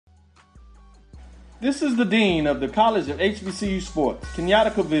This is the Dean of the College of HBCU Sports,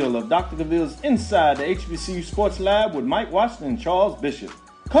 Kenyatta Cavill of Dr. Cavill's Inside the HBCU Sports Lab with Mike Washington and Charles Bishop.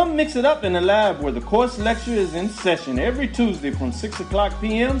 Come mix it up in the lab where the course lecture is in session every Tuesday from 6 o'clock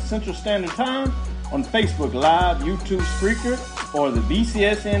p.m. Central Standard Time on Facebook Live, YouTube Spreaker, or the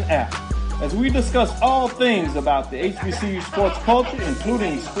BCSN app, as we discuss all things about the HBCU sports culture,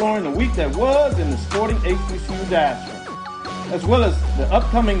 including exploring the week that was in the sporting HBCU diaspora, as well as the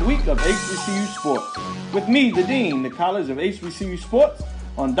upcoming week of HBCU sports. With me, the Dean, the College of HBCU Sports,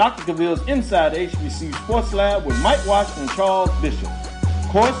 on Dr. Cavill's Inside the HBCU Sports Lab with Mike Washington and Charles Bishop.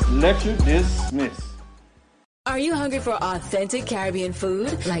 Course lecture dismissed. Are you hungry for authentic Caribbean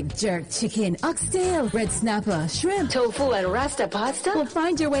food like jerk chicken, oxtail, red snapper, shrimp, tofu, and rasta pasta? Well,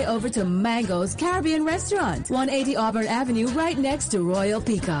 find your way over to Mango's Caribbean Restaurant, 180 Auburn Avenue, right next to Royal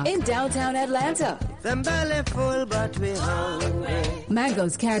Peacock in downtown Atlanta. Them belly full, but we hungry.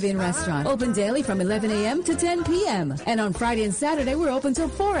 Mango's Caribbean Restaurant, open daily from 11 a.m. to 10 p.m. And on Friday and Saturday, we're open till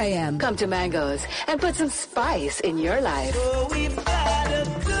 4 a.m. Come to Mango's and put some spice in your life. Oh, we've got a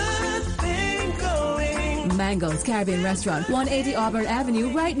good thing going. Mango's Caribbean Restaurant, 180 Auburn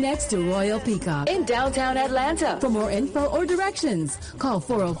Avenue, right next to Royal Peacock in downtown Atlanta. For more info or directions, call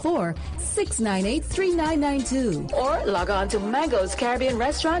 404-698-3992 or log on to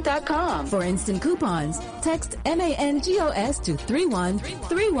mangoscaribbeanrestaurant.com. For instant coupons, text MANGOS to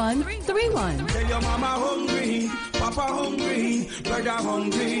 313131. Tell your mama hungry, papa hungry, brother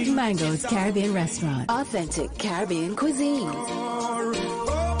hungry. Mango's Caribbean Restaurant, authentic Caribbean cuisine.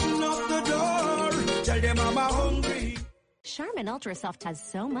 Open up the door, tell your mama hungry. Charmin Ultra Soft has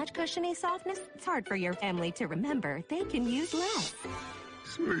so much cushiony softness, it's hard for your family to remember they can use less.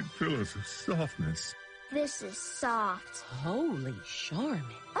 Sweet pillows of softness. This is soft. Holy Charmin.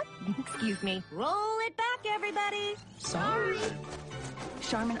 Oh, excuse me. Roll it back, everybody. Sorry.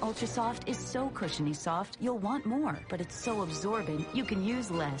 Charmin Ultra Soft is so cushiony soft, you'll want more, but it's so absorbent, you can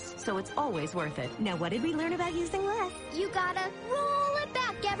use less, so it's always worth it. Now, what did we learn about using less? You gotta roll it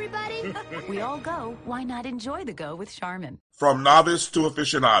back, everybody. We all go, why not enjoy the go with Charmin? From novice to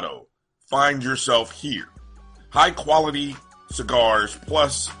aficionado, find yourself here. High quality cigars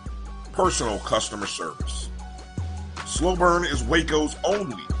plus personal customer service. Slow Burn is Waco's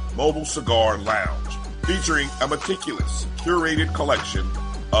only mobile cigar lounge, featuring a meticulous, curated collection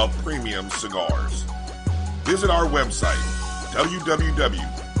of premium cigars. Visit our website,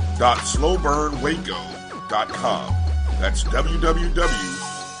 www.slowburnwaco.com. That's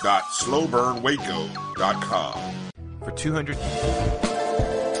www.slowburnwaco.com. For 200...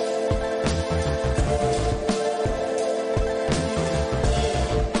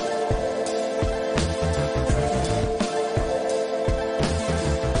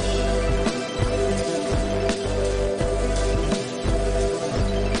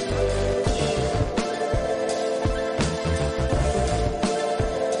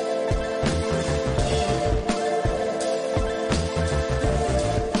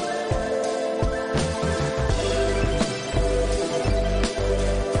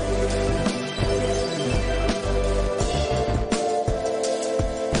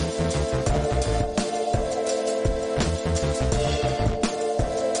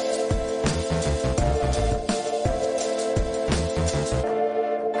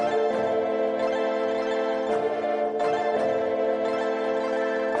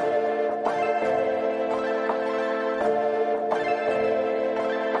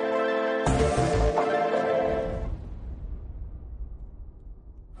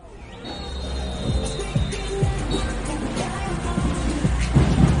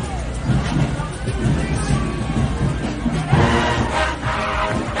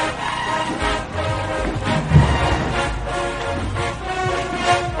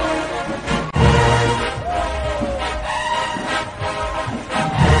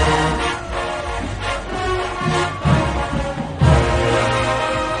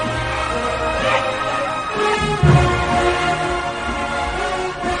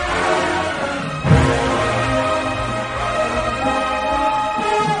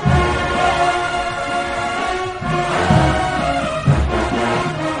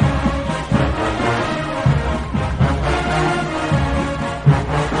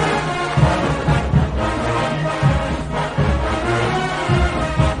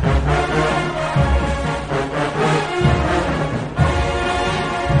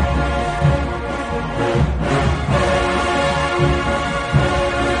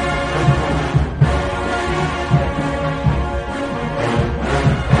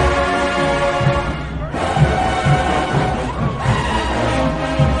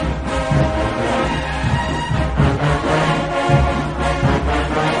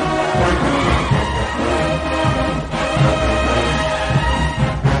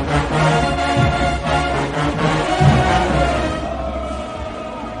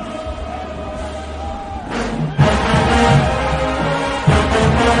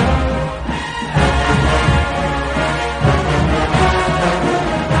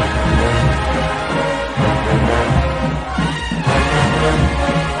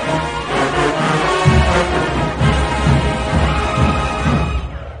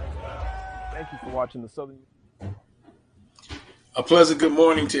 watching the Southern. A pleasant good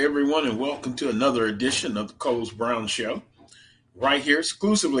morning to everyone, and welcome to another edition of the Coles Brown Show, right here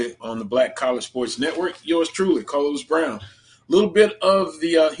exclusively on the Black College Sports Network. Yours truly, Coles Brown. A little bit of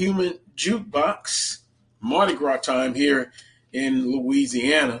the human jukebox, Mardi Gras time here in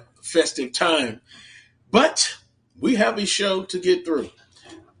Louisiana, festive time. But we have a show to get through.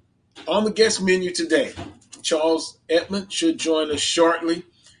 On the guest menu today, Charles Edmond should join us shortly.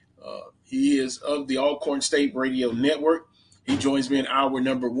 He is of the Alcorn State Radio Network. He joins me in hour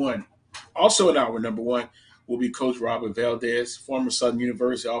number one. Also in hour number one will be Coach Robert Valdez, former Southern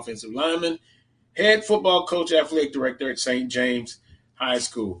University offensive lineman, head football coach, athletic director at St. James High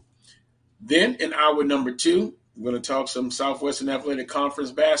School. Then in hour number two, we're going to talk some Southwestern Athletic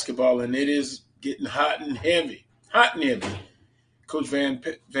Conference basketball, and it is getting hot and heavy. Coach Van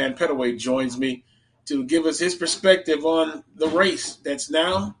Pettaway joins me to give us his perspective on the race that's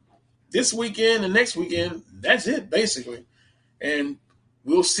now this weekend and next weekend. That's it, basically. And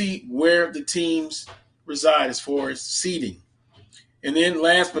we'll see where the teams reside as far as seeding. And then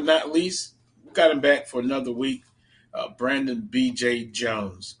last but not least, we got him back for another week, Brandon B.J.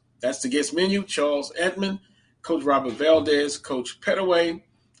 Jones. That's the guest menu: Charles Edmond, Coach Robert Valdez, Coach Pettaway,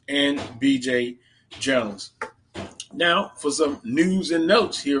 and B.J. Jones. Now for some news and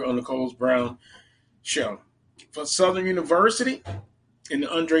notes here on the Coles Brown Show. For Southern University in the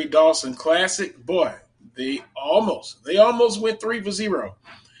Andre Dawson Classic, boy, They almost went 3-0,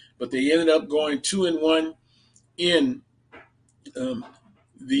 but they ended up going 2-1 in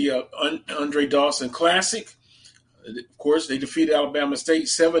the Andre Dawson Classic. Of course, they defeated Alabama State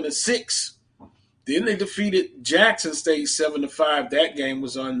 7-6. Then they defeated Jackson State 7-5. That game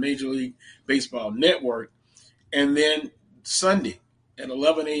was on Major League Baseball Network. And then Sunday at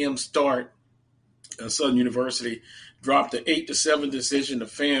 11 a.m. start, Southern University dropped the 8-7 decision to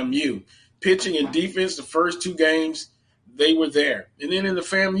FAMU. Pitching and defense, the first two games, they were there. And then in the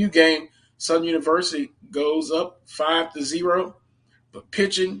FAMU game, Southern University goes up 5-0, but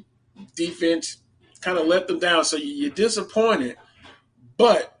pitching, defense kind of let them down. So you're disappointed.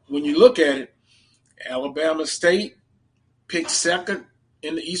 But when you look at it, Alabama State picked second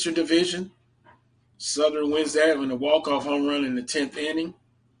in the Eastern Division. Southern wins that with a walk-off home run in the 10th inning.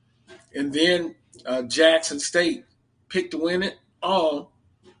 And then Jackson State picked to win it all.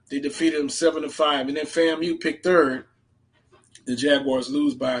 They defeated them 7-5. And then FAMU picked third. The Jaguars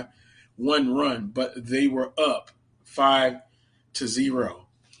lose by 1 run, but they were up 5-0.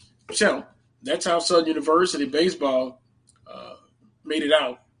 So that's how Southern University baseball made it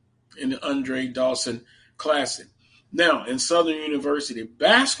out in the Andre Dawson Classic. Now, in Southern University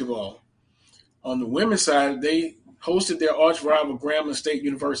basketball, on the women's side, they hosted their arch rival Grambling State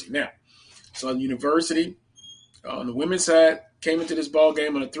University. Now, Southern University on the women's side came into this ball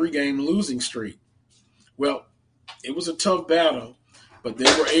game on a 3-game losing streak. Well, it was a tough battle, but they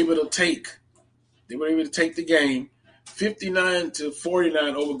were able to take the game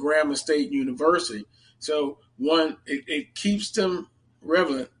 59-49 over Grambling State University. So one, it keeps them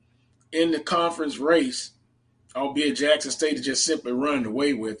relevant in the conference race, albeit Jackson State is just simply running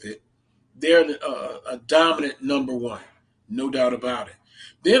away with it. They're a dominant number one, no doubt about it.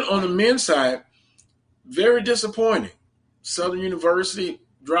 Then on the men's side, very disappointing. Southern University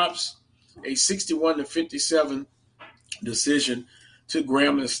drops a 61-57 decision to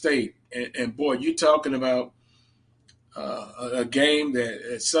Grambling State. And boy, you're talking about a game that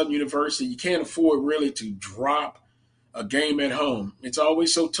at Southern University, you can't afford really to drop a game at home. It's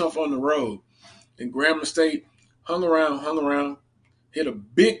always so tough on the road. And Grambling State hung around, hit a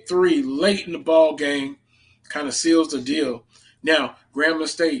big 3 late in the ball game, kind of seals the deal. Now, Grambling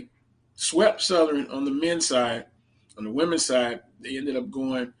State swept Southern on the men's side. On the women's side, they ended up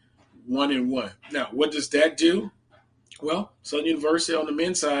going 1-1. Now, what does that do? Well, Southern University on the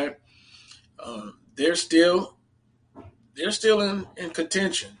men's side, they're still in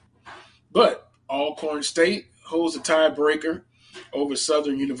contention. But Alcorn State holds a tiebreaker over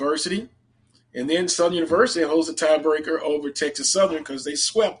Southern University. And then Southern University holds a tiebreaker over Texas Southern because they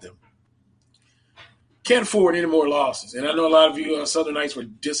swept them. Can't afford any more losses. And I know a lot of you Southernites were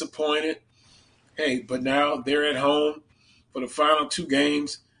disappointed. Hey, but now they're at home for the final 2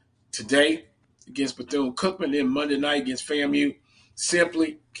 games today against Bethune-Cookman, then Monday night against FAMU.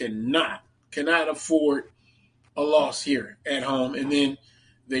 Simply cannot afford a loss here at home. And then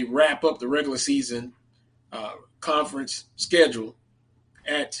they wrap up the regular season conference schedule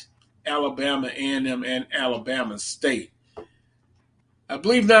at Alabama A&M and Alabama State. I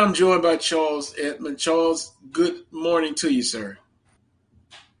believe now I'm joined by Charles Edmond. Charles, good morning to you, sir.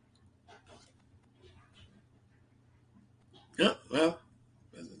 Yeah, well,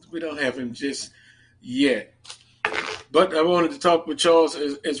 we don't have him just yet. But I wanted to talk with Charles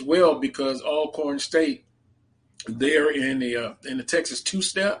as well because Alcorn State, they're in the Texas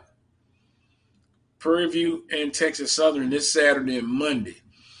two-step, Prairie View and Texas Southern this Saturday and Monday.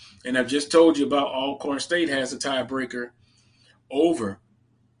 And I've just told you about Alcorn State has a tiebreaker over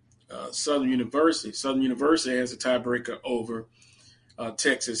Southern University. Southern University has a tiebreaker over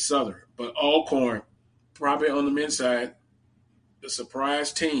Texas Southern. But Alcorn, probably on the men's side, the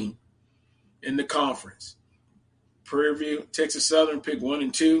surprise team in the conference. Prairie View, Texas Southern picked 1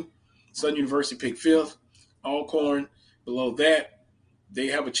 and 2. Southern University picked 5th. Alcorn below that. They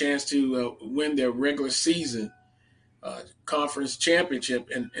have a chance to win their regular season conference championship.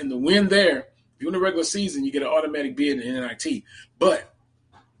 And the win there, if you win the regular season, you get an automatic bid in NIT. But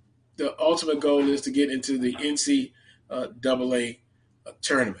the ultimate goal is to get into the NCAA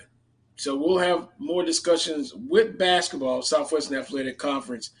tournament. So we'll have more discussions with basketball, Southwestern Athletic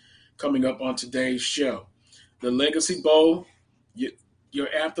Conference, coming up on today's show. The Legacy Bowl,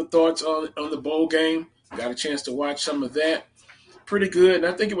 your afterthoughts on the bowl game. Got a chance to watch some of that. Pretty good. And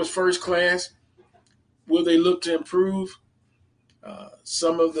I think it was first class. Will they look to improve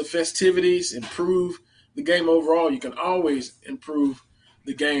some of the festivities, improve the game overall? You can always improve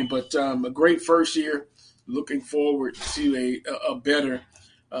the game, but a great first year. Looking forward to a better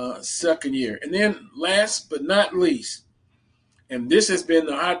second year. And then last but not least, and this has been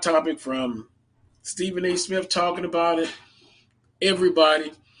the hot topic from Stephen A. Smith talking about it,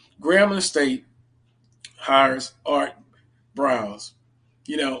 everybody, Grambling State hires Art Browse.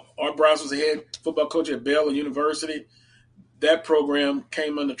 You know, Art Browse was the head football coach at Baylor University. That program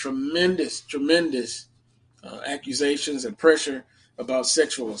came under tremendous accusations and pressure about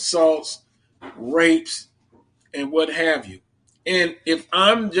sexual assaults, rapes, and what have you. And if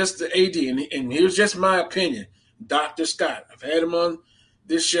I'm just the AD, and here's just my opinion, Dr. Scott, I've had him on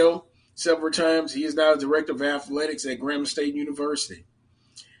this show several times. He is now the director of athletics at Grambling State University.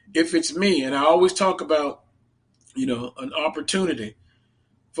 If it's me, and I always talk about, an opportunity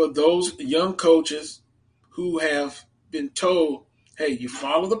for those young coaches who have been told, hey, you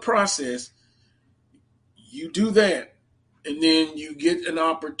follow the process, you do that, and then you get an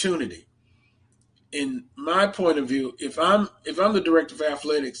opportunity. In my point of view, if I'm the director of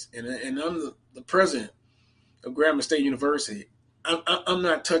athletics and I'm the president of Grambling State University, I'm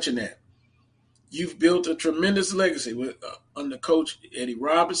not touching that. You've built a tremendous legacy with under Coach Eddie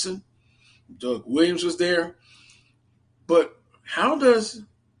Robinson. Doug Williams was there. But how does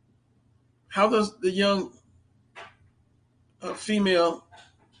the young female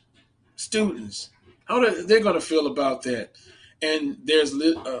students, they're going to feel about that? And there's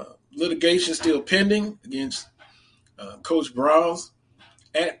litigation still pending against Coach Browse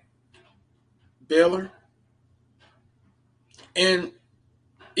at Baylor. And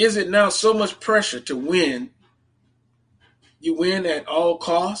is it now so much pressure to win? You win at all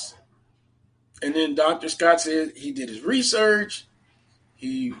costs? And then Dr. Scott said he did his research,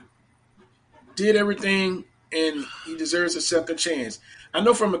 he did everything, and he deserves a second chance. I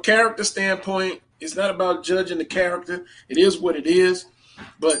know from a character standpoint, it's not about judging the character. It is what it is.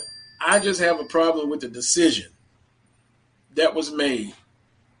 But I just have a problem with the decision that was made.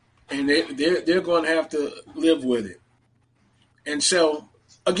 And they're going to have to live with it. And so,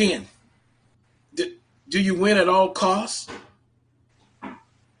 again, do you win at all costs?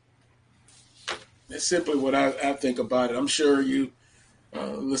 That's simply what I think about it. I'm sure you,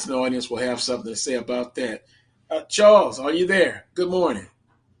 listening audience, will have something to say about that. Charles, are you there? Good morning.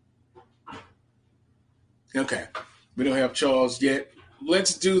 Okay. We don't have Charles yet.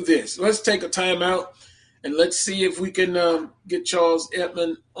 Let's do this. Let's take a timeout and let's see if we can get Charles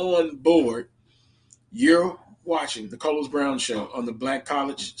Edmond on board. You're watching the Carlos Brown Show on the Black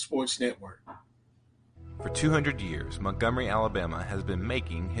College Sports Network. For 200 years, Montgomery, Alabama has been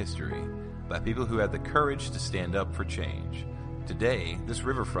making history by people who had the courage to stand up for change. Today, this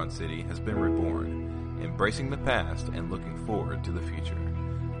riverfront city has been reborn, embracing the past and looking forward to the future.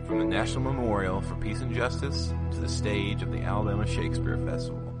 From the National Memorial for Peace and Justice to the stage of the Alabama Shakespeare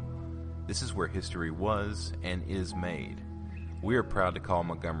Festival, this is where history was and is made. We are proud to call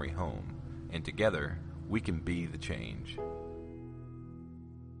Montgomery home, and together, we can be the change.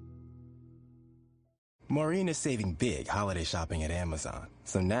 Maureen is saving big holiday shopping at Amazon,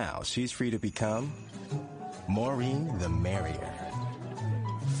 so now she's free to become Maureen the Merrier.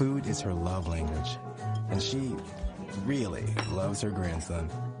 Food is her love language, and she really loves her grandson.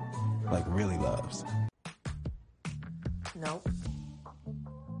 Like, really loves. Nope.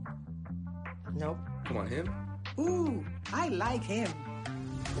 Nope. Come on, him? Ooh, I like him.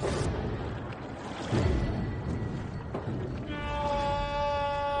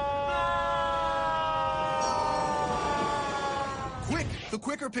 the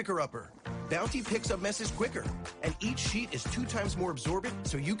quicker picker-upper. Bounty picks up messes quicker, and each sheet is 2 times more absorbent,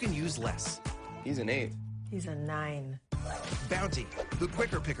 so you can use less. He's an 8. He's a 9. Bounty, the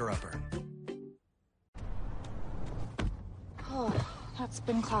quicker picker-upper. Oh, that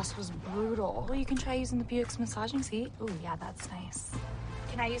spin class was brutal. Well, you can try using the Buick's massaging seat. Ooh, yeah, that's nice.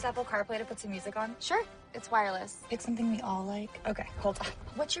 Can I use Apple CarPlay to put some music on? Sure, it's wireless. It's something we all like. Okay, hold on.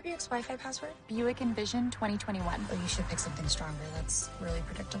 What's your Buick's Wi-Fi password? Buick Envision 2021. Oh, you should pick something stronger. That's really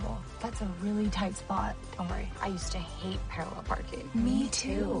predictable. That's a really tight spot. Don't worry, I used to hate parallel parking. Me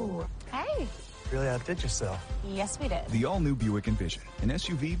too. Hey. Really outdid yourself. Yes, we did. The all-new Buick Envision, an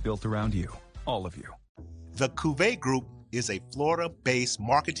SUV built around you, all of you. The Cuvée Group is a Florida-based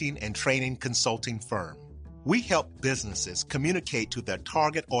marketing and training consulting firm. We help businesses communicate to their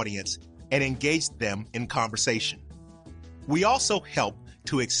target audience and engage them in conversation. We also help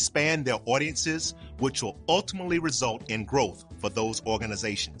to expand their audiences, which will ultimately result in growth for those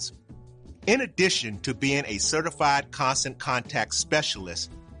organizations. In addition to being a certified constant contact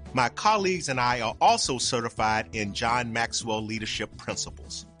specialist, my colleagues and I are also certified in John Maxwell Leadership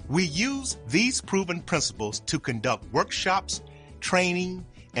Principles. We use these proven principles to conduct workshops, training,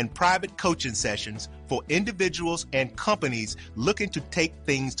 and private coaching sessions for individuals and companies looking to take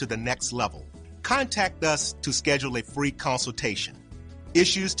things to the next level. Contact us to schedule a free consultation.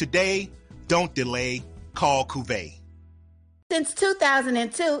 Issues today, don't delay, call Cuvée. Since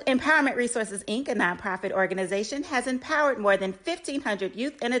 2002, Empowerment Resources, Inc., a nonprofit organization, has empowered more than 1,500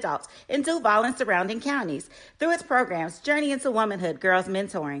 youth and adults in Duval and surrounding counties. Through its programs, Journey into Womanhood, Girls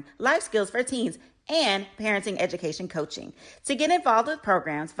Mentoring, Life Skills for Teens, and parenting education coaching. To get involved with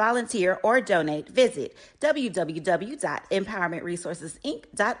programs, volunteer, or donate, visit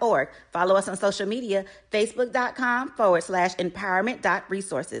www.empowermentresourcesinc.org. Follow us on social media,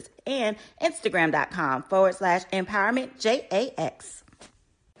 facebook.com/empowerment.resources and instagram.com/empowermentJAX.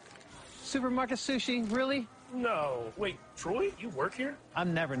 Supermarket sushi, really? No. Wait, Troy, you work here?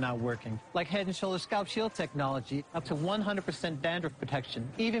 I'm never not working. Like Head & Shoulders Scalp Shield technology, up to 100% dandruff protection,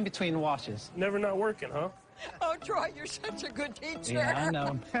 even between washes. Never not working, huh? Oh, Troy, you're such a good teacher. Yeah, I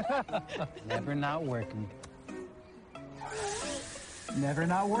know. Never not working. Never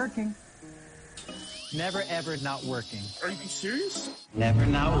not working. Never ever not working. Are you serious? Never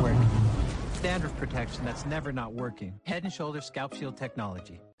not working. Dandruff protection that's never not working. Head & Shoulders Scalp Shield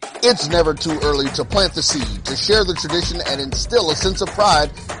technology. It's never too early to plant the seed, to share the tradition, and instill a sense of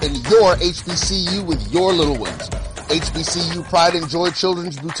pride in your HBCU with your little ones. HBCU Pride and Joy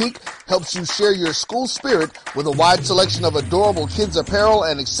Children's Boutique helps you share your school spirit with a wide selection of adorable kids' apparel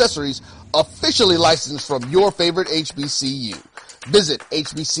and accessories officially licensed from your favorite HBCU. Visit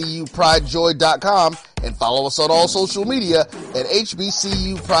hbcupridejoy.com and follow us on all social media at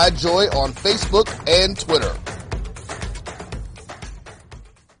HBCU Pride Joy on Facebook and Twitter.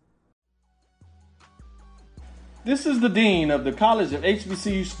 This is the Dean of the College of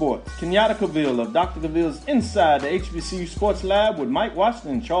HBCU Sports, Kenyatta Cavill of Dr. Cavill's Inside the HBCU Sports Lab with Mike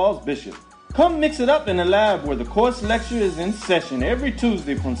Washington and Charles Bishop. Come mix it up in the lab where the course lecture is in session every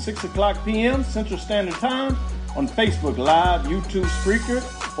Tuesday from 6 o'clock p.m. Central Standard Time on Facebook Live, YouTube Spreaker,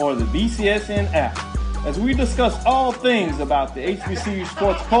 or the BCSN app, as we discuss all things about the HBCU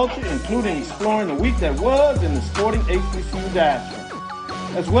sports culture, including exploring the week that was in the sporting HBCU diaspora,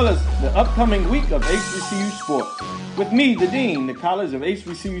 as well as the upcoming week of HBCU sports. With me, the Dean, the College of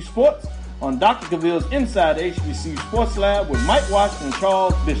HBCU Sports, on Dr. Cavill's Inside the HBCU Sports Lab with Mike Washington and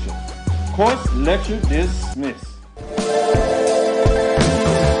Charles Bishop. Course lecture dismissed.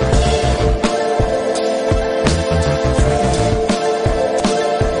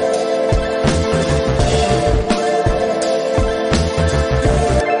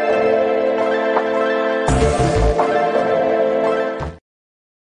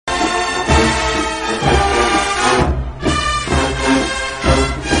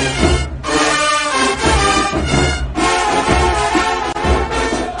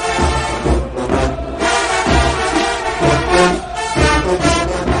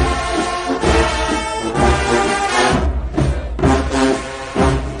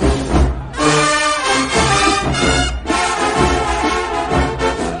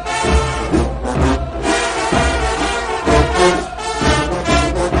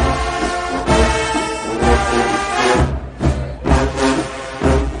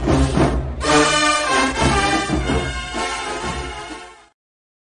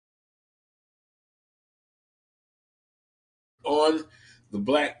 On the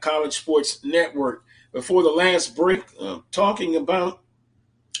Black College Sports Network. Before the last break, talking about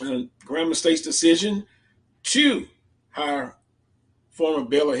Grambling State's decision to hire former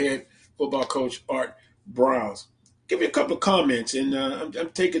Baylor head football coach Art Briles. give you a couple of comments, and I'm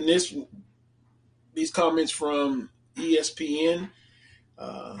taking these comments from ESPN.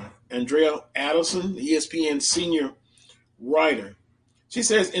 Andrea Adelson, ESPN senior writer. She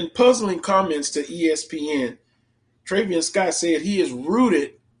says, in puzzling comments to ESPN, Travian Scott said he is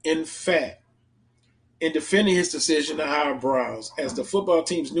rooted in fact in defending his decision to hire Briles as the football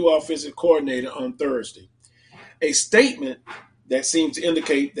team's new offensive coordinator on Thursday. A statement that seems to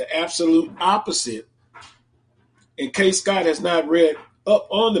indicate the absolute opposite. In case Scott has not read up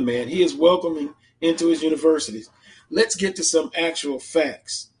on the man he is welcoming into his universities. Let's get to some actual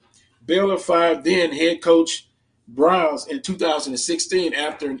facts. Baylor fired then head coach Briles in 2016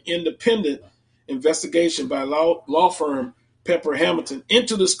 after an independent investigation by law firm Pepper Hamilton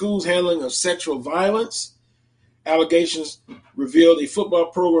into the school's handling of sexual violence. Allegations revealed a football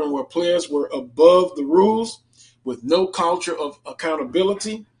program where players were above the rules with no culture of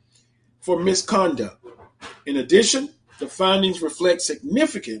accountability for misconduct. In addition, the findings reflect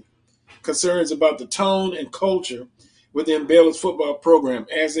significant concerns about the tone and culture within Baylor's football program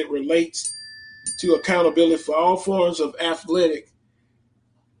as it relates to accountability for all forms of athlete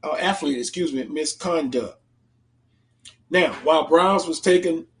misconduct. Now, while Briles was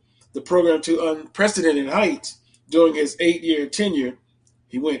taking the program to unprecedented heights during his 8-year tenure,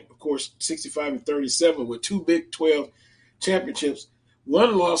 he went, of course, 65-37 with 2 Big 12 championships.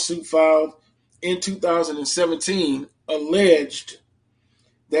 One lawsuit filed in 2017 alleged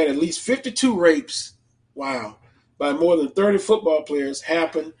that at least 52 rapes, by more than 30 football players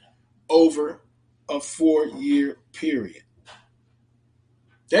happened over a 4-year period.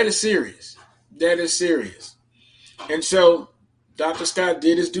 That is serious. That is serious. And so Dr. Scott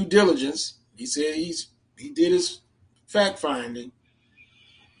did his due diligence. He said he did his fact finding,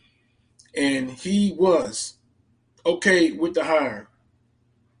 and he was okay with the hire.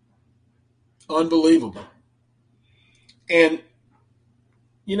 Unbelievable. And,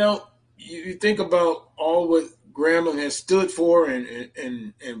 you think about all what Grambling has stood for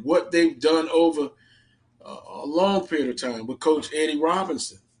and what they've done over a long period of time with Coach Eddie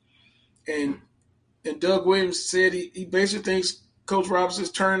Robinson. And Doug Williams said he basically thinks Coach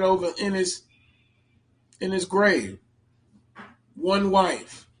Robinson's turned over in his grave. One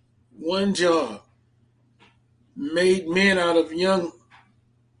wife, one job, made men out of young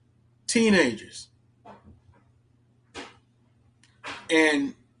teenagers.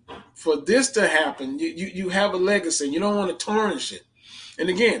 And for this to happen, you have a legacy. You don't want to tarnish it. And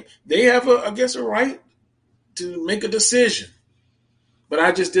again, they have, a right to make a decision. But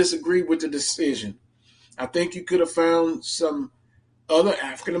I just disagree with the decision. I think you could have found some other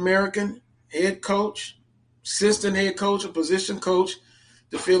African-American head coach, assistant head coach, or position coach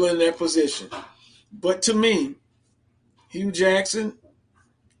to fill in that position. But to me, Hugh Jackson,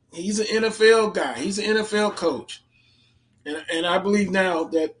 he's an NFL guy. He's an NFL coach. And I believe now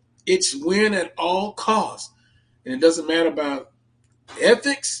that it's win at all costs. And it doesn't matter about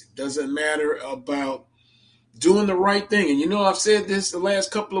ethics. It doesn't matter about doing the right thing. And I've said this the last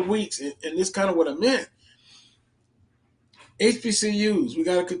couple of weeks, and this is kind of what I meant. HBCUs, we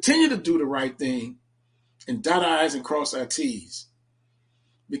got to continue to do the right thing and dot our I's and cross our T's.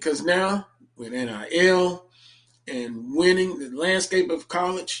 Because now, with NIL and winning, the landscape of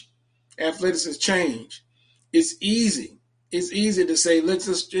college athletics has changed. It's easy. It's easy to say,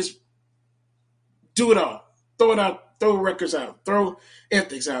 let's just do it all. Throw it out, throw records out, throw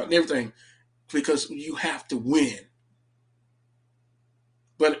ethics out and everything, because you have to win.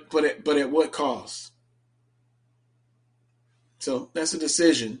 But at what cost? So that's a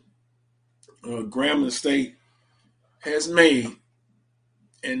decision Grambling State has made.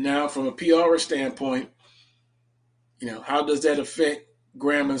 And now from a PR standpoint, how does that affect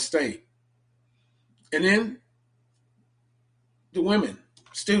Grambling State? And then the women,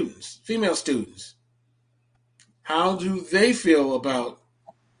 students, female students. How do they feel about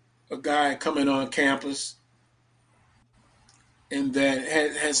a guy coming on campus and that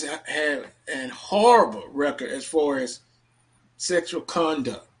has had a horrible record as far as sexual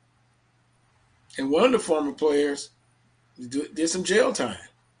conduct? And one of the former players did some jail time.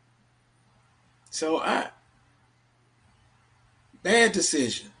 So bad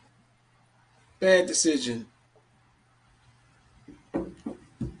decision. Bad decision.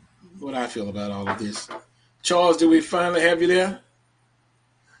 What I feel about all of this. Charles, do we finally have you there?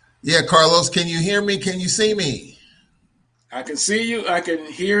 Yeah, Carlos, can you hear me? Can you see me? I can see you. I can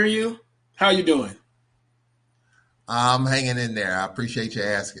hear you. How you doing? I'm hanging in there. I appreciate you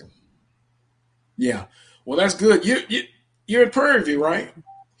asking. Yeah. Well, that's good. You're at Prairie View, right?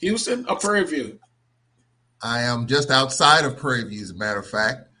 Houston or Prairie View? I am just outside of Prairie View, as a matter of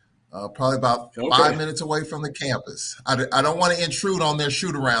fact. probably about 5 minutes away from the campus. I don't want to intrude on their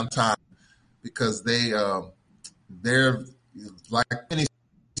shoot-around time because they're like any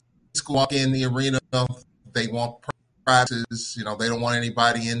school walk in the arena. They want practices. They don't want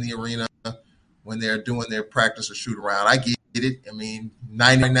anybody in the arena when they're doing their practice or shoot-around. I get it. I mean,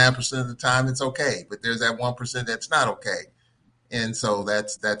 99% of the time it's okay, but there's that 1% that's not okay. And so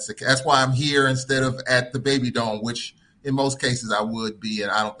that's why I'm here instead of at the Baby Dome, which in most cases I would be,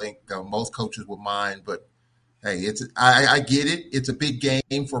 and I don't think most coaches would mind. But hey, I get it. It's a big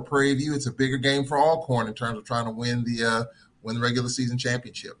game for Prairie View. It's a bigger game for Alcorn in terms of trying to win the regular season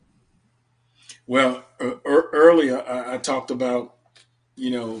championship. Well, earlier I talked about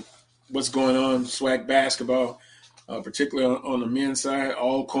what's going on SWAC basketball, particularly on the men's side.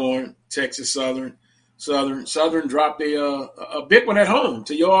 Alcorn, Texas Southern dropped a big one at home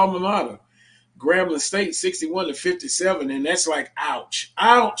to your alma mater, Grambling State, 61-57, and that's like ouch.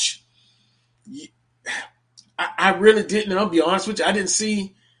 I really didn't. I'll be honest with you, I didn't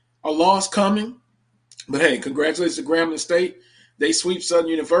see a loss coming, but hey, congratulations to Grambling State. They sweep Southern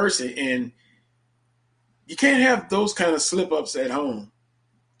University, and you can't have those kind of slip-ups at home,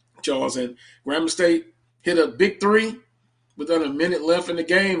 Charles. And Grambling State hit a big three with under a minute left in the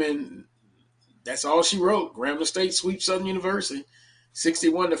game, and that's all she wrote. Grambling State sweeps Southern University,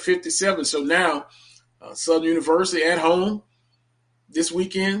 61-57. So now Southern University at home this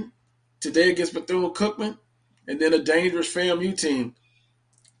weekend, today against Bethune-Cookman, and then a dangerous FAMU team.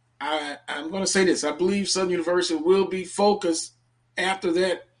 I'm going to say this. I believe Southern University will be focused after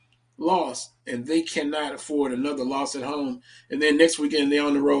that loss, and they cannot afford another loss at home. And then next weekend they're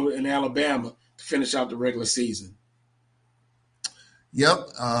on the road in Alabama to finish out the regular season. Yep.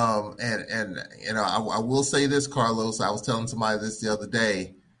 And I will say this, Carlos. I was telling somebody this the other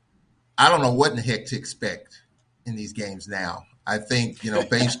day. I don't know what in the heck to expect in these games now. I think,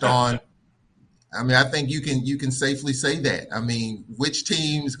 based on I think you can safely say that. I mean, which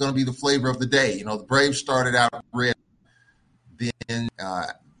team is going to be the flavor of the day? The Braves started out red, then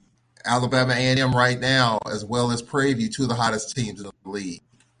Alabama A&M right now, as well as Prairie View, two of the hottest teams in the league.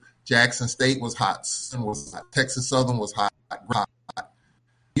 Jackson State was hot. Texas Southern was hot.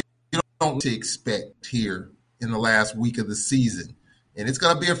 You don't know what to expect here in the last week of the season. And it's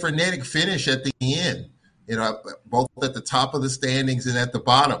going to be a frenetic finish at the end, both at the top of the standings and at the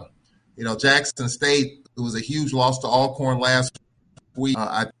bottom. Jackson State, it was a huge loss to Alcorn last week.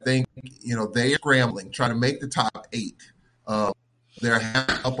 I think, they're scrambling, trying to make the top 8. They're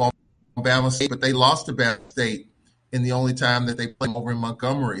up on Bama State, but they lost to Bama State in the only time that they played over in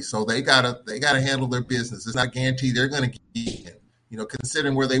Montgomery. So they gotta handle their business. It's not guaranteed they're going to get in.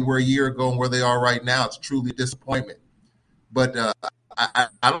 Considering where they were a year ago and where they are right now, it's truly a disappointment. But I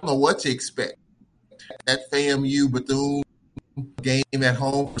don't know what to expect. That FAMU Bethune game at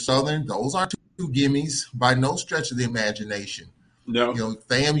home for Southern, those aren't two gimmies by no stretch of the imagination. No.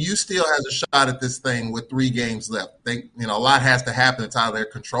 FAMU still has a shot at this thing with 3 games left. A lot has to happen. It's out of their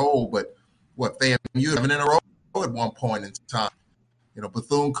control. But FAMU 7 in a row at one point in time.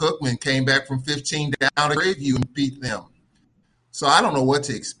 Bethune-Cookman came back from 15 down to Prairie View and beat them. So I don't know what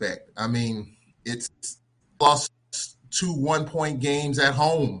to expect. I mean, it's lost 2 one-point games at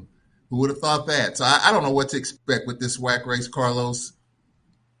home. Who would have thought that? So I don't know what to expect with this WAC race, Carlos.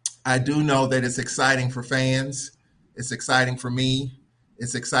 I do know that it's exciting for fans. It's exciting for me.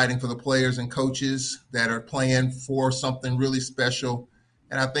 It's exciting for the players and coaches that are playing for something really special.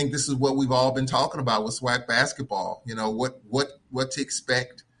 And I think this is what we've all been talking about with SWAC basketball. What to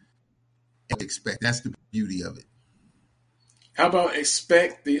expect and expect. That's the beauty of it. How about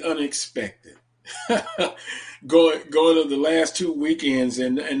expect the unexpected? Going to the last 2 weekends,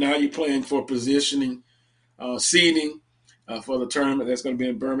 and now you're playing for positioning, seeding for the tournament that's going to be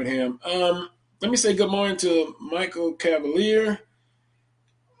in Birmingham. Let me say good morning to Michael Cavalier,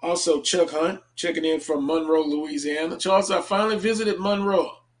 also Chuck Hunt, checking in from Monroe, Louisiana. Charles, I finally visited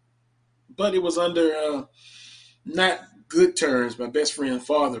Monroe, but it was under not good terms. My best friend's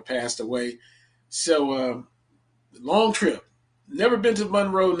father passed away, so long trip. Never been to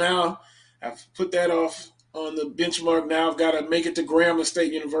Monroe now. I've put that off on the benchmark now. I've got to make it to Grambling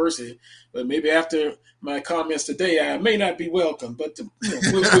State University. But maybe after my comments today, I may not be welcome. But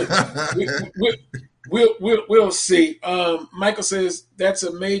we'll see. Michael says that's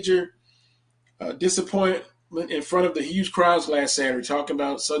a major disappointment in front of the huge crowds last Saturday, talking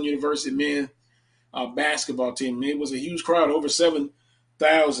about Southern University men basketball team. It was a huge crowd, over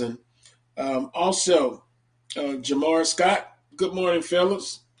 7,000. Also, Jamar Scott, good morning,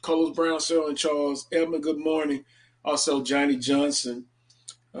 fellas. Carlos Brown, Cyril, and Charles Edmond, good morning. Also, Johnny Johnson,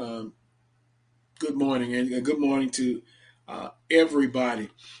 good morning. And good morning to everybody.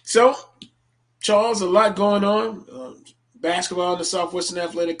 So, Charles, a lot going on. Basketball in the Southwestern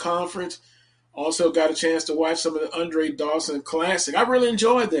Athletic Conference. Also got a chance to watch some of the Andre Dawson Classic. I really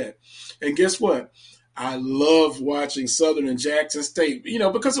enjoyed that. And guess what? I love watching Southern and Jackson State,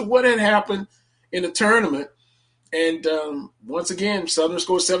 because of what had happened in the tournament. And once again, Southern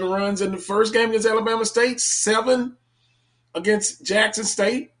scored 7 runs in the first game against Alabama State, 7 against Jackson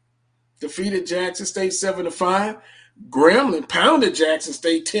State, defeated Jackson State 7-5. Grambling pounded Jackson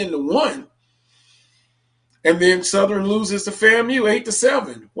State 10-1. And then Southern loses to FAMU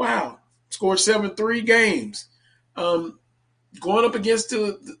 8-7. Wow. Scored 7-3 games. Going up against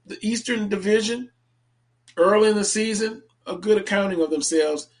the Eastern Division early in the season, a good accounting of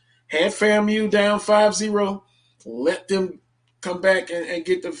themselves. Had FAMU down 5-0, let them come back and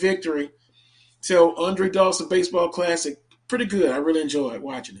get the victory. So Andre Dawson Baseball Classic, pretty good. I really enjoyed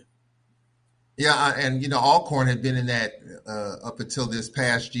watching it. Yeah, and Alcorn had been in that up until this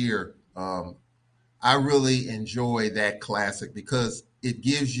past year. I really enjoy that classic because it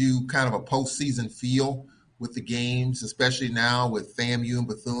gives you kind of a postseason feel with the games, especially now with FAMU and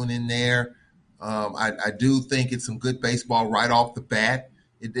Bethune in there. I do think it's some good baseball right off the bat.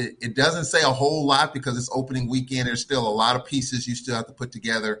 It doesn't say a whole lot because it's opening weekend. There's still a lot of pieces you still have to put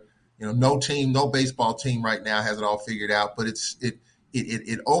together. No baseball team right now has it all figured out, but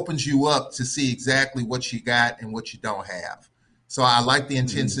it opens you up to see exactly what you got and what you don't have. So I like the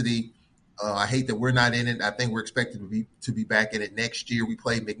intensity. I hate that we're not in it. I think we're expected to be back in it next year. We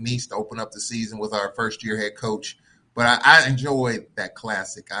play McNeese to open up the season with our first-year head coach. But I enjoy that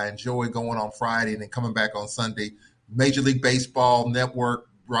classic. I enjoy going on Friday and then coming back on Sunday. Major League Baseball Network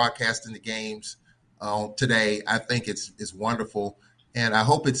broadcasting the games today. I think it's wonderful, and I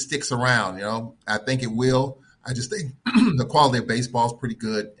hope it sticks around. I think it will. I just think the quality of baseball is pretty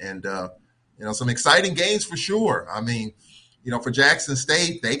good, and some exciting games for sure. I mean, for Jackson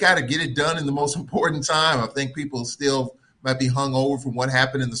State, they got to get it done in the most important time. I think people still might be hung over from what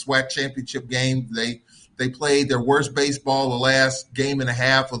happened in the SWAC championship game. They played their worst baseball the last game and a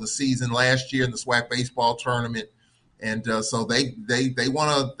half of the season last year in the SWAC baseball tournament, and so they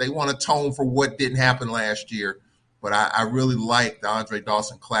want to atone for what didn't happen last year. But I really like the Andre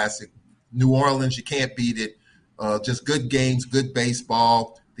Dawson Classic. New Orleans, you can't beat it. Just good games, good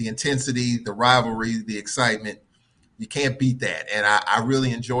baseball, the intensity, the rivalry, the excitement. You can't beat that. And I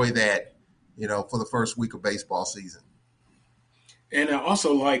really enjoy that, for the first week of baseball season. And I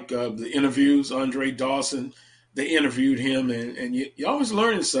also like the interviews, Andre Dawson. They interviewed him, and you're always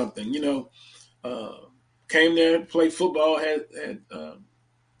learning something. Came there, played football, had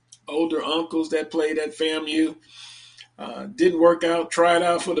older uncles that played at FAMU. Didn't work out, tried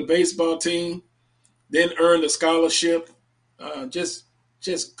out for the baseball team, then earned a scholarship.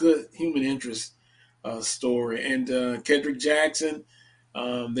 Just good human interest story. And Kedrick Jackson,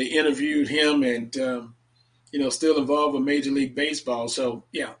 they interviewed him, and still involved with Major League Baseball. So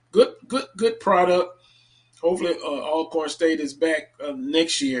yeah, good product. Hopefully, Alcorn State is back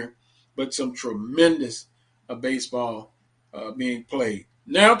next year, but some tremendous baseball being played.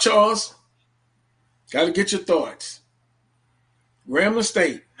 Now, Charles, got to get your thoughts. Grambling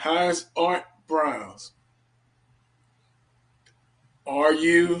State hires Art Briles. Are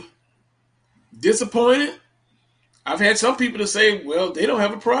you disappointed? I've had some people to say, well, they don't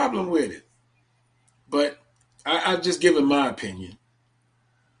have a problem with it. But I've just given my opinion.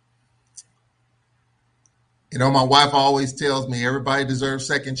 My wife always tells me everybody deserves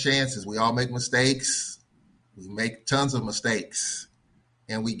second chances. We all make mistakes. We make tons of mistakes.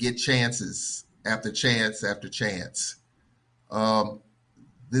 And we get chances after chance after chance. Art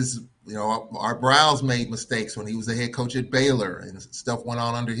Briles made mistakes when he was the head coach at Baylor, and stuff went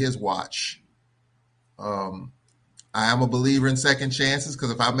on under his watch. I am a believer in second chances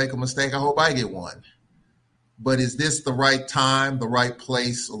because if I make a mistake, I hope I get one. But is this the right time, the right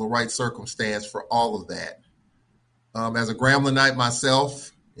place, or the right circumstance for all of that? As a Gramblinite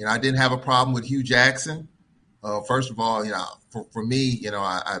myself, I didn't have a problem with Hugh Jackson. First of all, for me,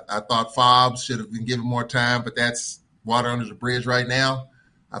 I thought Fobbs should have been given more time, but that's water under the bridge right now.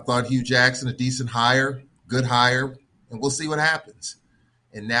 I thought Hugh Jackson, a decent hire, good hire, and we'll see what happens.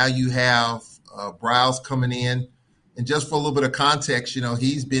 And now you have Briles coming in. And just for a little bit of context,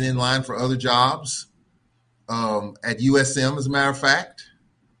 he's been in line for other jobs at USM, as a matter of fact,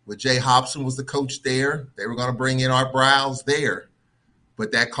 with Jay Hobson was the coach there. They were going to bring in Art Briles there.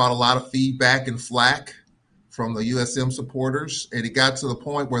 But that caught a lot of feedback and flack from the USM supporters. And it got to the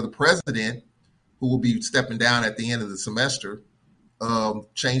point where the president, who will be stepping down at the end of the semester,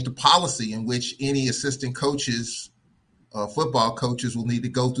 changed a policy in which any assistant coaches, football coaches, will need to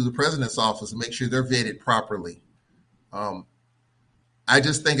go through the president's office and make sure they're vetted properly. I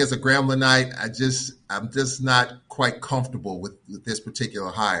just think as a Gramblinite, I'm just not quite comfortable with this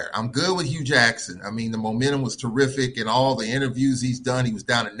particular hire. I'm good with Hugh Jackson. I mean, the momentum was terrific in all the interviews he's done. He was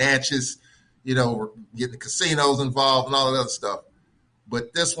down in Natchez, getting the casinos involved and all that other stuff.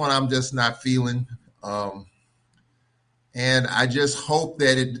 But this one, I'm just not feeling. And I just hope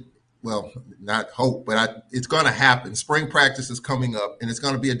that not hope, but it's going to happen. Spring practice is coming up, and it's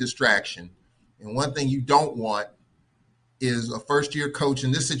going to be a distraction. And one thing you don't want is a first-year coach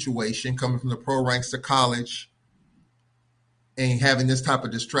in this situation coming from the pro ranks to college and having this type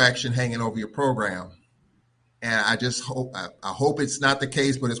of distraction hanging over your program. And I just hope, I hope it's not the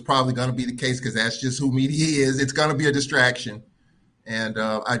case, but it's probably going to be the case because that's just who media is. It's going to be a distraction. And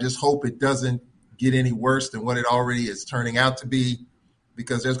I just hope it doesn't get any worse than what it already is turning out to be,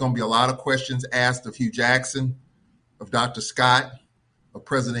 because there's going to be a lot of questions asked of Hugh Jackson, of Dr. Scott, of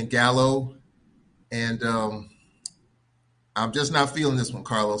President Gallo. And I'm just not feeling this one,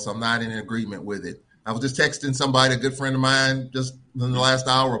 Carlos. I'm not in agreement with it. I was just texting somebody, a good friend of mine, just in the last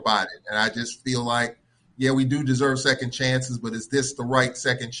hour about it. And I just feel like, yeah, we do deserve second chances, but is this the right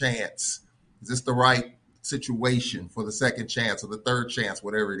second chance? Is this the right situation for the second chance or the third chance,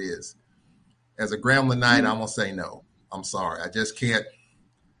 whatever it is? As a Gramblinite, I'm going to say no. I'm sorry. I just can't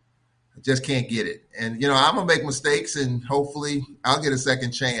get it. And, I'm going to make mistakes, and hopefully I'll get a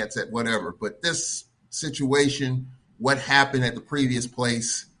second chance at whatever. But this situation, what happened at the previous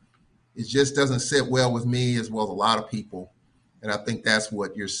place, it just doesn't sit well with me as well as a lot of people. And I think that's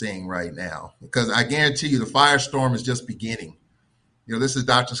what you're seeing right now. Because I guarantee you the firestorm is just beginning. This is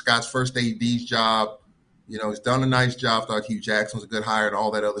Dr. Scott's first AD's job. He's done a nice job. Thought Hugh Jackson was a good hire and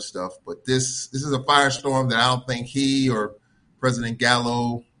all that other stuff. But this is a firestorm that I don't think he or President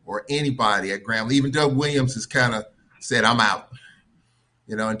Gallo or anybody at Grambling, even Doug Williams, has kind of said, I'm out.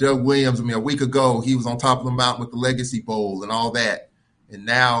 And Doug Williams, a week ago, he was on top of the mountain with the Legacy Bowl and all that. And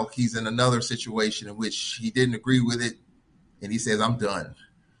now he's in another situation in which he didn't agree with it. And he says, I'm done.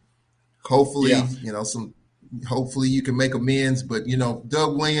 Hopefully, hopefully you can make amends. But,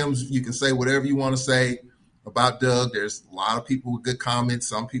 Doug Williams, you can say whatever you want to say about Doug. There's a lot of people with good comments.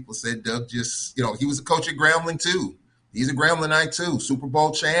 Some people said Doug just, he was a coach at Grambling too. He's a Gramblinite too, Super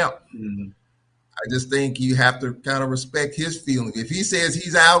Bowl champ. Mm-hmm. I just think you have to kind of respect his feelings. If he says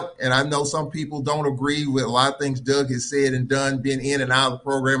he's out, and I know some people don't agree with a lot of things Doug has said and done, been in and out of the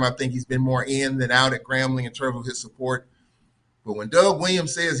program. I think he's been more in than out at Grambling in terms of his support. But when Doug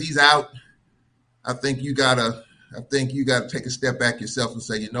Williams says he's out, I think you gotta take a step back yourself and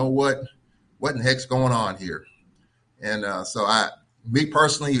say, you know what in the heck's going on here? And so me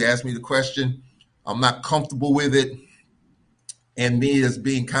personally, you asked me the question, I'm not comfortable with it. And me as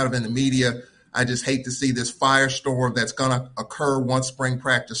being kind of in the media, I just hate to see this firestorm that's going to occur once spring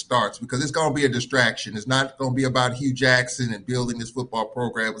practice starts, because it's going to be a distraction. It's not going to be about Hugh Jackson and building this football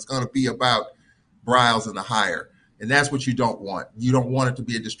program. It's going to be about Briles and the hire. And that's what you don't want. You don't want it to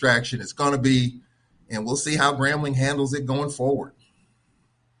be a distraction. It's going to be, and we'll see how Grambling handles it going forward.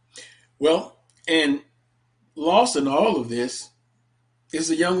 Well, and lost in all of this is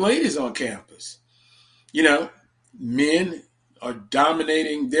the young ladies on campus. Men are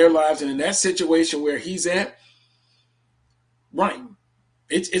dominating their lives. And in that situation where he's at, right,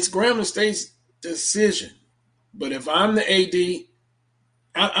 it's Grambling State's decision. But if I'm the AD,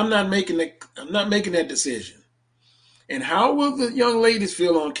 I'm not making that decision. And how will the young ladies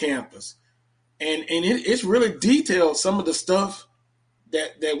feel on campus? And it's really detailed some of the stuff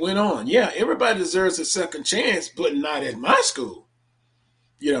that went on. Yeah, everybody deserves a second chance, but not at my school.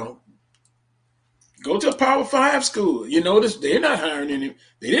 Go to a Power 5 school. You notice they're not hiring any.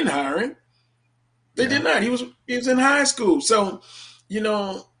 They didn't hire him. They did not. He was in high school. So,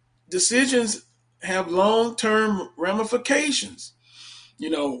 decisions have long-term ramifications.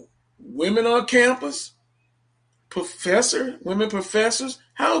 Women on campus, women professors,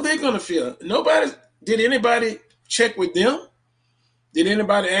 how are they going to feel? Did anybody check with them? Did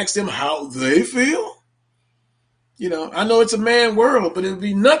anybody ask them how they feel? I know it's a man world, but it would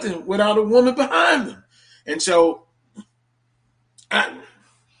be nothing without a woman behind them. And so,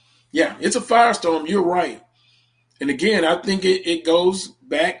 it's a firestorm. You're right. And again, I think it goes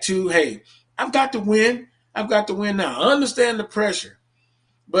back to, hey, I've got to win. I've got to win now. I understand the pressure,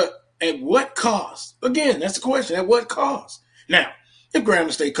 but at what cost? Again, that's the question. At what cost? Now, if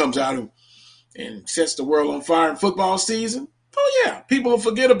Grambling State comes out and sets the world on fire in football season, oh yeah, people will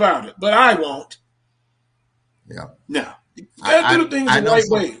forget about it, but I won't. Yeah. No. You gotta do things the right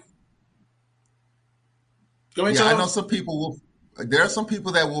way. Go ahead, I know some people there are some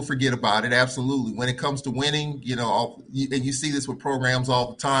people that will forget about it, absolutely. When it comes to winning, and you see this with programs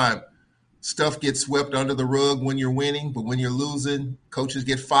all the time. stuff gets swept under the rug when you're winning, but when you're losing, coaches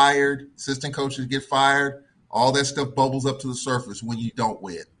get fired, assistant coaches get fired. All that stuff bubbles up to the surface when you don't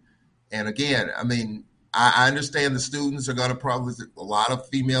win. And again, I mean, I understand the students are going to probably, a lot of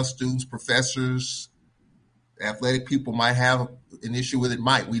female students, professors, athletic people might have an issue with it.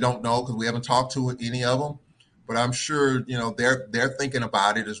 We don't know because we haven't talked to any of them. But I'm sure, they're thinking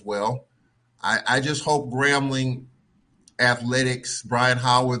about it as well. I just hope Grambling Athletics, Brian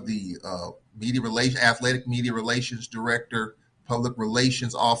Howard, the athletic media relations director, public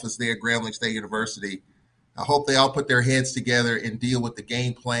relations office there at Grambling State University, I hope they all put their heads together and deal with the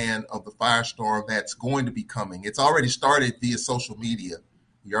game plan of the firestorm that's going to be coming. It's already started via social media.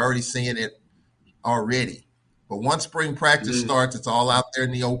 You're already seeing it already. But once spring practice starts, it's all out there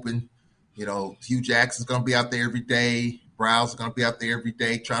in the open. Hugh Jackson's going to be out there every day. Browse is going to be out there every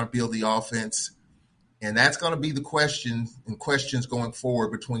day trying to build the offense. And that's going to be the questions going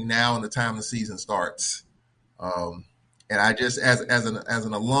forward between now and the time the season starts. And I just, as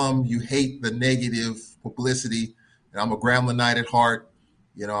an alum, you hate the negative publicity. And I'm a Grambling-nite at heart.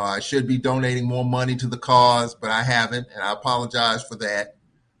 I should be donating more money to the cause, but I haven't, and I apologize for that.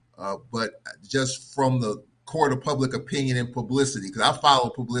 But just from the court of public opinion and publicity, because I follow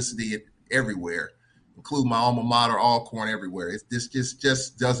publicity everywhere, including my alma mater, Alcorn, everywhere. This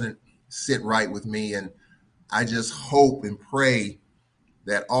just doesn't sit right with me, and I just hope and pray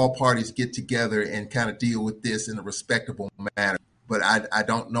that all parties get together and kind of deal with this in a respectable manner. But I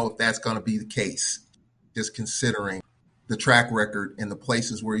don't know if that's going to be the case, just considering the track record and the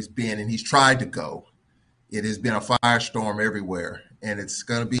places where he's been and he's tried to go. It has been a firestorm everywhere, and it's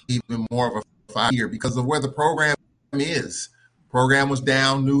going to be even more of a fire here because of where the program is. Program was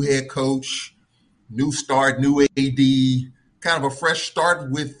down, new head coach, new start, new AD, kind of a fresh start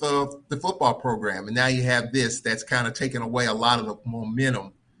with the football program. And now you have this that's kind of taken away a lot of the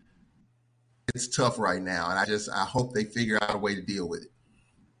momentum. It's tough right now, and I hope they figure out a way to deal with it.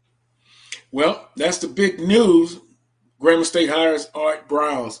 Well, that's the big news. Grambling State hires Art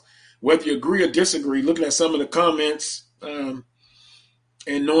Browse. Whether you agree or disagree, looking at some of the comments and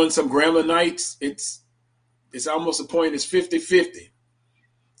knowing some Grambling-nites, it's almost a point. It's 50-50.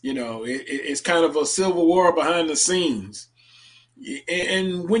 It's kind of a civil war behind the scenes.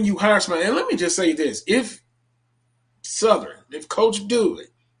 And when you hire somebody, and let me just say this, if Coach Dooley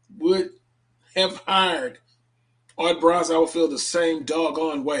would have hired Art Browse, I would feel the same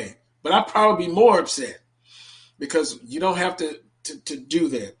doggone way. But I'd probably be more upset because you don't have to do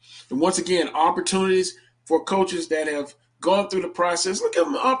that. And once again, opportunities for coaches that have gone through the process, look at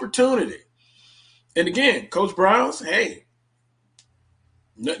them an opportunity. And again, Coach Browse, hey,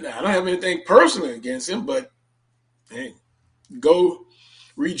 I don't have anything personally against him, but hey, go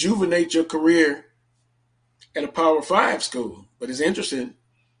rejuvenate your career at a Power 5 school. But it's interesting,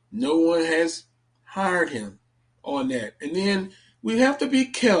 no one has hired him on that. And then we have to be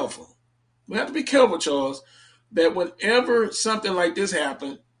careful. We have to be careful, Charles, that whenever something like this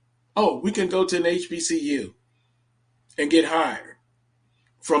happens, we can go to an HBCU and get hired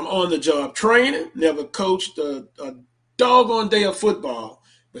from on-the-job training, never coached a doggone day of football.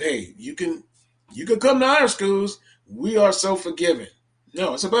 But, hey, you can come to our schools. We are so forgiving.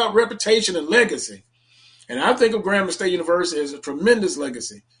 No, it's about reputation and legacy. And I think of Grambling State University as a tremendous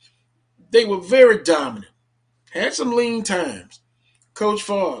legacy. They were very dominant, had some lean times. Coach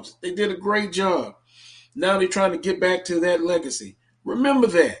Forbes, they did a great job. Now they're trying to get back to that legacy. Remember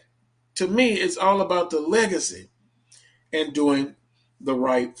that. To me, it's all about the legacy and doing the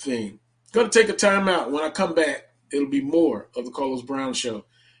right thing. Going to take a time out. When I come back, it'll be more of the Carlos Brown Show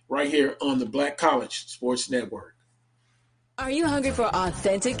right here on the Black College Sports Network. Are you hungry for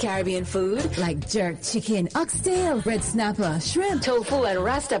authentic Caribbean food like jerk chicken, oxtail, red snapper, shrimp, tofu, and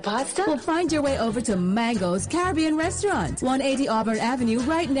rasta pasta? Well, find your way over to Mango's Caribbean Restaurant, 180 Auburn Avenue,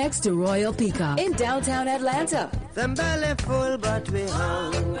 right next to Royal Peacock in downtown Atlanta. Them belly full, but we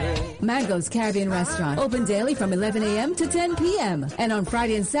hungry. Mango's Caribbean Restaurant, open daily from 11 a.m. to 10 p.m. And on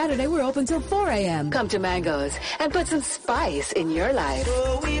Friday and Saturday, we're open till 4 a.m. Come to Mango's and put some spice in your life.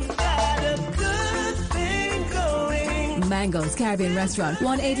 So we've got a good thing going. Mango's Caribbean Restaurant,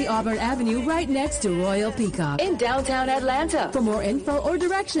 180 Auburn Avenue, right next to Royal Peacock in downtown Atlanta. For more info or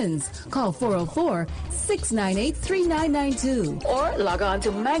directions, call 404-698-3992 or log on to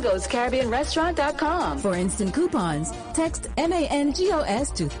mangoscaribbeanrestaurant.com. For instant coupons, text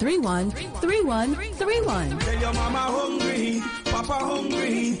MANGOS to 313131. Tell your mama hungry, papa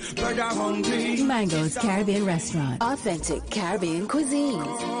hungry, brother hungry. Mango's Caribbean Restaurant, authentic Caribbean cuisines.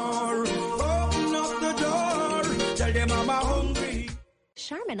 Open up the door, tell your mama hungry.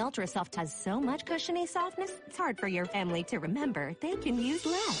 Charmin Ultra Soft has so much cushiony softness, it's hard for your family to remember they can use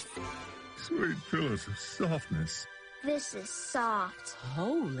less. Sweet pillows of softness. This is soft.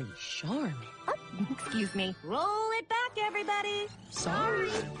 Holy Charmin. Oh, excuse me. Roll it back, everybody.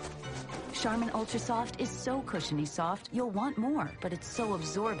 Sorry. Charmin Ultra Soft is so cushiony soft, you'll want more, but it's so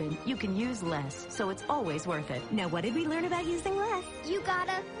absorbent, you can use less, so it's always worth it. Now, what did we learn about using less? You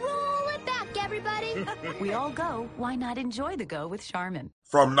gotta roll it back, everybody. We all go. Why not enjoy the go with Charmin?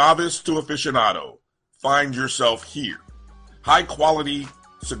 From novice to aficionado, find yourself here. High quality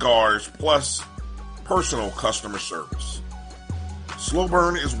cigars plus personal customer service. Slow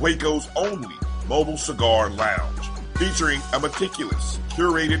Burn is Waco's only mobile cigar lounge, featuring a meticulous,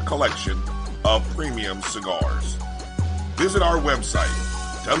 curated collection of premium cigars. Visit our website,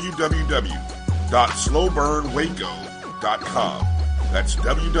 www.slowburnwaco.com. That's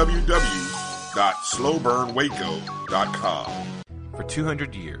www.slowburnwaco.com. For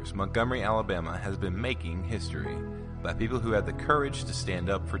 200 years, Montgomery, Alabama has been making history by people who had the courage to stand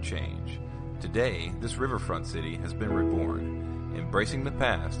up for change. Today, this riverfront city has been reborn, embracing the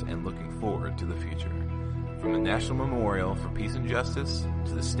past and looking forward to the future. From the National Memorial for Peace and Justice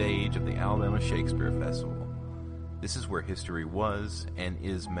to the stage of the Alabama Shakespeare Festival, this is where history was and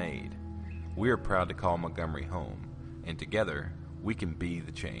is made. We are proud to call Montgomery home, and together, we can be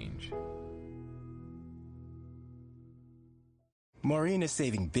the change. Maureen is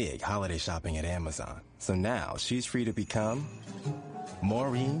saving big holiday shopping at Amazon, so now she's free to become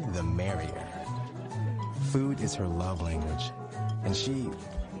Maureen the Merrier. Food is her love language, and she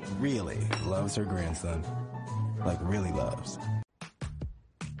really loves her grandson. Like, really loves.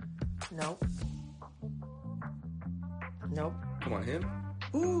 Nope. Nope. Come on, him?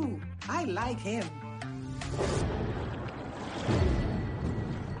 Ooh, I like him.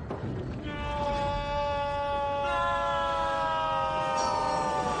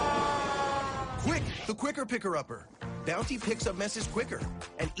 Quick, the quicker picker-upper. Bounty picks up messes quicker,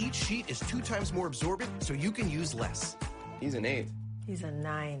 and each sheet is 2 times more absorbent, so you can use less. He's an 8. He's a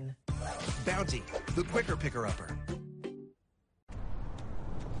 9. Bounty, the quicker picker-upper.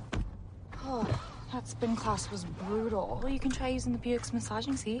 Oh, that spin class was brutal. Well, you can try using the Buick's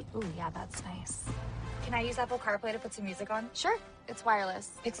massaging seat. Ooh, yeah, that's nice. Can I use Apple CarPlay to put some music on? Sure, it's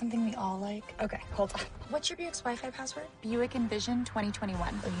wireless. Pick something we all like. Okay, hold on. What's your Buick's Wi-Fi password? Buick Envision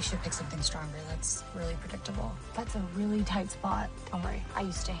 2021. Oh, you should pick something stronger. That's really predictable. That's a really tight spot. Don't worry, I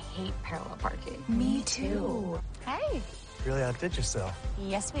used to hate parallel parking. Me too. Hey. Really outdid yourself.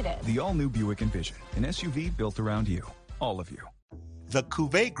 Yes, we did. The all-new Buick Envision, an SUV built around you, all of you. The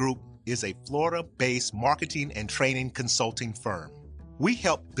Cuvée Group is a Florida-based marketing and training consulting firm. We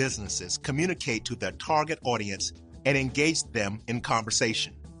help businesses communicate to their target audience and engage them in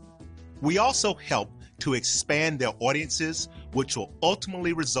conversation. We also help to expand their audiences, which will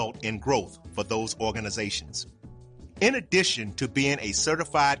ultimately result in growth for those organizations. In addition to being a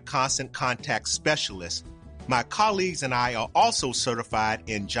certified constant contact specialist, my colleagues and I are also certified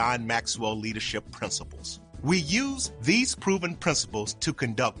in John Maxwell Leadership Principles. We use these proven principles to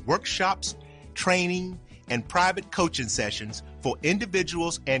conduct workshops, training, and private coaching sessions for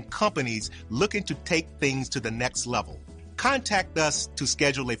individuals and companies looking to take things to the next level. Contact us to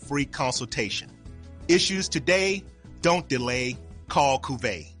schedule a free consultation. Issues today, don't delay, call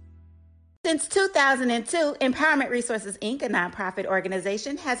Cuvée. Since 2002, Empowerment Resources, Inc., a nonprofit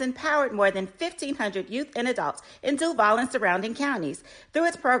organization, has empowered more than 1,500 youth and adults in Duval and surrounding counties through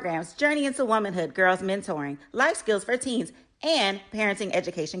its programs Journey into Womanhood, Girls Mentoring, Life Skills for Teens, and parenting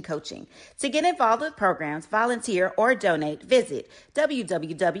education coaching. To get involved with programs, volunteer, or donate, visit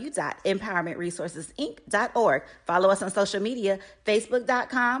www.empowermentresourcesinc.org. Follow us on social media,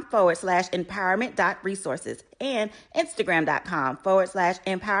 facebook.com/empowerment.resources and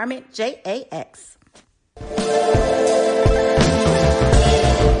instagram.com/empowermentJAX.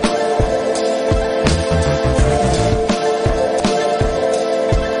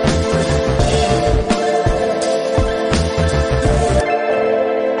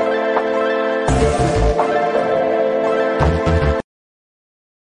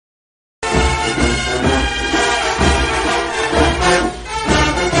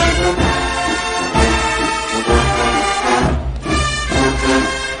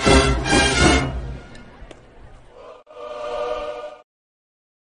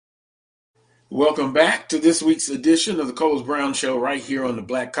 Welcome back to this week's edition of the Carlos Brown Show right here on the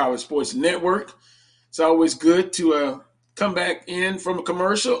Black College Sports Network. It's always good to come back in from a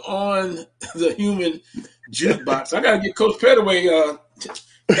commercial on the human jukebox. I got to get Coach Pettaway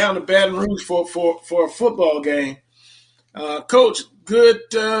down to Baton Rouge for a football game. Coach,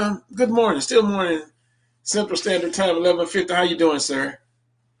 good morning. Still morning, Central Standard Time, 11:50. How you doing, sir?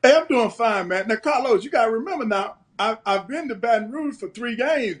 Hey, I'm doing fine, man. Now, Carlos, you got to remember now, I've been to Baton Rouge for 3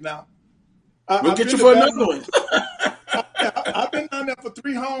 games now. We'll get you for another one. I've been down there for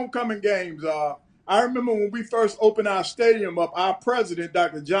 3 homecoming games. I remember when we first opened our stadium up, our president,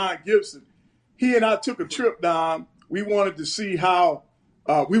 Dr. John Gibson, he and I took a trip down. We wanted to see how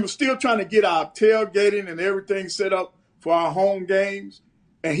we were still trying to get our tailgating and everything set up for our home games.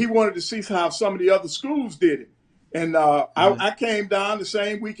 And he wanted to see how some of the other schools did it. And I came down the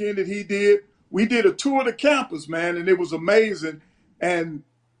same weekend that he did. We did a tour of the campus, man, and it was amazing. And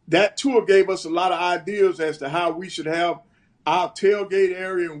that tour gave us a lot of ideas as to how we should have our tailgate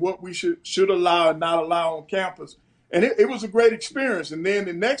area and what we should allow and not allow on campus. And it was a great experience. And then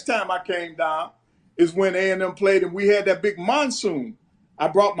the next time I came down is when A&M played, and we had that big monsoon. I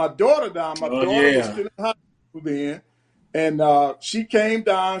brought my daughter down. My daughter was still in high school then. And she came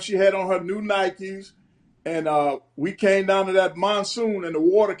down. She had on her new Nikes. And we came down to that monsoon, and the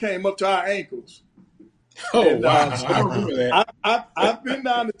water came up to our ankles. Oh, and, wow. So I remember that. I've been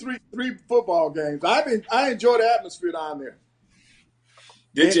down to three football games. I enjoy the atmosphere down there.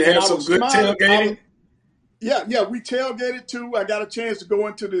 Did you have some good tailgating? Yeah, we tailgated too. I got a chance to go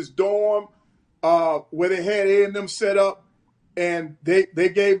into this dorm where they had A&M set up, and they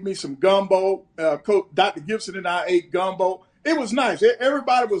gave me some gumbo. Coach Dr. Gibson and I ate gumbo. It was nice.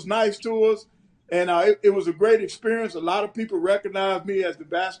 Everybody was nice to us, and it was a great experience. A lot of people recognized me as the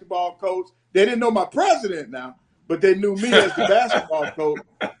basketball coach. They didn't know my president now, but they knew me as the basketball coach.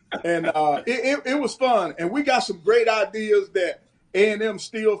 And it was fun. And we got some great ideas that A&M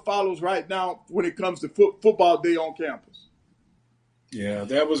still follows right now when it comes to football day on campus. Yeah,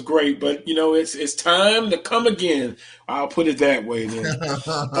 that was great. But, it's time to come again. I'll put it that way then.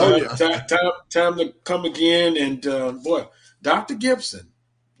 Time to come again. And, boy, Dr. Gibson.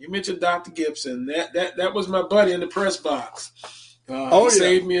 You mentioned Dr. Gibson. That was my buddy in the press box.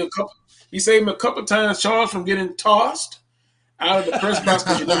 Saved me He saved me a couple of times, Charles, from getting tossed out of the press box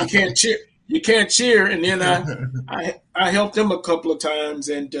because you can't cheer. You can't cheer, and then I helped him a couple of times,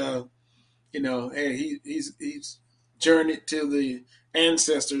 and hey, he's journeyed to the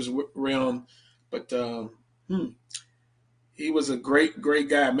ancestors realm, but he was a great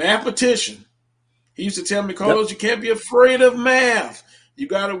guy, mathematician. He used to tell me, Carlos, you can't be afraid of math. You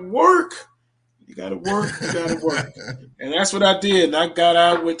got to work. You got to work. And that's what I did. And I got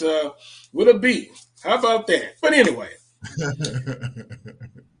out with a B. How about that? But anyway,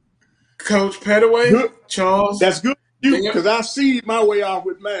 Coach Pettaway, Charles. That's good for you because I see my way off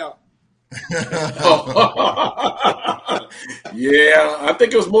with math. Yeah, I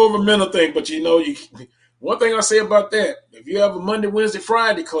think it was more of a mental thing. But one thing I say about that, if you have a Monday, Wednesday,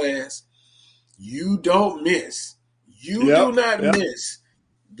 Friday class, you don't miss. You do not miss.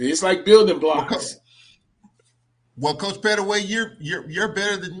 It's like building blocks. Well, Coach Pettaway, you're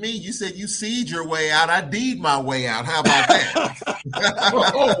better than me. You said you seed your way out. I deed my way out. How about that?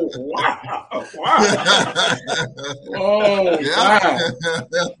 Oh, wow. Oh, wow.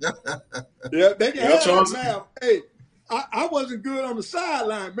 Yeah, they can have it now. Hey, I wasn't good on the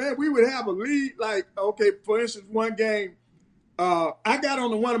sideline, man. We would have a lead. Like, okay, for instance, one game, I got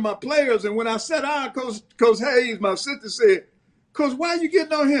on to one of my players, and when I sat down, Coach Hayes, my assistant, said, Coach, why are you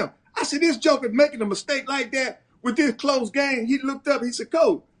getting on him? I said, this joker's making a mistake like that with this close game. He looked up, he said,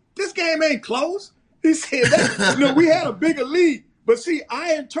 Coach, this game ain't close. He said, we had a bigger lead. But see,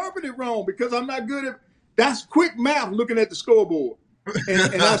 I interpreted wrong because I'm not good at that's quick math looking at the scoreboard.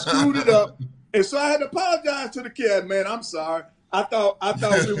 And I screwed it up. And so I had to apologize to the kid, man. I'm sorry. I thought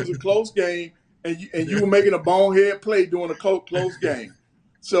it was a close game, and you were making a bonehead play during a close game.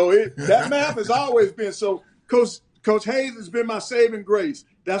 So that math has always been so. Coach Hayes has been my saving grace.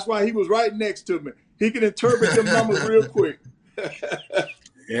 That's why he was right next to me. He can interpret them numbers real quick.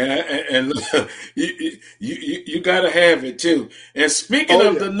 Yeah, and you got to have it too. And speaking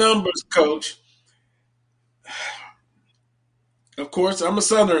of the numbers, Coach, of course, I'm a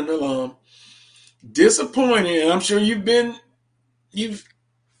Southern alum. Disappointing, and I'm sure you've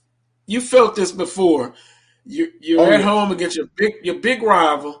felt this before. You're at home against your big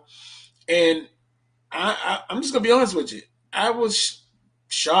rival, and I'm just gonna be honest with you. I was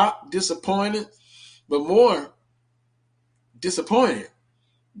shocked, disappointed, but more disappointed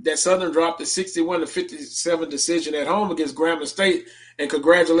that Southern dropped a 61-57 decision at home against Grambling State. And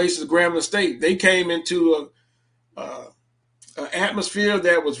congratulations, Grambling State. They came into an atmosphere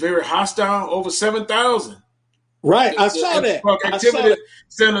that was very hostile, over 7,000. Right, I saw that. Activity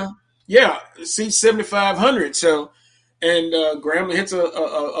Center, seats 7,500. So, and Grambling hits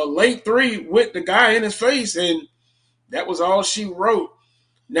a late three with the guy in his face, and that was all she wrote.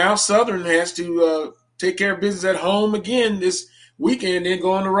 Now Southern has to take care of business at home again this weekend, then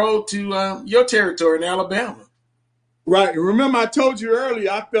go on the road to your territory in Alabama. Right. And remember, I told you earlier,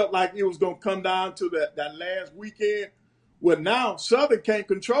 I felt like it was going to come down to that last weekend. Well, now Southern can't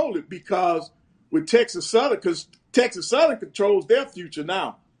control it because with Texas Southern, because Texas Southern controls their future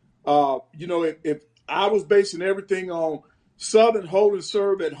now. If I was basing everything on Southern holding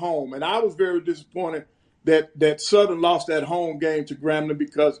serve at home, and I was very disappointed that Southern lost that home game to Grambling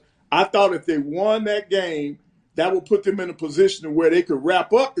because I thought if they won that game, that would put them in a position where they could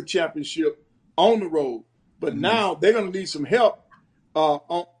wrap up the championship on the road. But now they're going to need some help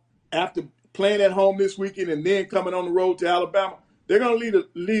after playing at home this weekend and then coming on the road to Alabama. They're going to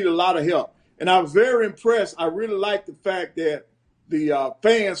need a lot of help. And I was very impressed. I really liked the fact that the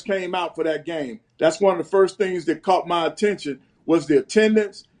fans came out for that game. That's one of the first things that caught my attention was the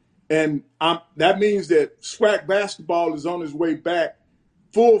attendance. And that means that SWAC basketball is on its way back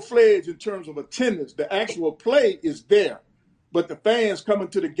full-fledged in terms of attendance. The actual play is there. But the fans coming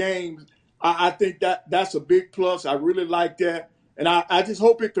to the games, I think that's a big plus. I really like that. And I just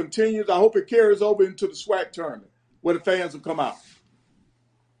hope it continues. I hope it carries over into the SWAC tournament where the fans will come out.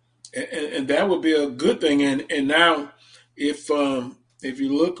 And that would be a good thing. And now if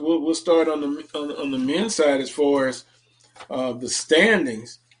you look, we'll start on the men's side as far as the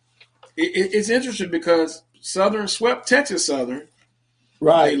standings. It's interesting because Southern swept Texas Southern.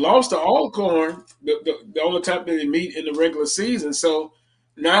 Right. They lost to Alcorn, the only time that they meet in the regular season. So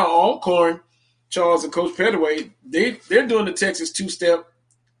now Alcorn, Charles and Coach Pettaway, they're doing the Texas two-step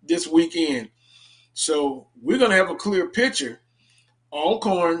this weekend. So we're going to have a clear picture.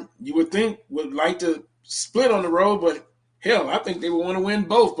 Alcorn, you would think, would like to split on the road, but hell, I think they would want to win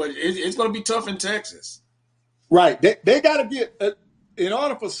both. But it's going to be tough in Texas. Right. They got to get in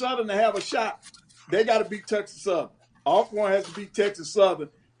order for Southern to have a shot, they got to beat Texas Southern. Alcorn has to beat Texas Southern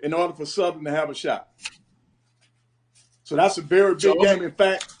in order for Southern to have a shot. So that's a very big game. In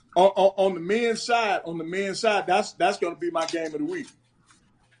fact, on the men's side, that's going to be my game of the week.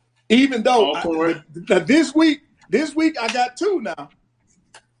 Even though this week I got two now.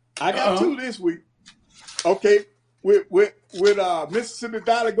 I got two this week. Okay, with Mississippi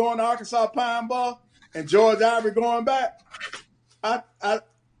Valley going to Arkansas Pine Bluff and George Ivory going back. I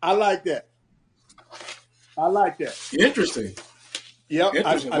like that. I like that. Interesting. Yep.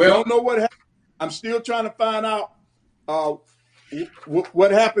 I don't know what happened. I'm still trying to find out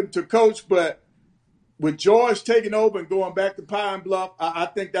what happened to Coach, but with George taking over and going back to Pine Bluff, I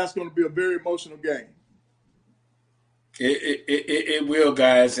think that's going to be a very emotional game. It will,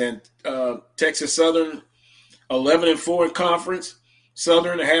 guys. And Texas Southern, 11-4 in conference.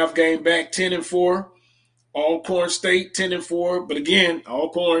 Southern a half game back, 10-4. Alcorn State, 10-4. But again,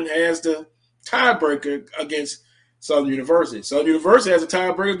 Alcorn has the tiebreaker against Southern University. Southern University has a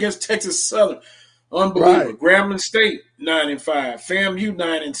tiebreaker against Texas Southern. Unbelievable. Right. Grambling State, 9-5. FAMU,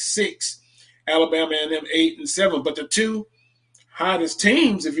 9-6. Alabama A&M, 8-7. But the two hottest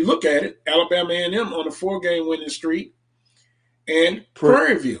teams, if you look at it, Alabama A&M on a 4-game winning streak and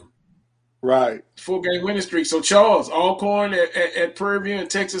Prairie View. Right. 4-game winning streak. So, Charles, Alcorn at Prairie View and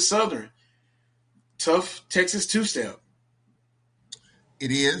Texas Southern. Tough Texas two-step.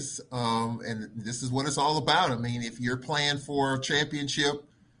 It is, and this is what it's all about. I mean, if you're playing for a championship,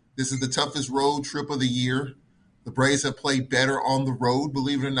 this is the toughest road trip of the year. The Braves have played better on the road,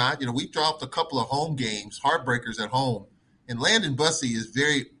 believe it or not. You know, we dropped a couple of home games, heartbreakers at home. And Landon Bussey is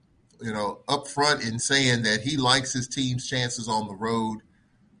very, upfront in saying that he likes his team's chances on the road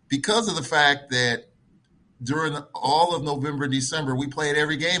because of the fact that during all of November and December, we played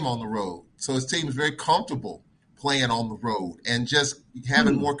every game on the road. So his team is very comfortable playing on the road and just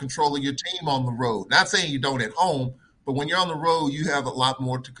having more control of your team on the road. Not saying you don't at home, but when you're on the road, you have a lot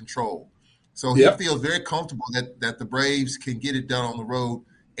more to control. So he feels very comfortable that the Braves can get it done on the road.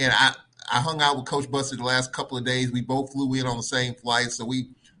 And I hung out with Coach Bussey the last couple of days. We both flew in on the same flight, so we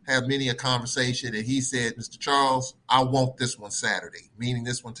have many a conversation. And he said, Mr. Charles, I want this one Saturday, meaning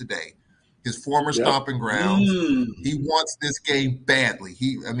this one today. His former stomping grounds. He wants this game badly.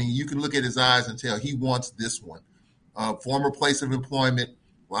 You can look at his eyes and tell he wants this one. Former place of employment.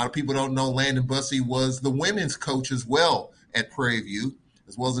 A lot of people don't know Landon Bussey was the women's coach as well at Prairie View,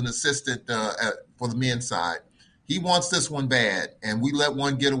 as well as an assistant for the men's side. He wants this one bad, and we let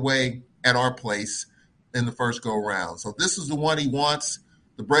one get away at our place in the first go-round. So this is the one he wants.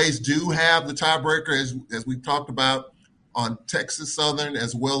 The Braves do have the tiebreaker, as we've talked about, on Texas Southern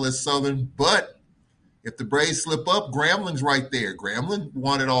as well as Southern. But if the Braves slip up, Grambling's right there. Grambling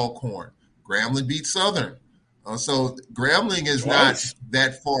won at Alcorn. Grambling beat Southern. So Grambling is not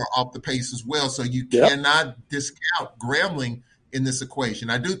that far off the pace as well. So you cannot discount Grambling in this equation.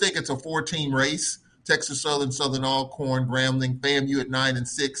 I do think it's a 4-team race. Texas Southern, Southern Alcorn, Grambling, FAMU at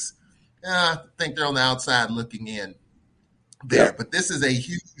 9-6. I think they're on the outside looking in. there. Yep. But this is a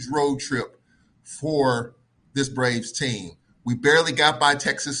huge road trip for this Braves team. We barely got by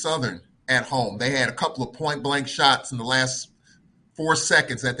Texas Southern at home. They had a couple of point-blank shots in the last 4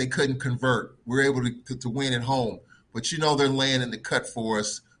 seconds that they couldn't convert. We were able to win at home. But they're laying in the cut for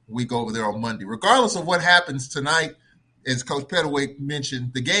us when we go over there on Monday. Regardless of what happens tonight, as Coach Pettaway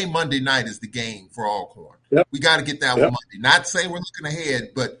mentioned, the game Monday night is the game for Alcorn. Yep. We got to get that one Monday. Not saying we're looking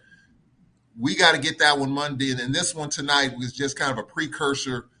ahead, but we got to get that one Monday. And then this one tonight was just kind of a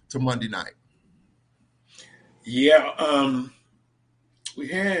precursor to Monday night. Yeah. We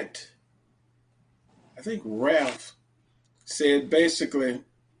had, I think Ralph said basically,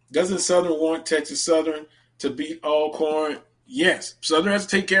 doesn't Southern want Texas Southern to beat Alcorn? Yes. Southern has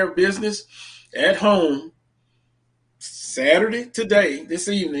to take care of business at home Saturday, today, this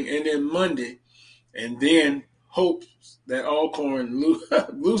evening, and then Monday, and then hope that Alcorn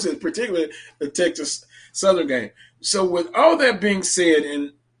loses, particularly the Texas Southern game. So with all that being said,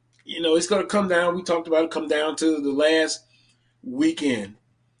 and, it's going to come down, we talked about it, come down to the last weekend.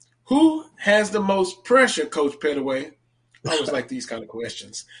 Who has the most pressure, Coach Pettaway? I always like these kind of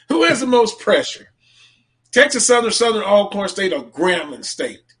questions. Who has the most pressure? Texas Southern, Southern Alcorn State, or Grambling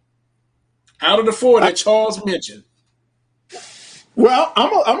State? Out of the four that Charles mentioned. Well, I'm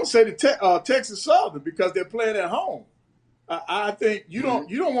gonna say the Texas Southern because they're playing at home. I think you don't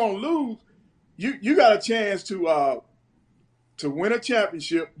want to lose. You got a chance to win a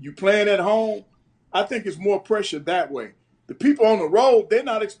championship. You playing at home. I think it's more pressure that way. The people on the road, they're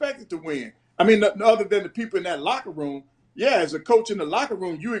not expected to win. I mean, other than the people in that locker room. Yeah, as a coach in the locker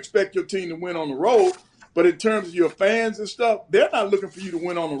room, you expect your team to win on the road. But in terms of your fans and stuff, they're not looking for you to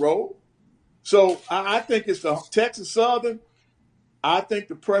win on the road. So I think it's the Texas Southern. I think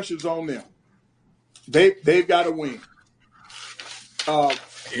the pressure's on them. They've got to win.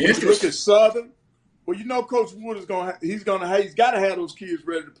 You look at Southern. Well, Coach Wood is he's got to have those kids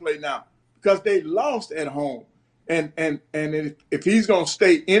ready to play now because they lost at home. And if he's going to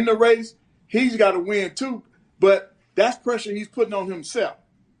stay in the race, he's got to win too. But that's pressure he's putting on himself.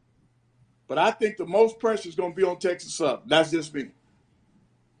 But I think the most pressure is going to be on Texas Southern. That's just me.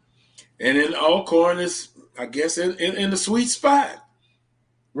 And then Alcorn is, I guess, in the sweet spot.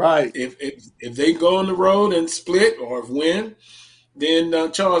 Right. If they go on the road and split or win,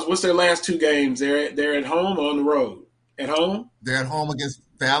 then Charles, what's their last two games? They're at home or on the road? At home? They're at home against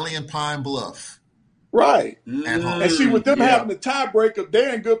Valley and Pine Bluff. Right. At home. And see, with them having the tiebreaker,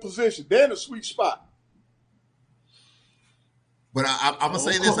 they're in good position. They're in a sweet spot. But I'm going to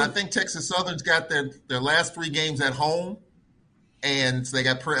say this. I think Texas Southern's got their last three games at home. And so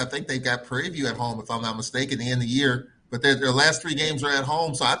I think they got Prairie View at home, if I'm not mistaken, at the end of the year. But their last three games are at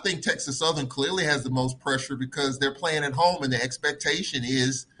home. So I think Texas Southern clearly has the most pressure because they're playing at home, and the expectation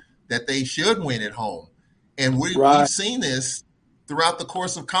is that they should win at home. And we've seen this throughout the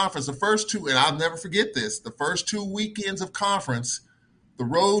course of conference. The first two, and I'll never forget this, the first 2 weekends of conference, the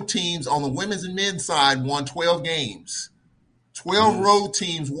road teams on the women's and men's side won 12 games. 12 road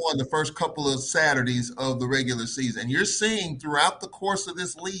teams won the first couple of Saturdays of the regular season. And you're seeing throughout the course of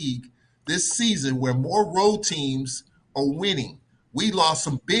this league, this season, where more road teams are winning. We lost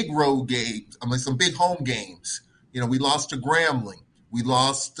some big road games, some big home games. We lost to Grambling. We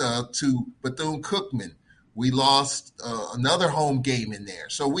lost to Bethune-Cookman. We lost another home game in there.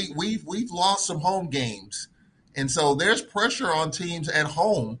 So we've lost some home games. And so there's pressure on teams at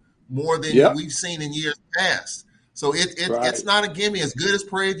home more than we've seen in years past. So it's not a gimme. As good as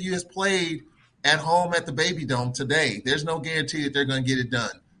Prairie View has played at home at the Baby Dome today, there's no guarantee that they're going to get it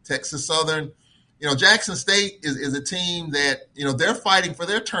done. Texas Southern, Jackson State is a team that, they're fighting for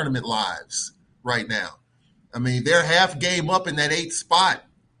their tournament lives right now. I mean, they're half game up in that 8th spot,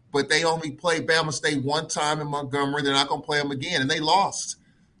 but they only played Bama State one time in Montgomery. They're not going to play them again, and they lost.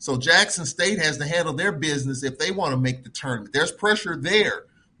 So Jackson State has to handle their business if they want to make the tournament. There's pressure there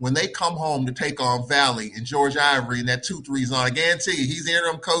when they come home to take on Valley and George Ivory in that 2-3 zone. I guarantee you, he's the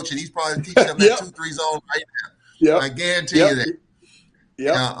interim coach, and he's probably teaching them that 2-3 zone right now. I guarantee you that.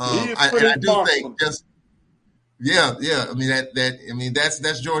 I do think just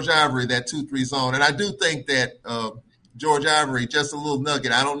that's George Ivory, that 2-3 zone, and I do think that George Ivory, just a little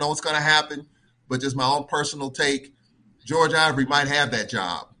nugget. I don't know what's going to happen, but just my own personal take. George Ivory might have that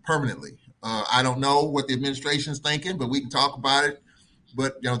job permanently. I don't know what the administration's thinking, but we can talk about it.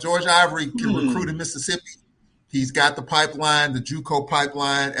 But George Ivory can recruit in Mississippi. He's got the pipeline, the JUCO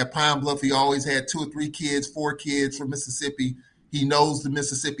pipeline. At Pine Bluff, he always had 2 or 3 kids, 4 kids from Mississippi. He knows the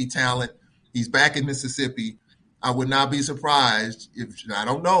Mississippi talent. He's back in Mississippi. I would not be surprised I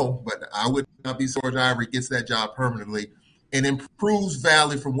don't know, but I would not be surprised George Ivory gets that job permanently and improves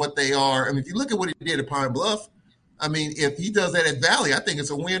Valley from what they are. I mean, if you look at what he did at Pine Bluff, I mean, if he does that at Valley, I think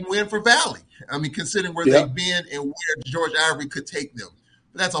it's a win-win for Valley. I mean, considering where they've been and where George Ivory could take them.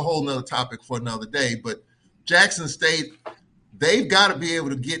 But that's a whole nother topic for another day. But Jackson State, they've got to be able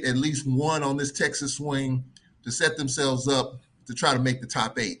to get at least one on this Texas swing to set themselves up to try to make the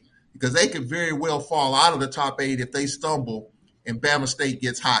top 8. Because they could very well fall out of the top 8 if they stumble and Bama State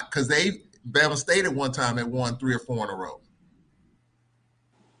gets hot. Because Bama State at one time had won 3 or 4 in a row.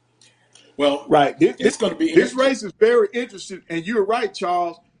 Well, right. It's going to be this race is very interesting, and you're right,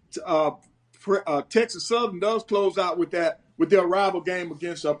 Charles. Texas Southern does close out with their rival game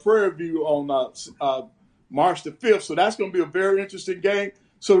against Prairie View on March the 5th. So that's going to be a very interesting game.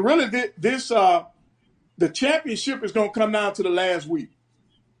 So really, the championship is going to come down to the last week.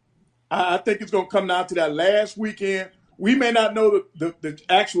 I think it's going to come down to that last weekend. We may not know the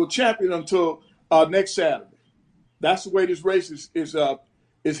actual champion until next Saturday. That's the way this race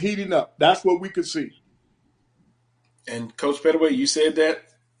is heating up. That's what we could see. And Coach Pettaway, you said that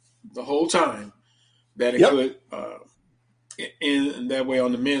the whole time that it could end that way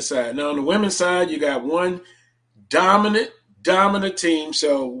on the men's side. Now on the women's side, you got one dominant team.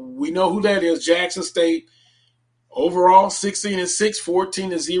 So we know who that is. Jackson State, overall 16-6,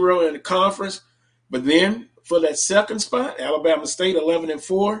 14-0 in the conference. But then for that second spot, Alabama State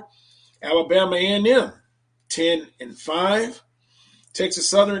 11-4, Alabama A&M 10-5. Texas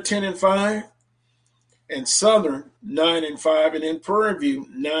Southern 10-5, and Southern 9-5, and then Prairie View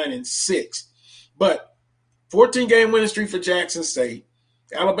 9-6. But 14-game winning streak for Jackson State.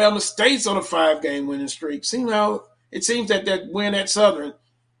 Alabama State's on a 5-game winning streak. It seems that win at Southern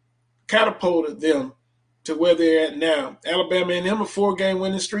catapulted them to where they're at now. Alabama and them a 4-game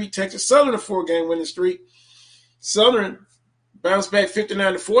winning streak. Texas Southern a 4-game winning streak. Southern bounced back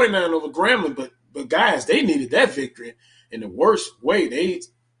 59-49 over Grambling, but guys, they needed that victory. In the worst way,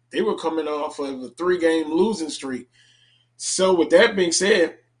 they were coming off of a 3-game losing streak. So with that being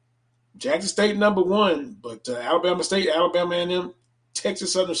said, Jackson State number 1, but Alabama State, Alabama A&M,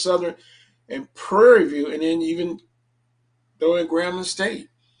 Texas Southern, and Prairie View, and then even throw in Grambling State.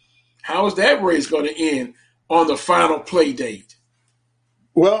 How is that race going to end on the final play date?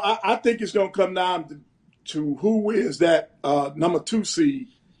 Well, I think it's going to come down to who is that number 2 seed,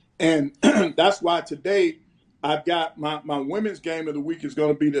 and that's why today I've got my women's game of the week is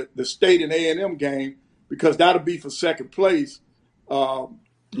going to be the State and A&M game, because that'll be for second place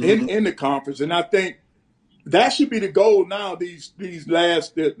in the conference. And I think that should be the goal now. These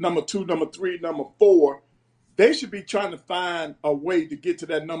last number 2, number 3, number 4, they should be trying to find a way to get to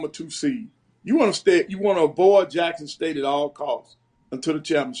that number 2 seed. You want to avoid Jackson State at all costs until the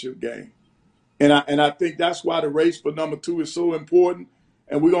championship game. And I think that's why the race for number 2 is so important.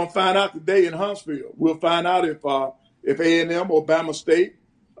 And we're going to find out today in Huntsville. We'll find out if A&M or Bama State,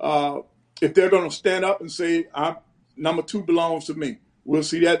 if they're going to stand up and say, number 2 belongs to me. We'll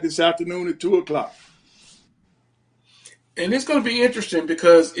see that this afternoon at 2 o'clock. And it's going to be interesting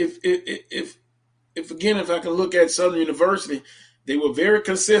because if I can look at Southern University, they were very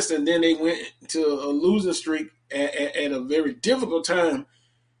consistent. Then they went to a losing streak at a very difficult time.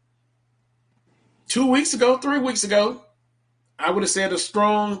 3 weeks ago, I would have said a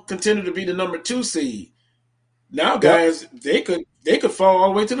strong contender to be the number 2 seed. Now, guys, they could fall all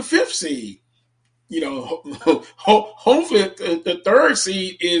the way to the 5th seed. Hopefully the 3rd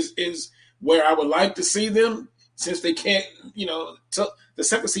seed is where I would like to see them, since they can't. The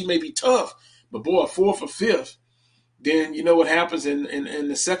 2nd seed may be tough, but boy, 4th or 5th, then you know what happens in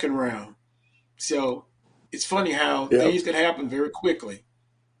the second round. So it's funny how things can happen very quickly.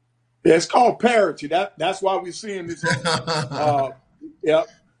 Yeah, it's called parity. That's why we're seeing this. I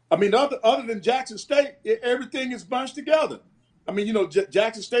mean, other than Jackson State, everything is bunched together. I mean,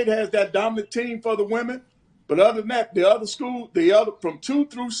 Jackson State has that dominant team for the women, but other than that, the other school, from 2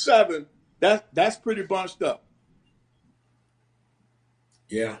 through 7, that's pretty bunched up.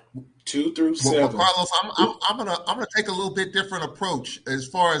 Yeah, 2 through 7. Well, Carlos, I'm gonna take a little bit different approach as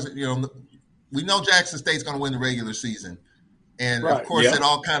far as we know Jackson State's gonna win the regular season. And, of course, it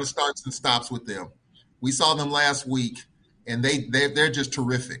all kind of starts and stops with them. We saw them last week, and they're just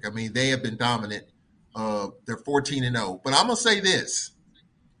terrific. I mean, they have been dominant. They're 14-0. But I'm going to say this.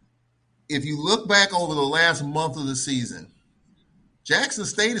 If you look back over the last month of the season, Jackson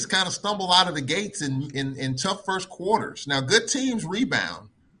State has kind of stumbled out of the gates in tough first quarters. Now, good teams rebound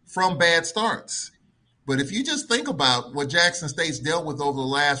from bad starts. But if you just think about what Jackson State's dealt with over the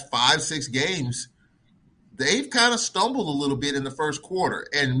last 5-6 games, they've kind of stumbled a little bit in the first quarter.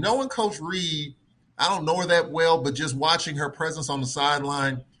 And knowing Coach Reed, I don't know her that well, but just watching her presence on the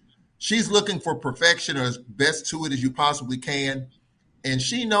sideline, she's looking for perfection, or as best to it as you possibly can. And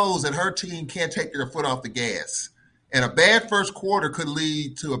she knows that her team can't take their foot off the gas. And a bad first quarter could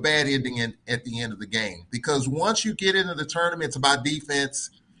lead to a bad ending at the end of the game. Because once you get into the tournament, it's about defense,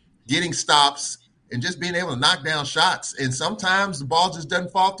 getting stops, and just being able to knock down shots. And sometimes the ball just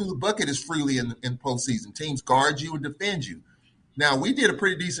doesn't fall through the bucket as freely in postseason. Teams guard you and defend you. Now, we did a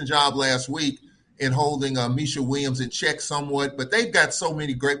pretty decent job last week in holding Misha Williams in check somewhat, but they've got so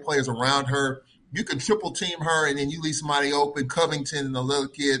many great players around her. You can triple team her, and then you leave somebody open, Covington and the little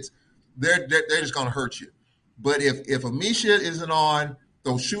kids, they're just going to hurt you. But if Amisha isn't on,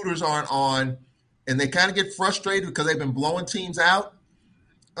 those shooters aren't on, and they kind of get frustrated because they've been blowing teams out,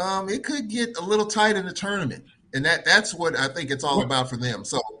 it could get a little tight in the tournament. And that's what I think it's all about for them.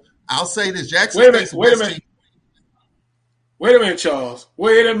 So I'll say this, Jackson State's Wait a minute. Wait a minute, Charles.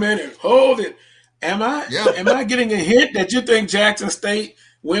 Wait a minute. Hold it. Am I getting a hint that you think Jackson State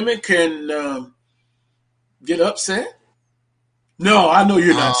women can get upset? No, I know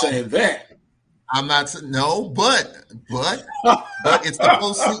you're not saying that. I'm not saying no, but it's the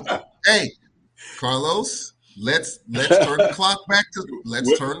postseason. Hey, Carlos, let's turn the clock back to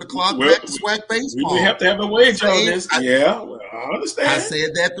SWAC baseball. We have to have a wage on this. I understand.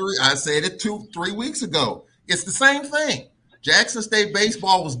 I said it 3 weeks ago. It's the same thing. Jackson State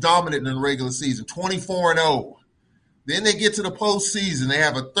baseball was dominant in the regular season, 24-0. Then they get to the postseason. They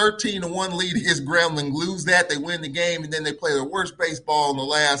have a 13-1 lead against Grambling, lose that, they win the game, and then they play their worst baseball in the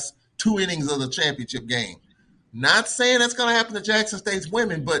last 2 innings of the championship game. Not saying that's going to happen to Jackson State's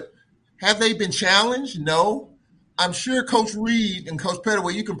women, but have they been challenged? No. I'm sure Coach Reed and Coach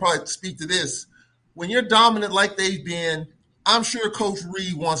Pettaway, you can probably speak to this. When you're dominant like they've been, I'm sure Coach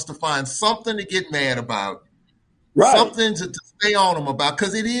Reed wants to find something to get mad about. Right. Something to stay on them about,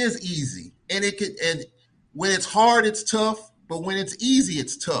 because it is easy. And when it's hard, it's tough. But when it's easy,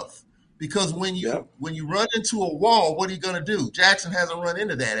 it's tough. Because when you run into a wall, what are you going to do? Jackson hasn't run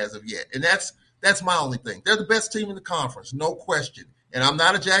into that as of yet. And that's my only thing. They're the best team in the conference, no question. And I'm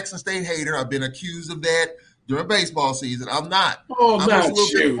not a Jackson State hater. I've been accused of that during baseball season. I'm not. Oh, I'm not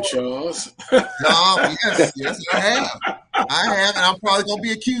you, Charles. No, yes, I have. And I'm probably going to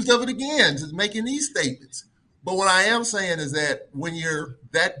be accused of it again, just making these statements. But what I am saying is that when you're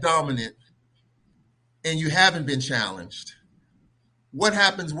that dominant and you haven't been challenged, what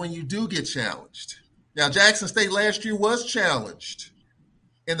happens when you do get challenged? Now, Jackson State last year was challenged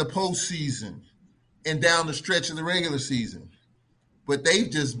in the postseason and down the stretch of the regular season. But they've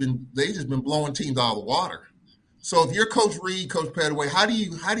just been blowing teams out of the water. So if you're Coach Reed, Coach Pettaway, how do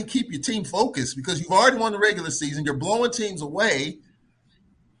you keep your team focused? Because you've already won the regular season, you're blowing teams away.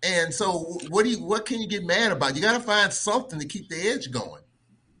 And so what can you get mad about? You got to find something to keep the edge going.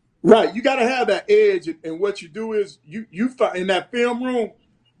 Right. You got to have that edge. And what you do is you find in that film room,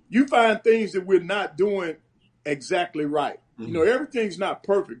 you find things that we're not doing exactly right. Mm-hmm. Everything's not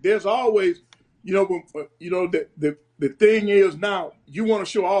perfect. There's always, the thing is now you want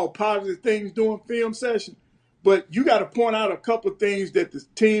to show all positive things during film session, but you got to point out a couple of things that the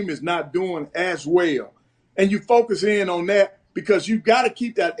team is not doing as well. And you focus in on that. Because you've got to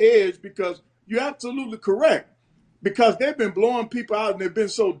keep that edge, because you're absolutely correct. Because they've been blowing people out and they've been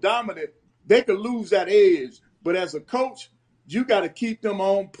so dominant, they could lose that edge. But as a coach, you got to keep them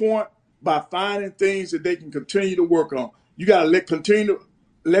on point by finding things that they can continue to work on. You got to continue to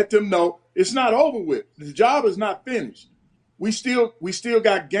let them know it's not over with. The job is not finished. We still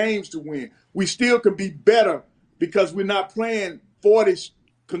got games to win. We still can be better because we're not playing 40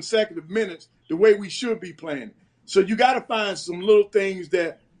 consecutive minutes the way we should be playing. So you got to find some little things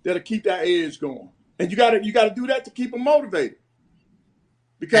that'll keep that edge going, and you got to do that to keep them motivated.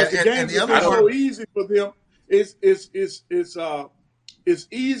 Because the games are so easy for them. It's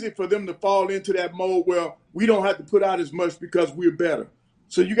easy for them to fall into that mode where we don't have to put out as much because we're better.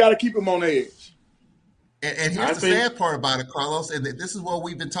 So you got to keep them on edge. And here's the sad part about it, Carlos, and this is what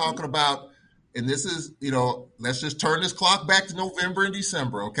we've been talking about. And this is, let's just turn this clock back to November and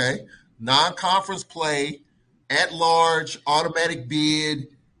December, okay? Non-conference play. At large, automatic bid,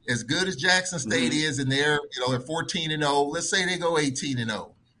 as good as Jackson State is, and they're 14-0. Let's say they go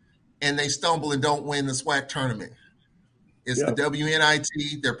 18-0, and they stumble and don't win the SWAC tournament. It's the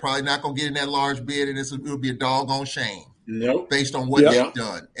WNIT. They're probably not going to get in that large bid, and it'll be a doggone shame. Nope. Based on what they've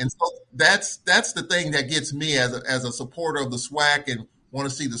done. And so that's the thing that gets me as a supporter of the SWAC and want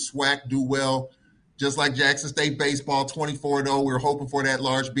to see the SWAC do well. Just like Jackson State baseball, 24-0. We were hoping for that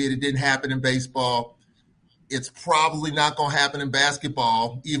large bid. It didn't happen in baseball. It's probably not going to happen in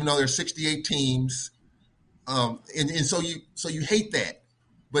basketball, even though there's 68 teams, and so you hate that.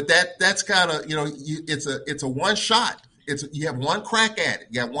 But that's kind of it's a one shot. You have one crack at it.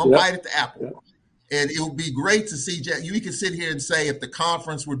 You have one bite at the apple, and it would be great to see. You can sit here and say if the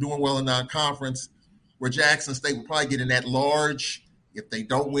conference were doing well in non-conference, where Jackson State will probably get in that large if they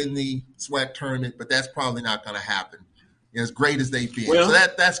don't win the SWAC tournament, but that's probably not going to happen. As great as they've been. Well, so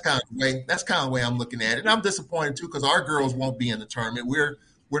that's kind of the way I'm looking at it. And I'm disappointed too, because our girls won't be in the tournament. We're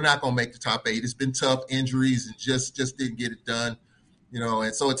not going to make the top 8. It's been tough, injuries, and just didn't get it done.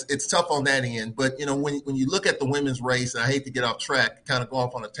 And so it's tough on that end. But when you look at the women's race, and I hate to get off track, kind of go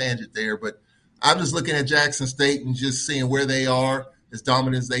off on a tangent there, but I'm just looking at Jackson State and just seeing where they are, as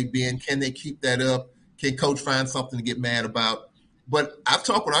dominant as they've been. Can they keep that up? Can coach find something to get mad about? But I've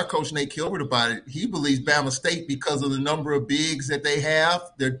talked with our coach, Nate Kilbert, about it. He believes Bama State, because of the number of bigs that they have,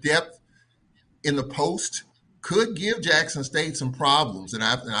 their depth in the post, could give Jackson State some problems. And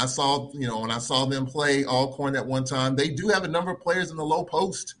I saw, when I saw them play Alcorn at one time, they do have a number of players in the low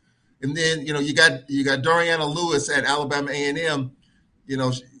post. And then, you got Dariana Lewis at Alabama A&M.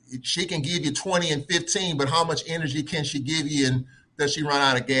 She can give you 20 and 15, but how much energy can she give you, and does she run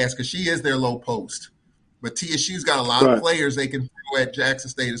out of gas? Because she is their low post. But TSU's got a lot of players they can throw at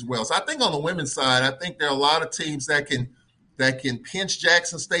Jackson State as well. So I think on the women's side, I think there are a lot of teams that can pinch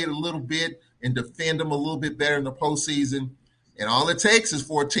Jackson State a little bit and defend them a little bit better in the postseason. And all it takes is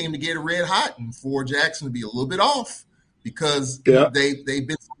for a team to get red hot and for Jackson to be a little bit off, because they've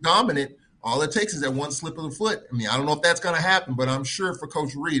been so dominant. All it takes is that one slip of the foot. I mean, I don't know if that's going to happen, but I'm sure for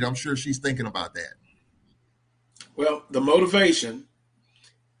Coach Reed, I'm sure she's thinking about that. Well, the motivation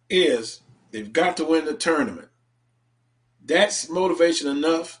is they've got to win the tournament. That's motivation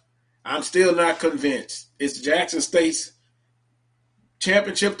enough. I'm still not convinced. It's Jackson State's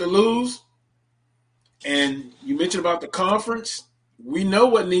championship to lose. And you mentioned about the conference. We know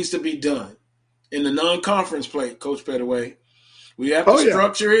what needs to be done in the non-conference play, Coach Pettaway. We have to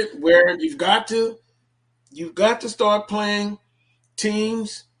structure it where you've got to start playing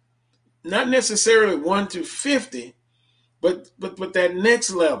teams, not necessarily 1 through 50, but that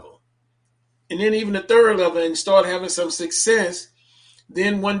next level. And then even the third level, and start having some success.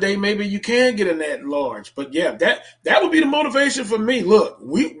 Then one day maybe you can get in that large. But yeah, that would be the motivation for me. Look,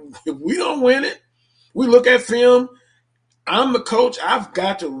 if we don't win it, we look at film. I'm the coach. I've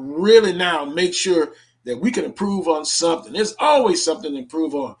got to really now make sure that we can improve on something. There's always something to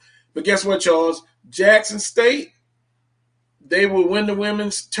improve on. But guess what, Charles? Jackson State, they will win the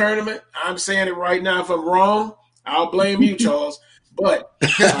women's tournament. I'm saying it right now. If I'm wrong, I'll blame you, Charles. But they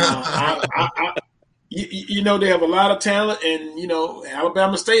have a lot of talent, and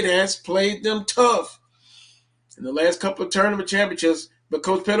Alabama State has played them tough in the last couple of tournament championships. But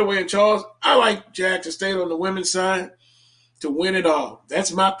Coach Pettaway and Charles, I like Jackson State on the women's side to win it all.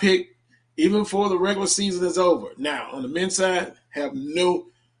 That's my pick, even before the regular season is over. Now on the men's side, have no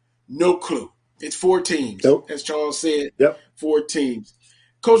clue. It's 4 teams, as Charles said. 4 teams.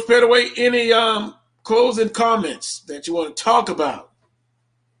 Coach Pettaway, any closing comments that you want to talk about?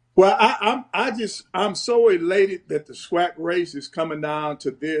 Well, I'm so elated that the SWAC race is coming down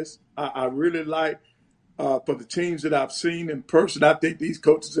to this. I really like for the teams that I've seen in person. I think these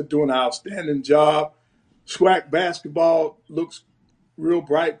coaches are doing an outstanding job. SWAC basketball looks real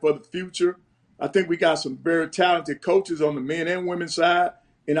bright for the future. I think we got some very talented coaches on the men and women's side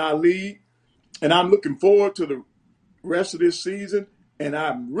in our league. And I'm looking forward to the rest of this season. And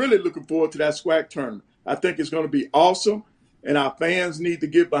I'm really looking forward to that SWAC tournament. I think it's going to be awesome. And our fans need to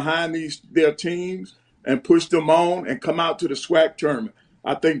get behind their teams and push them on and come out to the SWAC tournament.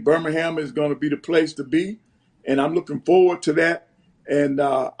 I think Birmingham is going to be the place to be. And I'm looking forward to that. And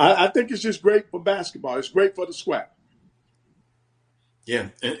I think it's just great for basketball. It's great for the SWAC. Yeah,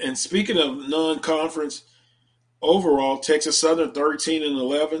 and speaking of non-conference, overall, Texas Southern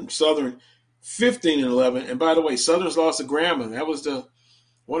 13-11, Southern 15-11. And by the way, Southern's lost to Grambling. That was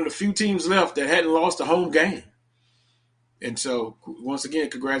one of the few teams left that hadn't lost a home game. And so, once again,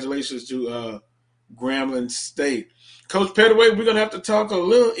 congratulations to Grambling State. Coach Pettaway, we're going to have to talk a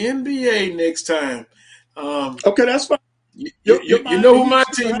little NBA next time. Okay, that's fine. You know who my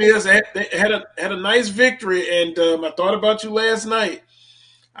team is. They had a nice victory, and I thought about you last night.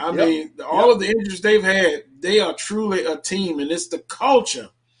 I mean, all of the injuries they've had, they are truly a team, and it's the culture.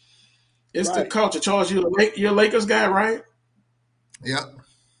 It's the culture. Charles, you're a Lakers guy, right? Yep.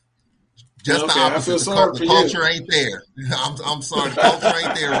 Just the opposite. The culture ain't there. I'm sorry. The culture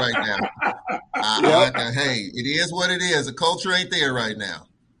ain't there right now. Hey, it is what it is. The culture ain't there right now.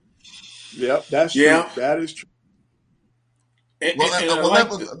 Yep, that's true. That is true. Let me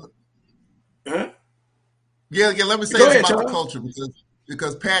say this about the culture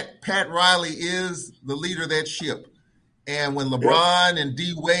because Pat Riley is the leader of that ship. And when LeBron and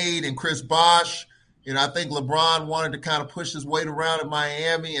D Wade and Chris Bosh, I think LeBron wanted to kind of push his weight around in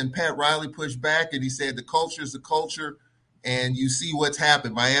Miami, and Pat Riley pushed back, and he said the culture is the culture, and you see what's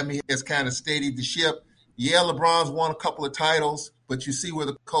happened. Miami has kind of steadied the ship, Yeah, LeBron's won a couple of titles, but you see where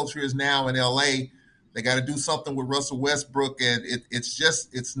the culture is now in L.A. They got to do something with Russell Westbrook, and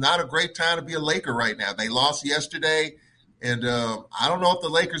it's not a great time to be a Laker right now. They lost yesterday, and I don't know if the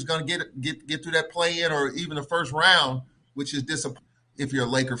Lakers going to get through that play-in or even the first round, which is disappointing if you're a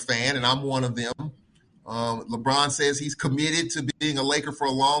Laker fan, and I'm one of them. LeBron says he's committed to being a Laker for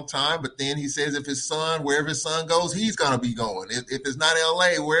a long time, but then he says if his son, wherever his son goes, he's going to be going. If it's not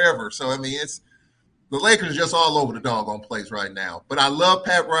L.A., wherever. So, I mean, the Lakers are just all over the doggone place right now. But I love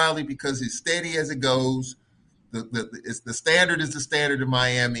Pat Riley because he's steady as it goes. The standard is the standard in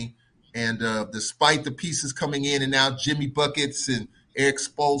Miami. And despite the pieces coming in and now Jimmy Buckets and Eric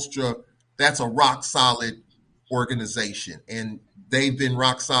Spoelstra, that's a rock-solid organization. And they've been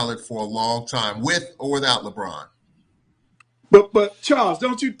rock solid for a long time, with or without LeBron. But Charles,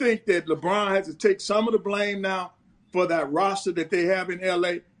 don't you think that LeBron has to take some of the blame now for that roster that they have in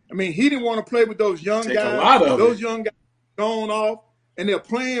LA? I mean, he didn't want to play with those young guys. Those young guys going off, and they're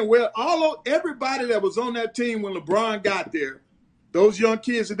playing well. Everybody that was on that team when LeBron got there, those young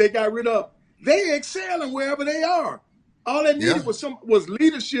kids that they got rid of, they excelling wherever they are. All they needed was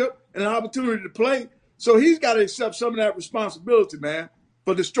leadership and an opportunity to play. So he's got to accept some of that responsibility, man,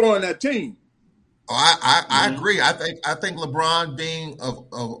 for destroying that team. Oh, I agree. I think LeBron being of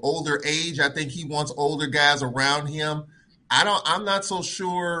older age, I think he wants older guys around him. I'm not so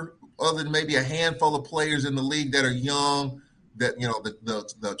sure, other than maybe a handful of players in the league that are young, that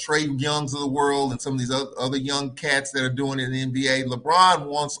the Trae Youngs of the world and some of these other young cats that are doing it in the NBA. LeBron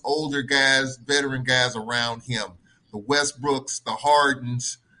wants older guys, veteran guys around him. The Westbrooks, the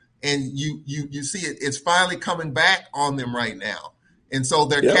Hardens. And you see it's finally coming back on them right now. And so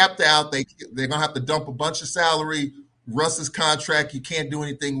they're capped out. They're going to have to dump a bunch of salary. Russ's contract you can't do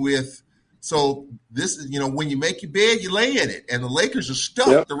anything with. So this is, when you make your bed, you lay in it. And the Lakers are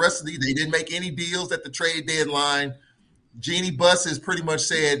stuck the rest of the year. They didn't make any deals at the trade deadline. Jeannie Buss has pretty much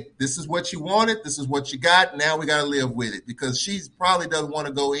said, this is what you wanted. This is what you got. Now we got to live with it, because she probably doesn't want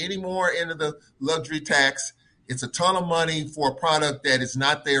to go any more into the luxury tax. It's a ton of money for a product that is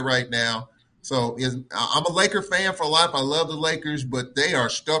not there right now. So I'm a Laker fan for life. I love the Lakers, but they are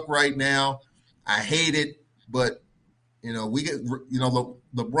stuck right now. I hate it, but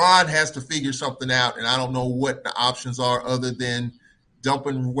LeBron has to figure something out, and I don't know what the options are other than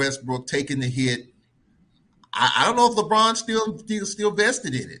dumping Westbrook, taking the hit. I don't know if LeBron's still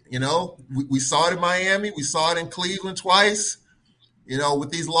vested in it. We saw it in Miami, we saw it in Cleveland twice. With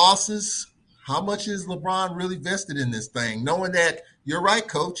these losses. How much is LeBron really vested in this thing? Knowing that, you're right,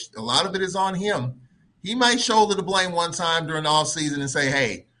 Coach, a lot of it is on him. He might shoulder the blame one time during the offseason and say,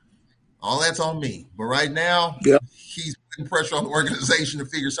 hey, all that's on me. But right now, he's putting pressure on the organization to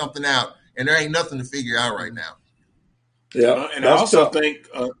figure something out, and there ain't nothing to figure out right now. Yeah, and I also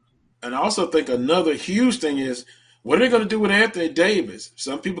think another huge thing is, what are they going to do with Anthony Davis?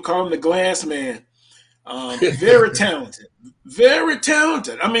 Some people call him the glass man. Very talented. Very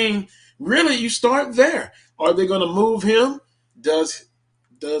talented. I mean, really, you start there. Are they going to move him? Does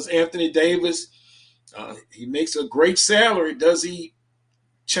Anthony Davis, he makes a great salary. Does he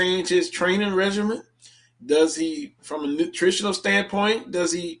change his training regimen? Does he, from a nutritional standpoint,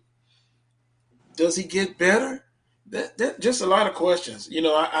 does he get better? That just a lot of questions.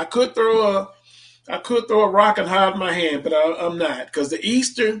 I could throw a rock and hide my hand, but I'm not, because the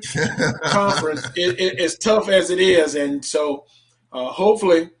Eastern Conference is tough as it is, and so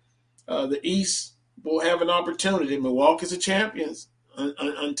hopefully the East will have an opportunity. Milwaukee's the champions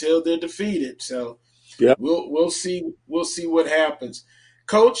until they're defeated. So we'll see what happens.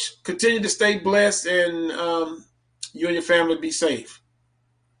 Coach, continue to stay blessed, and you and your family be safe.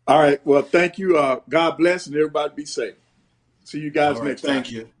 All right. Well, thank you. God bless, and everybody be safe. See you guys next time.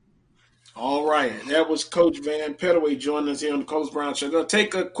 Thank you. All right. That was Coach Van Pettaway joining us here on the Carlos Brown Show. Going to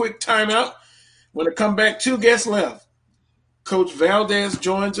take a quick timeout. When I come back, 2 guests left. Coach Valdez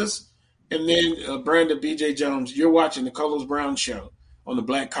joins us, and then Brandon B.J. Jones. You're watching the Carlos Brown Show on the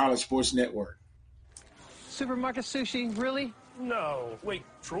Black College Sports Network. Supermarket sushi, really? No. Wait,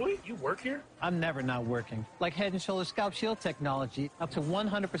 Troy, you work here? I'm never not working. Like Head & Shoulders Scalp Shield technology, up to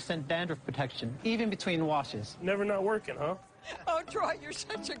 100% dandruff protection, even between washes. Never not working, huh? Oh, Troy, you're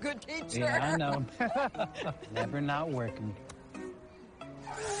such a good teacher. Yeah, I know. Never not working.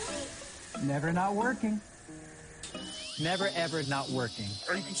 Never not working. Never, ever not working.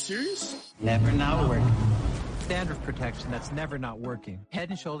 Are you serious? Never not working. Dandruff protection that's never not working.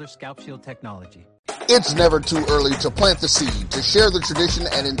 Head & Shoulders Scalp Shield technology. It's never too early to plant the seed, to share the tradition,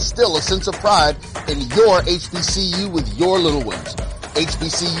 and instill a sense of pride in your HBCU with your little ones.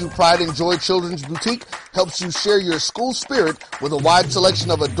 HBCU Pride and Joy Children's Boutique helps you share your school spirit with a wide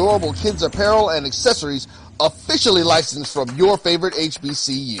selection of adorable kids apparel and accessories officially licensed from your favorite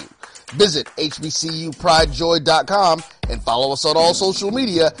HBCU. Visit HBCUPrideJoy.com and follow us on all social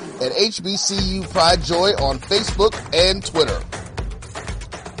media at HBCU Pride Joy on Facebook and Twitter.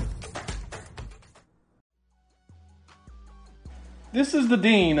 This is the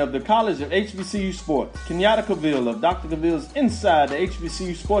Dean of the College of HBCU Sports, Kenyatta Cavill of Dr. Cavill's Inside the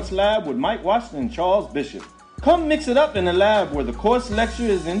HBCU Sports Lab with Mike Washington and Charles Bishop. Come mix it up in the lab where the course lecture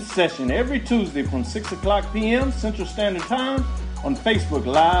is in session every Tuesday from 6 o'clock p.m. Central Standard Time on Facebook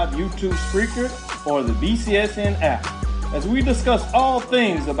Live, YouTube Spreaker, or the BCSN app, as we discuss all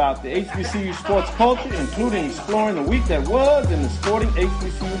things about the HBCU sports culture, including exploring the week that was in the sporting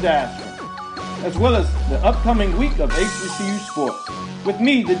HBCU diaspora, as well as the upcoming week of HBCU sports. With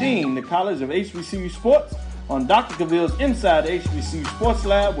me, the Dean, the College of HBCU Sports, on Dr. Cavill's Inside the HBCU Sports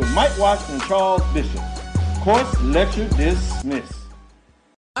Lab with Mike Washington and Charles Bishop. Course lecture dismissed.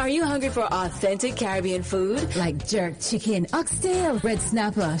 Are you hungry for authentic Caribbean food like jerk chicken, oxtail, red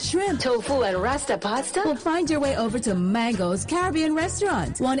snapper, shrimp, tofu, and rasta pasta? Well, find your way over to Mango's Caribbean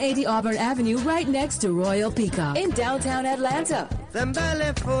Restaurant, 180 Auburn Avenue, right next to Royal Peacock in downtown Atlanta. Them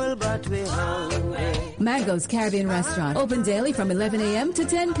belly full, but we hungry. Mango's Caribbean Restaurant, open daily from 11 a.m. to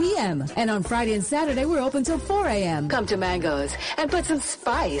 10 p.m. And on Friday and Saturday, we're open till 4 a.m. Come to Mango's and put some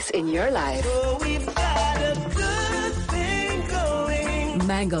spice in your life. Oh, we've got a good thing going.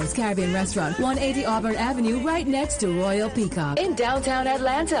 Mango's Caribbean Restaurant, 180 Auburn Avenue, right next to Royal Peacock in downtown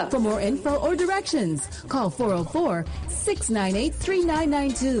Atlanta. For more info or directions, call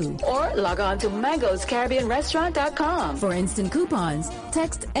 404-698-3992 or log on to mangoscaribbeanrestaurant.com. For instant coupons,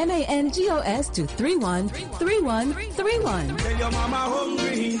 text MANGOS to 313131. Tell your mama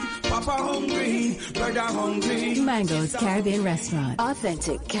hungry, papa hungry, brother hungry. Mango's Caribbean Restaurant,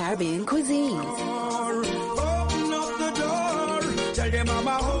 authentic Caribbean cuisines. Open up the door, tell your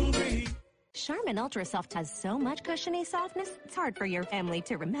mama hungry. Charmin Ultra Soft has so much cushiony softness, it's hard for your family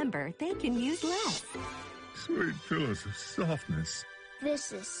to remember they can use less. Sweet pillows of softness.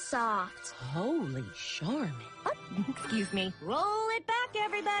 This is soft. Holy Charmin. Oh, excuse me. Roll it back,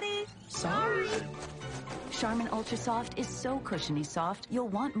 everybody. Sorry. Charmin Ultra Soft is so cushiony soft, you'll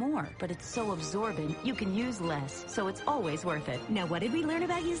want more, but it's so absorbent, you can use less, so it's always worth it. Now, what did we learn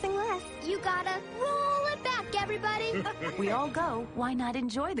about using less? You gotta roll it back, everybody. We all go. Why not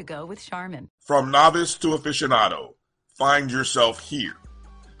enjoy the go with Charmin? From novice to aficionado, find yourself here.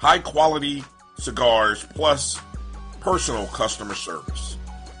 High quality cigars plus personal customer service.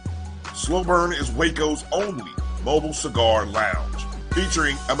 Slow Burn is Waco's only mobile cigar lounge,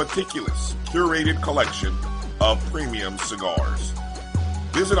 featuring a meticulous, curated collection of premium cigars.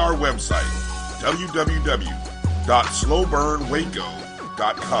 Visit our website,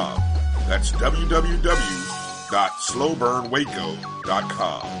 www.slowburnwaco.com. That's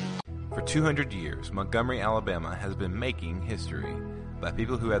www.slowburnwaco.com. For 200 years, Montgomery, Alabama has been making history by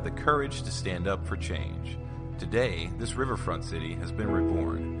people who had the courage to stand up for change. Today, this riverfront city has been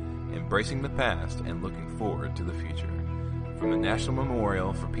reborn, embracing the past and looking forward to the future. From the National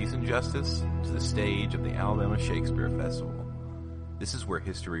Memorial for Peace and Justice to the stage of the Alabama Shakespeare Festival, this is where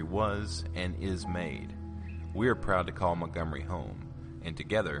history was and is made. We are proud to call Montgomery home, and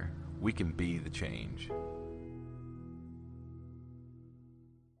together, we can be the change.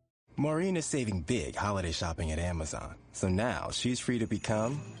 Maureen is saving big holiday shopping at Amazon, so now she's free to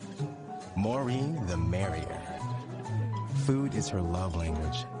become Maureen the Merrier. Food is her love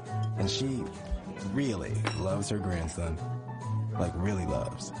language, and she really loves her grandson. Like, really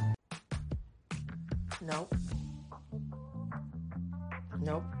loves. Nope.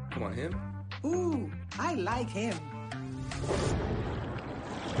 Nope. Come on, him? Ooh, I like him.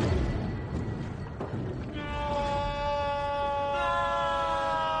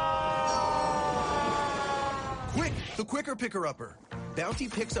 Quick, the Quicker Picker-Upper. Bounty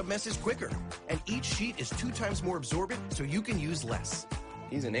picks up messes quicker, and each sheet is 2 times more absorbent, so you can use less.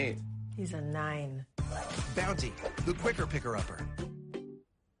 He's an 8. He's a 9. Bounty, the Quicker Picker-Upper.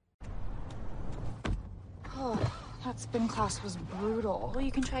 Oh, that spin class was brutal. Well,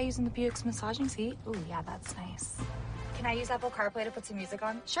 you can try using the Buick's massaging seat. Ooh, yeah, that's nice. Can I use Apple CarPlay to put some music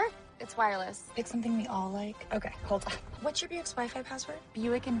on? Sure. It's wireless. Pick something we all like. Okay, hold on. What's your Buick's Wi-Fi password?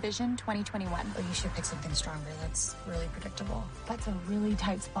 Buick Envision 2021. Oh, you should pick something stronger. That's really predictable. That's a really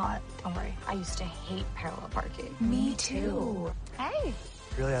tight spot. Don't worry, I used to hate parallel parking. Me too. Hey.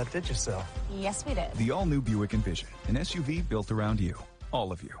 Really outdid yourself. Yes, we did. The all-new Buick Envision, an SUV built around you,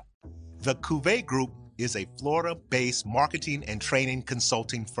 all of you. The Cuvée Group is a Florida-based marketing and training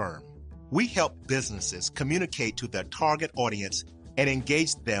consulting firm. We help businesses communicate to their target audience and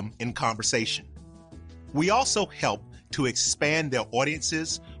engage them in conversation. We also help to expand their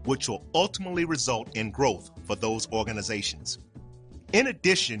audiences, which will ultimately result in growth for those organizations. In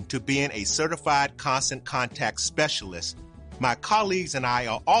addition to being a certified constant contact specialist, my colleagues and I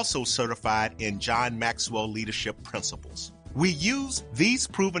are also certified in John Maxwell Leadership Principles. We use these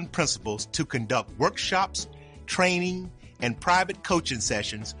proven principles to conduct workshops, training, and private coaching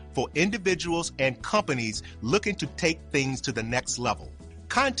sessions for individuals and companies looking to take things to the next level.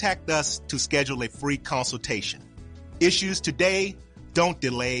 Contact us to schedule a free consultation. Issues today, don't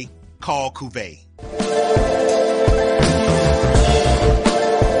delay, call Cuvée.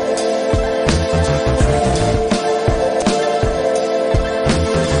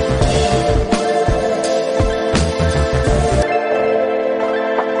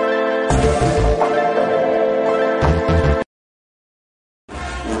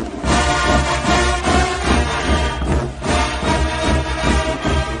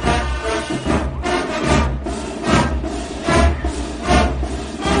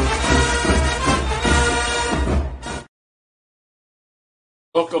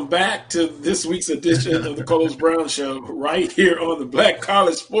 Welcome back to this week's edition of the Carlos Brown Show right here on the Black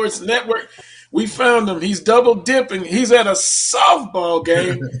College Sports Network. We found him. He's double dipping. He's at a softball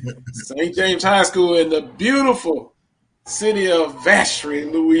game, St. James High School in the beautiful city of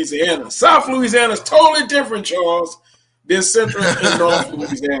Vacherie, Louisiana. South Louisiana is totally different, Charles, than Central and North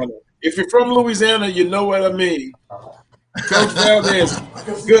Louisiana. If you're from Louisiana, you know what I mean. Coach Valdez,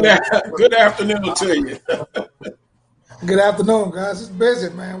 good afternoon to you. Good afternoon, guys. It's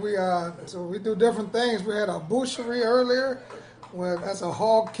busy, man. We do different things. We had a boucherie earlier. Well, that's a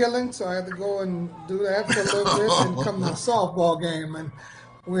hog killing, so I had to go and do that for a little bit and come to a softball game. And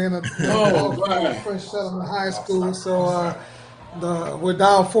we're in a French Settlement High School, so we're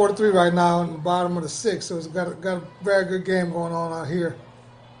down 4-3 right now in the bottom of the sixth. So it's got a very good game going on out here.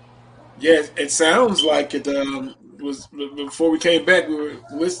 Yeah, it sounds like it was before we came back. We were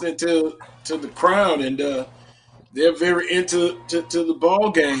listening to the crowd, and they're very into the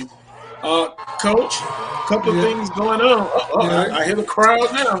ball game. Coach, a couple of things going on. I hear the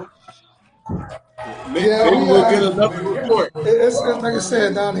crowd now. Maybe we'll get another report. It's like I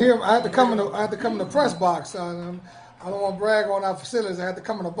said, down here, I had to come in the press box. I don't want to brag on our facilities. I had to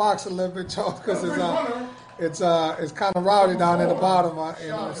come in the box a little bit, Charles, because it's kind of rowdy down at the bottom.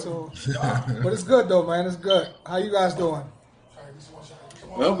 But it's good though, man. It's good. How you guys doing?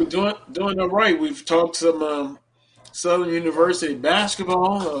 Well, we're doing all right. We've talked some Southern University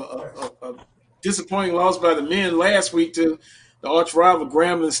basketball, a disappointing loss by the men last week to the arch rival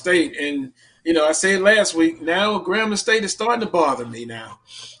Grambling State. And, I said last week, now Grambling State is starting to bother me now.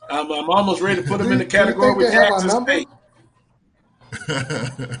 I'm almost ready to put them in the category with Jackson State.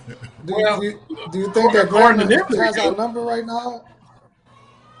 Do you think that Grambling has our number right now?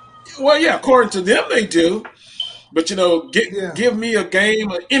 Well, yeah, according to them, they do. But, give me a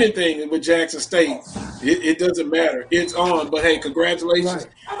game or anything with Jackson State. It doesn't matter. It's on. But, hey, congratulations to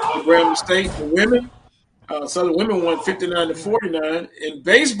Grambling State. The women, Southern women won 59-49. In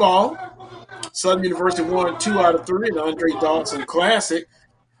baseball, Southern University won 2 out of 3 in the Andre Dawson Classic.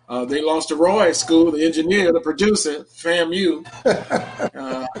 They lost to Roy School, the engineer, the producer, FAMU.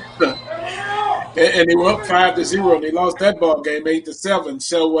 And they were up 5-0, and they lost that ball game 8-7.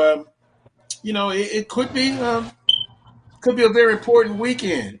 So, it could be a very important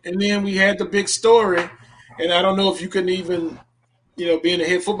weekend. And then we had the big story, and I don't know if you can even, being a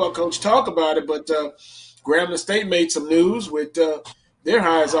head football coach, talk about it, but Grambling State made some news with their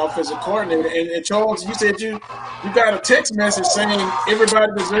highest offensive coordinator. And Charles, you said you got a text message saying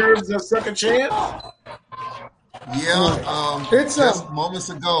everybody deserves a second chance? Yeah, just moments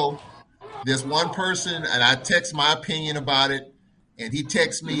ago, there's one person, and I text my opinion about it, and he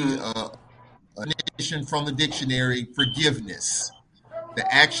texts me an definition from the dictionary: forgiveness,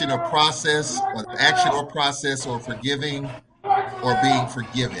 the action or process or forgiving or being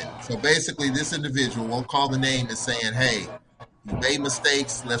forgiven. So basically, this individual, won't call the name, is saying, hey, he made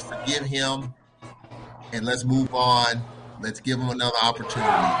mistakes, let's forgive him and let's move on. Let's give him another opportunity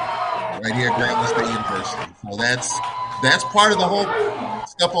right here at Grambling State University. So that's part of the whole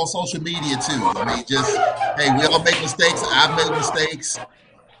stuff on social media too. I mean, just, hey, we all make mistakes. I've made mistakes.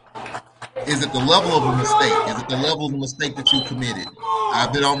 Is it the level of a mistake? Is it the level of the mistake that you committed?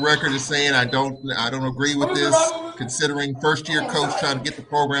 I've been on record as saying I don't agree with this, considering first-year coach trying to get the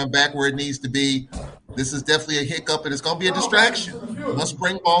program back where it needs to be. This is definitely a hiccup, and it's going to be a distraction. Once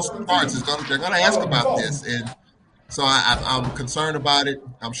spring ball starts, they're going to ask about this, and so I'm concerned about it.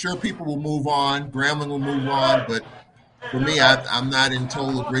 I'm sure people will move on. Grambling will move on, but for me, I'm not in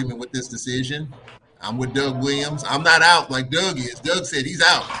total agreement with this decision. I'm with Doug Williams. I'm not out like Doug is. Doug said he's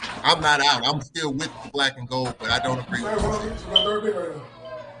out. I'm not out. I'm still with the black and gold, but I don't agree with it.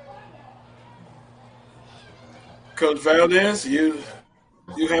 Coach Valdez, you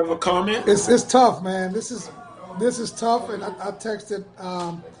have a comment? It's tough, man. This is tough, and I texted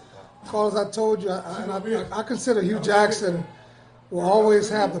Carlos. I told you, I consider Hugh Jackson will always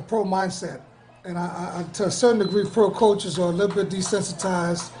have the pro mindset, and I to a certain degree, pro coaches are a little bit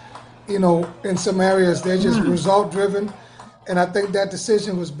desensitized. In some areas, they're just result driven, and I think that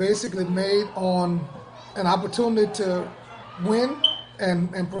decision was basically made on an opportunity to win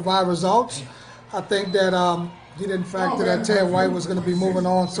and provide results. I think that he didn't factor that Ted White was going to be moving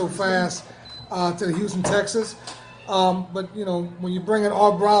on so fast to the Houston Texans. But when you bring in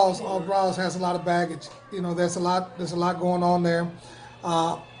Art Browse has a lot of baggage. There's a lot going on there.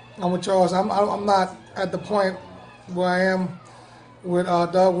 I'm with Charles. I'm not at the point where I am with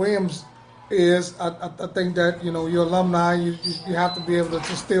Doug Williams. I think that you're alumni. You have to be able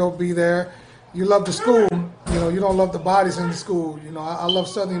to still be there. You love the school. You don't love the bodies in the school. I love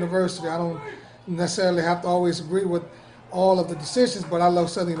Southern University. I don't necessarily have to always agree with all of the decisions, but I love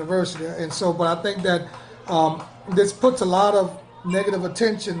Southern University, and so. But I think that this puts a lot of negative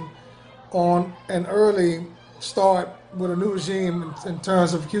attention on an early start with a new regime in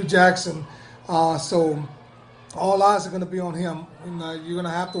terms of Hugh Jackson. So all eyes are going to be on him. You're going to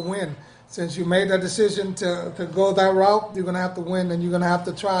have to win. Since you made that decision to go that route, you're going to have to win, and you're going to have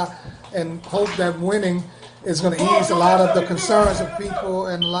to try and hope that winning is going to ease a lot of the concerns of people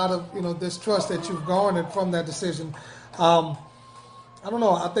and a lot of distrust that you've garnered from that decision. I don't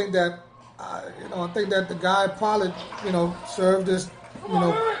know. I think that the guy probably served his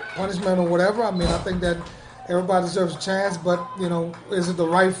punishment or whatever. I mean, I think that everybody deserves a chance, but is it the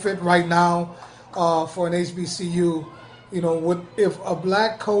right fit right now for an HBCU? If a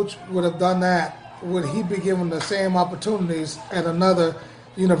black coach would have done that, would he be given the same opportunities at another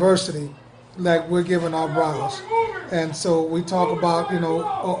university like we're giving our Browns? And so we talk about,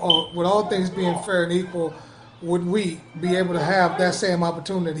 with all things being fair and equal, would we be able to have that same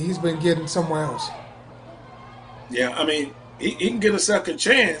opportunity he's been getting somewhere else? Yeah, I mean, he can get a second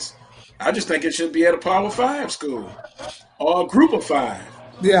chance. I just think it should be at a Power 5 school or a Group of 5.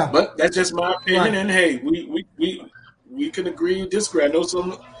 Yeah. But that's just my opinion. Right. And, hey, we can agree or disagree. I know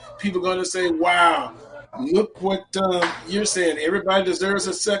some people are going to say, wow, look what you're saying. Everybody deserves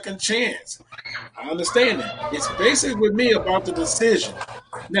a second chance. I understand that. It's basically with me about the decision.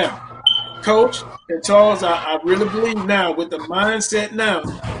 Now, Coach and Charles, I really believe now with the mindset now,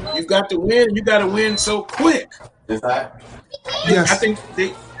 you've got to win, and you got to win so quick. Yes. I think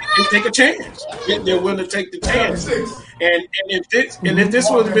they take a chance. They're willing to take the chance. And if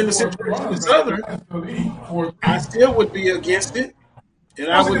this would have been the situation with Southern, I still would be against it, and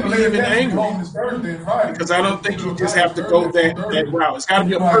I would be even angry because I don't think you just have to go that route. It's got to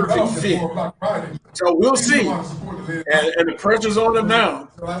be a perfect fit. So we'll see. And the pressure's on them now.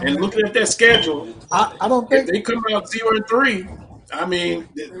 And looking at that schedule, I don't think if they come out 0-3, I mean,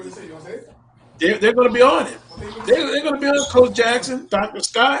 they're going to be on it. They're going to be on Coach Jackson, Dr.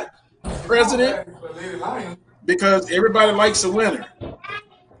 Scott, President, because everybody likes a winner.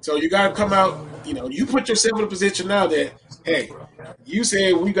 So you got to come out, you put yourself in a position now that, hey, you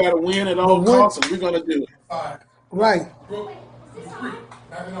said we got to win at all costs, and we're going to do it. Right.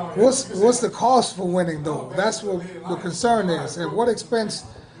 What's the cost for winning, though? That's what the concern is. At what expense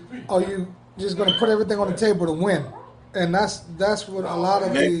are you just going to put everything on the table to win? And that's what a lot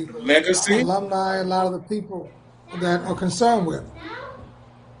of the legacy alumni, a lot of the people that are concerned with.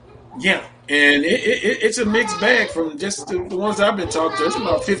 Yeah, and it's a mixed bag from just the ones I've been talking to. It's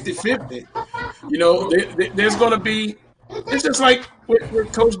about 50-50. There's going to be – it's just like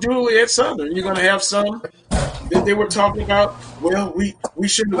with Coach Dooley at Southern. You're going to have some that they were talking about, well, we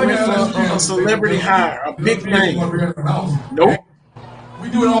should have went for a celebrity hire, a big name. Nope. We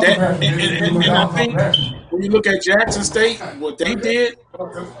do it all and I think when you look at Jackson State, what they did,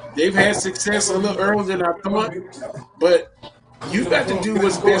 they've had success a little earlier than I thought, but you got to do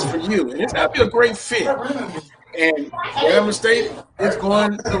what's best for you, and it's got to be a great fit. And Grambling State is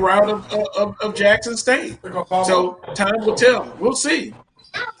going the route of Jackson State. So time will tell. We'll see.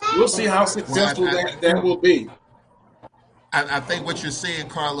 We'll see how successful that will be. I think what you're saying,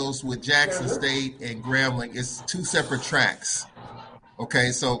 Carlos, with Jackson State and Grambling is two separate tracks.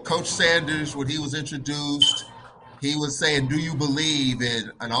 Okay, so Coach Sanders, when he was introduced, he was saying, do you believe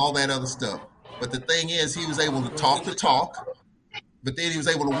in, and all that other stuff. But the thing is, he was able to talk the talk, but then he was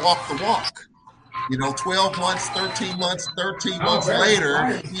able to walk the walk. 12 months, 13 months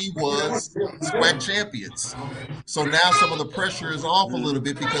later, he was SWAC champions. So now some of the pressure is off a little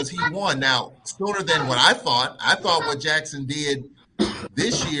bit because he won. Now, sooner than what I thought what Jackson did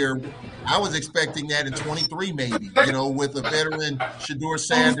This year, I was expecting that in 23 maybe, with a veteran Shedeur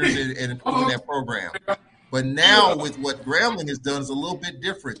Sanders and improving that program. But now with what Grambling has done is a little bit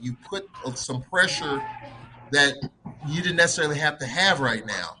different. You put some pressure that you didn't necessarily have to have right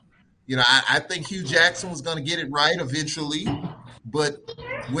now. I think Hugh Jackson was going to get it right eventually. But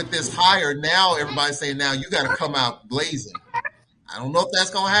with this hire, now everybody's saying, now you got to come out blazing. I don't know if that's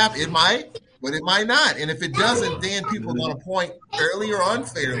going to happen. It might, but it might not. And if it doesn't, then people are going to point fairly or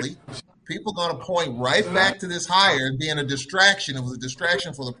unfairly. People are going to point right back to this hire being a distraction. It was a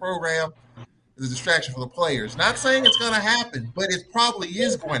distraction for the program. It was a distraction for the players. Not saying it's going to happen, but it probably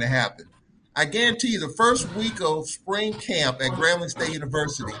is going to happen. I guarantee you the first week of spring camp at Grambling State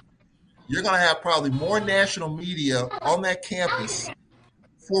University, you're going to have probably more national media on that campus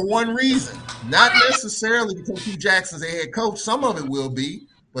for one reason. Not necessarily because Hugh Jackson's a head coach. Some of it will be,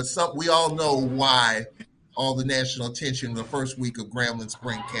 but we all know why all the national attention the first week of Grambling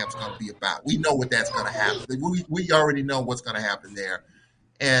spring camp is going to be about. We know what that's going to happen. We already know what's going to happen there.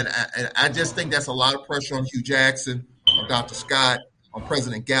 And I just think that's a lot of pressure on Hugh Jackson, on Dr. Scott, on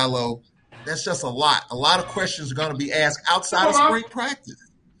President Gallo. That's just a lot. A lot of questions are going to be asked outside of spring practice.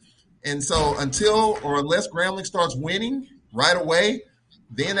 And so unless Grambling starts winning right away,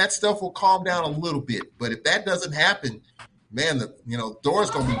 then that stuff will calm down a little bit. But if that doesn't happen, man, the door's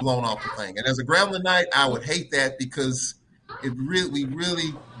going to be blown off the thing. And as a Grambling Knight, I would hate that because we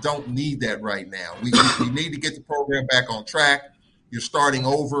really don't need that right now. We need to get the program back on track. You're starting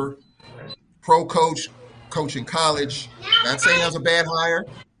over. Pro coach in college. Not saying that was a bad hire,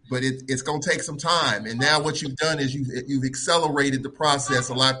 but it's going to take some time. And now what you've done is you've accelerated the process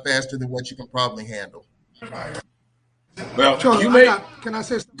a lot faster than what you can probably handle. Well, can I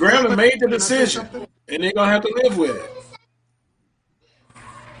say something? Grambling made the decision, and they're going to have to live with it.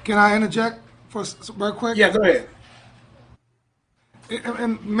 Can I interject real quick? Yeah, go ahead.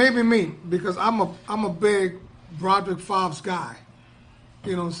 And maybe me, because I'm a big Broderick Fobbs guy.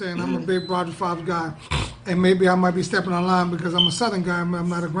 You know what I'm saying? I'm a big Broderick Fobbs guy. And maybe I might be stepping on line because I'm a Southern guy. I'm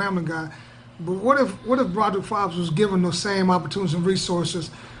not a Grambling guy. But what if Broderick Fobbs was given those same opportunities and resources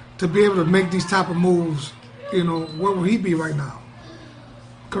to be able to make these type of moves? Where would he be right now?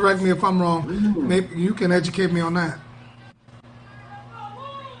 Correct me if I'm wrong. Maybe you can educate me on that.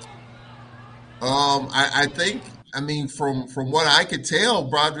 I think, from what I could tell,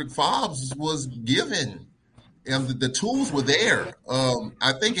 Broderick Fobbs was given, and the tools were there.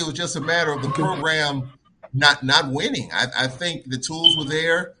 I think it was just a matter of the program not winning. I think the tools were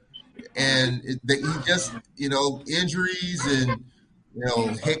there, and he just, injuries and,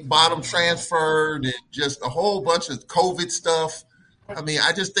 Hick Bottom transferred and just a whole bunch of COVID stuff.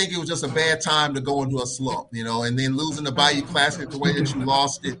 I just think it was just a bad time to go into a slump, and then losing the Bayou Classic the way that you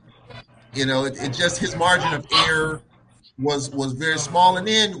lost it. It just, his margin of error was very small. And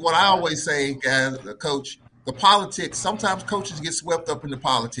then what I always say as a coach, the politics, sometimes coaches get swept up in the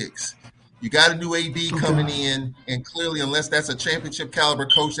politics. You got a new AD coming in, and clearly, unless that's a championship caliber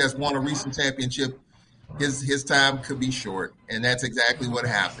coach that's won a recent championship, his time could be short. And that's exactly what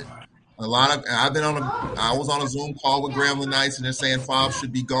happened. I was on a Zoom call with Grambling Knights, and they're saying Fobbs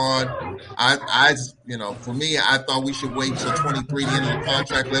should be gone. For me, I thought we should wait until 23, the end of the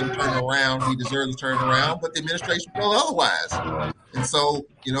contract, let him turn around. He deserves to turn around, but the administration felt otherwise. And so,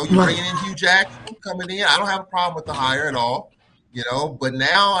 you're bringing in Hugh Jackson coming in. I don't have a problem with the hire at all, but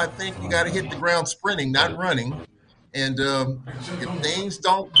now I think you got to hit the ground sprinting, not running. And if things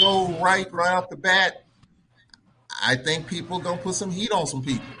don't go right off the bat, I think people are going to put some heat on some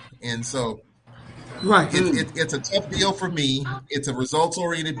people. And so it's a tough deal for me. It's a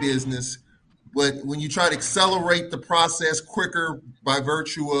results-oriented business. But when you try to accelerate the process quicker by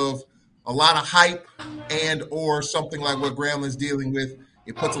virtue of a lot of hype and or something like what Grambling's dealing with,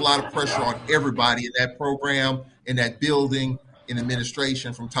 it puts a lot of pressure on everybody in that program, in that building, in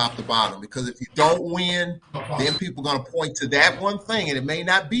administration from top to bottom. Because if you don't win, then people are going to point to that one thing, and it may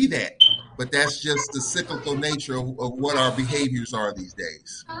not be that. But that's just the cyclical nature of what our behaviors are these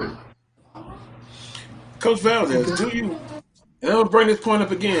days. Coach Valdez, and I'll bring this point up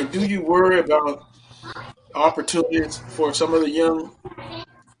again, do you worry about opportunities for some of the young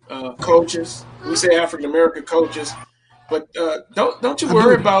coaches? We say African-American coaches, but don't you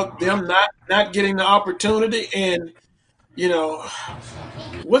worry about them not getting the opportunity? And,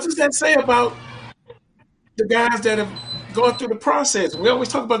 what does that say about the guys that have gone through the process? We always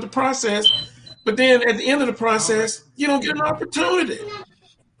talk about the process, but then at the end of the process, you don't get an opportunity.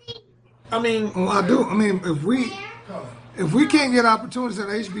 Well, I do. If we can't get opportunities at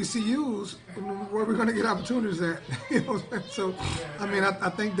HBCUs, where are we going to get opportunities at? So, I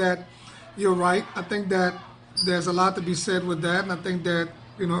think that you're right. I think that there's a lot to be said with that, and I think that,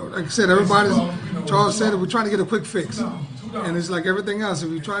 like I said, Charles said, we're trying to get a quick fix. And it's like everything else.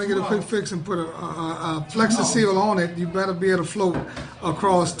 If you're trying to get a quick fix and put a Plexus seal on it, you better be able to float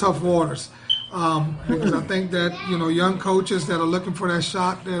across tough waters. Because I think that, young coaches that are looking for that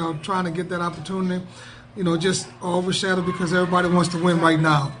shot, that are trying to get that opportunity, just overshadowed because everybody wants to win right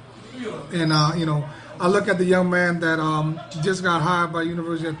now. And, I look at the young man that just got hired by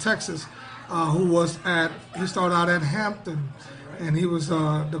University of Texas, he started out at Hampton, and he was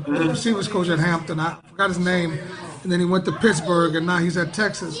the receivers coach at Hampton. I forgot his name. And then he went to Pittsburgh, and now he's at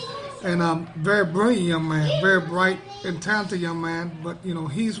Texas. And very brilliant young man, very bright and talented young man. But,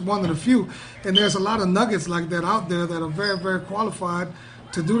 he's one of the few. And there's a lot of nuggets like that out there that are very, very qualified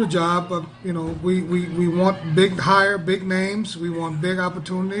to do the job. But, we want big names. We want big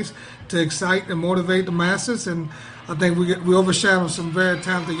opportunities to excite and motivate the masses. And I think we overshadow some very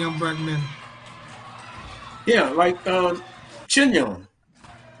talented young black men. Yeah, like Chinyon.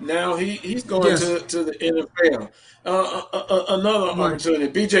 Now he's going to the NFL. Another opportunity.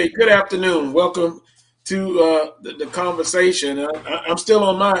 BJ, good afternoon. Welcome to the conversation. I'm still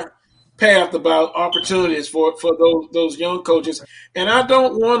on my path about opportunities for those young coaches. And I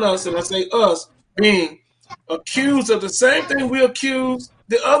don't want us, and I say us, being accused of the same thing we accuse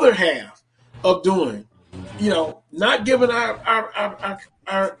the other half of doing. Not giving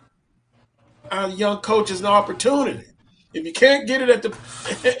our young coaches an opportunity. If you can't get it at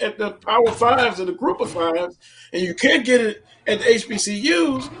the Power Fives or the Group of Fives, and you can't get it at the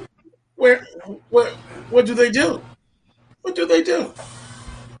HBCUs, what do they do? What do they do?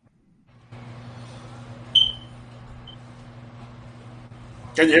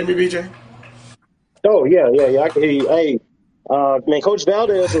 Can you hear me, BJ? Oh yeah. I can hear you. Hey, man, Coach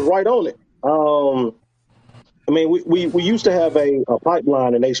Valdez is right on it. We used to have a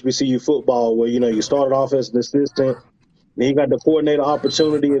pipeline in HBCU football where you started off as an assistant. Then you got the coordinator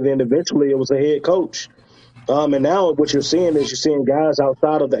opportunity, and then eventually it was a head coach. And now what you're seeing guys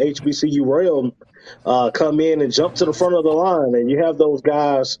outside of the HBCU realm come in and jump to the front of the line. And you have those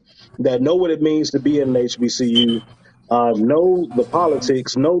guys that know what it means to be in an HBCU, know the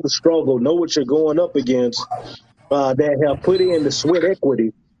politics, know the struggle, know what you're going up against, that have put in the sweat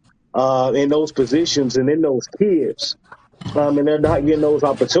equity in those positions and in those kids. And they're not getting those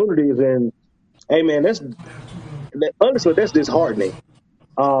opportunities. And, hey, man, honestly, that's disheartening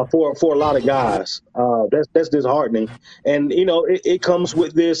for a lot of guys. That's disheartening. And, it comes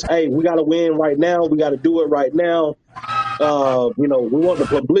with this, hey, we got to win right now. We got to do it right now. We want the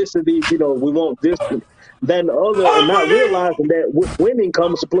publicity. We want this, that, and the other, and not realizing that with winning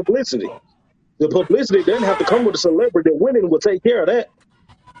comes the publicity. The publicity doesn't have to come with a celebrity. Winning will take care of that.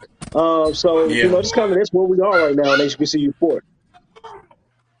 That's where we are right now in HBCU sport.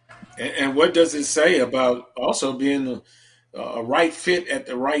 And what does it say about also being a right fit at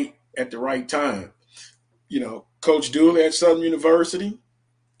the right time? Coach Dooley at Southern University,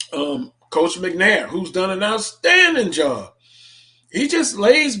 Coach McNair, who's done an outstanding job. He just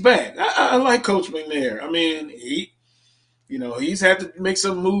lays back. I like Coach McNair. I mean, he's had to make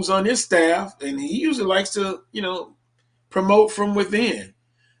some moves on his staff, and he usually likes to, promote from within.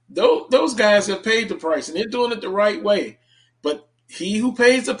 Those guys have paid the price, and they're doing it the right way. But he who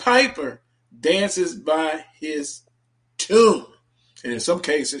pays the piper dances by his tune, and in some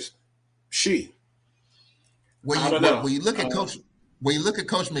cases, she. When you look at Coach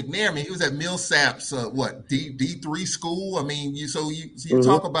McNair, he was at Millsap's D3 school. You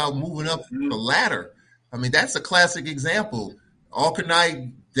talk about moving up the ladder. That's a classic example.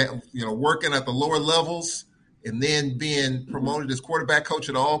 Alcornite, working at the lower levels, and then being promoted as quarterback coach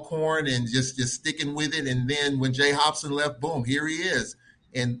at Alcorn and just sticking with it. And then when Jay Hobson left, boom, here he is.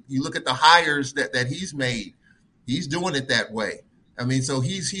 And you look at the hires that he's made, he's doing it that way. So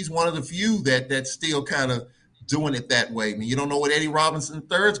he's one of the few that's still kind of doing it that way. You don't know what Eddie Robinson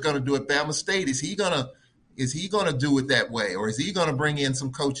III is going to do at Bama State. Is he going to do it that way, or is he going to bring in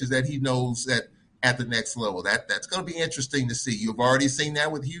some coaches that he knows that at the next level? That's going to be interesting to see. You've already seen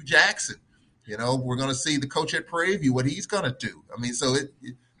that with Hugh Jackson. We're going to see the coach at Prairie View, what he's going to do.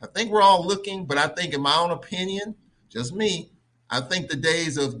 I think we're all looking, but I think in my own opinion, just me, I think the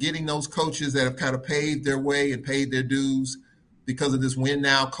days of getting those coaches that have kind of paved their way and paid their dues because of this win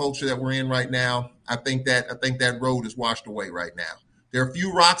now culture that we're in right now, I think that road is washed away right now. There are a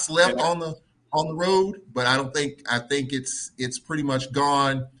few rocks left on the road, but I think it's pretty much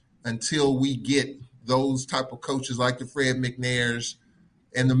gone until we get those type of coaches like the Fred McNairs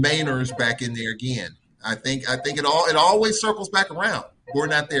and the Mainers back in there again. I think it always circles back around. We're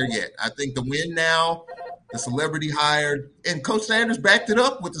not there yet. I think the win now, the celebrity hired, and Coach Sanders backed it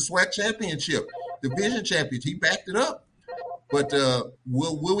up with the SWAC championship. division champions. He backed it up. But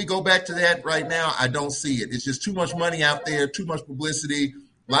will we go back to that right now? I don't see it. It's just too much money out there, too much publicity,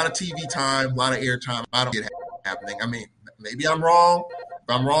 a lot of TV time, a lot of airtime. I don't get it happening. I mean, maybe I'm wrong.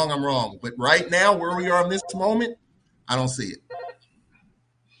 If I'm wrong, I'm wrong. But right now, where we are in this moment, I don't see it.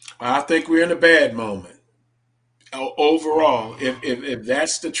 I think we're in a bad moment. Overall, if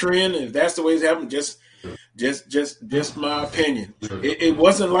that's the trend, if that's the way it's happening, just my opinion. It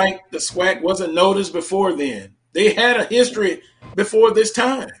wasn't like the SWAC wasn't noticed before then. They had a history before this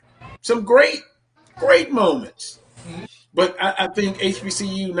time. Some great moments. But I think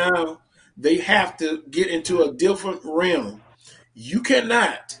HBCU now, they have to get into a different realm. You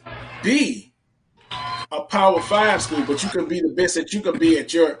cannot be a Power 5 school, but you can be the best that you can be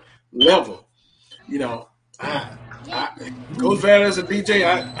at your level. You know, Coach Valles and BJ,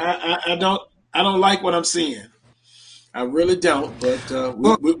 I don't like what I'm seeing. I really don't, but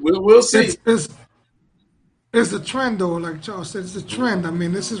we'll see. It's a trend, though. Like Charles said, it's a trend. I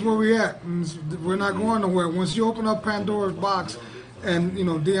mean, this is where we're at. And we're not going nowhere. Once you open up Pandora's box, and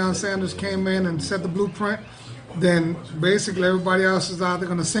Deion Sanders came in and set the blueprint, then basically everybody else is either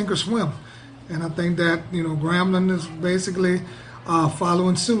going to sink or swim. And I think that Grambling is basically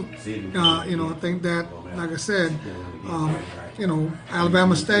following suit. I think that, like I said,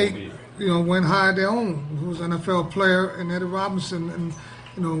 Alabama State, went hired their own, who's an NFL player, and Eddie Robinson,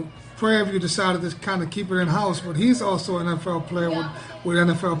 and Prairie View decided to kind of keep it in house, but he's also an NFL player with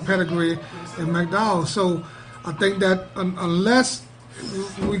NFL pedigree in McDowell. So I think that unless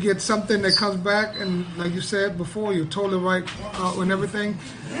we get something that comes back, and like you said before, you're totally right and everything.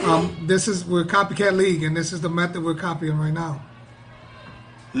 We're a copycat league, and this is the method we're copying right now.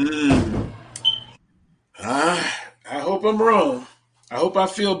 I hope I'm wrong. I hope I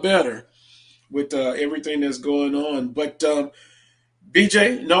feel better with everything that's going on. But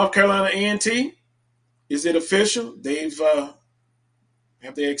BJ, North Carolina A&T, is it official?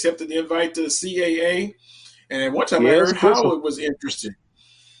 Have they accepted the invite to the CAA? And at one time I heard Howard was interested.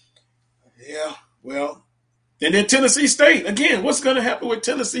 Yeah, well. And then Tennessee State. Again, what's going to happen with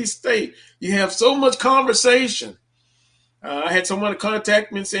Tennessee State? You have so much conversation. I had someone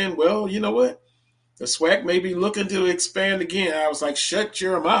contact me and saying, well, you know what? The SWAC may be looking to expand again. I was like, shut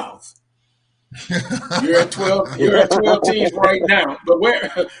your mouth. You're at 12 teams right now. But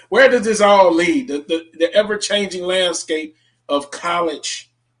where does this all lead? The ever-changing landscape of college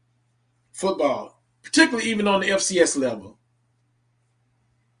football, particularly even on the FCS level.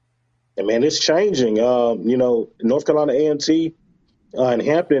 And man, it's changing. North Carolina A&T and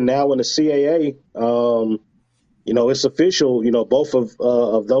Hampton now in the CAA. It's official. Both of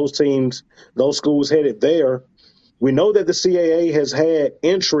those teams, those schools headed there. We know that the CAA has had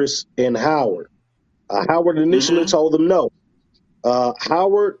interest in Howard. Howard initially told them no.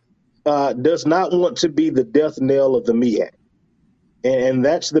 Howard does not want to be the death knell of the MEAC. And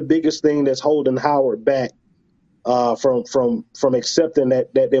that's the biggest thing that's holding Howard back from accepting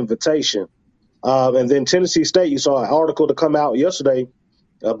that invitation. And then Tennessee State, you saw an article to come out yesterday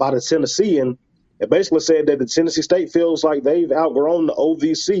about a Tennessean. It basically said that the Tennessee State feels like they've outgrown the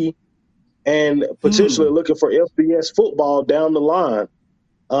OVC and potentially looking for FBS football down the line,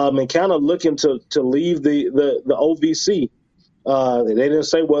 and kind of looking to leave the OVC. They didn't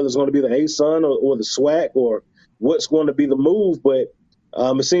say whether it's going to be the ASUN or the SWAC or what's going to be the move, but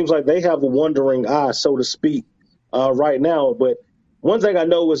it seems like they have a wandering eye, so to speak, right now. But one thing I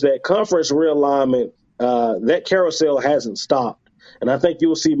know is that conference realignment, that carousel hasn't stopped. And I think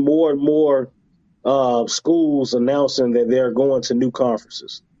you'll see more and more schools announcing that they're going to new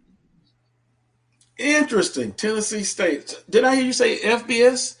conferences. Interesting. Tennessee State. Did I hear you say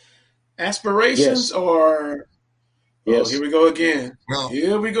FBS aspirations? Yes. Or yes. Here we go again. Well,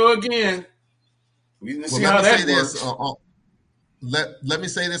 here we go again. We can see how that works. Let me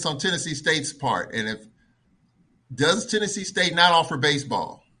say this on Tennessee State's part. And does Tennessee State not offer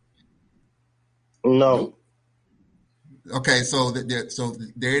baseball? No. Okay, so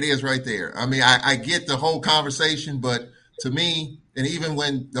there it is right there. I mean, I get the whole conversation, but to me, and even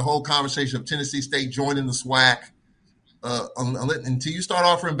when the whole conversation of Tennessee State joining the SWAC, until you start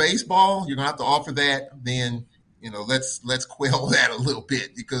offering baseball, you're gonna have to offer that. Then let's quell that a little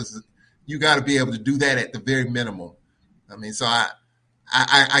bit, because you got to be able to do that at the very minimum. I mean, so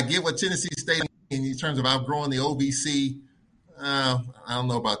I get what Tennessee State in terms of outgrowing the OVC. I don't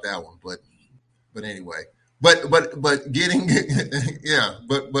know about that one, but anyway. But getting but getting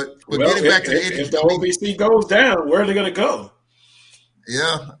back to the if the OVC goes down, where are they going to go?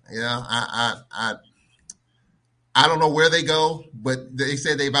 Yeah. I don't know where they go, but they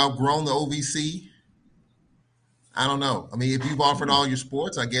said they've outgrown the OVC. I don't know. I mean, if you've offered all your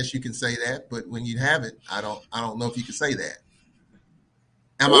sports, I guess you can say that. But when you haven't, I don't know if you can say that.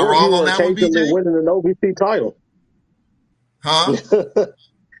 Am I wrong on that one, BJ? Winning an OVC title. Huh?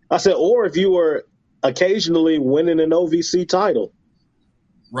 I said, or if you were occasionally winning an OVC title.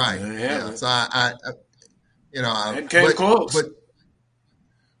 Right. Yeah. So I it came close.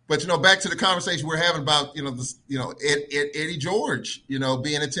 But back to the conversation we're having about Eddie George, being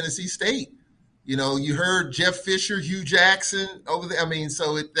at Tennessee State. You heard Jeff Fisher, Hugh Jackson over there. I mean,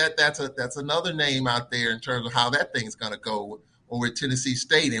 so that's another name out there in terms of how that thing's going to go over at Tennessee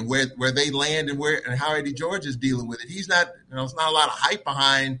State and where they land and how Eddie George is dealing with it. He's not, it's not a lot of hype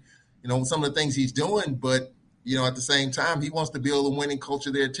behind, some of the things he's doing, but at the same time, he wants to build a winning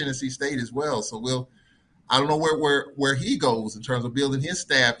culture there at Tennessee State as well. So I don't know where he goes in terms of building his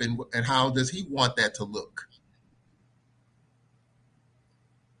staff and how does he want that to look.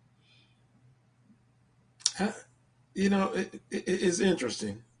 It's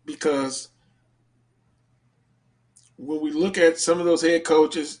interesting because when we look at some of those head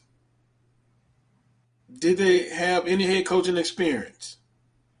coaches, did they have any head coaching experience?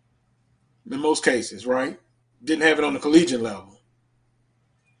 In most cases, right? Didn't have it on the collegiate level.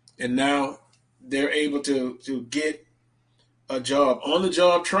 And now they're able to get a job,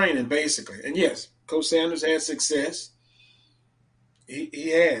 on-the-job training, basically. And yes, Coach Sanders has success. He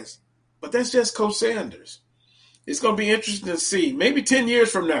has. But that's just Coach Sanders. It's going to be interesting to see. Maybe 10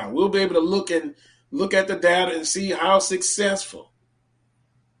 years from now, we'll be able to look at the data and see how successful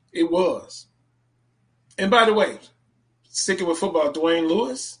it was. And by the way, sticking with football, Dwayne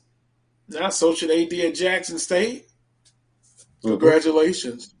Lewis, now associate AD at Jackson State.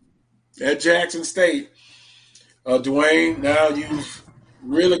 Congratulations. At Jackson State. Dwayne, now you've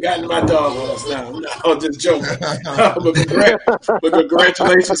really gotten my dog horse now. No, I'm just joking. but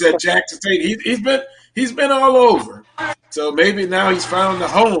congratulations at Jackson State. He's been all over. So maybe now he's found a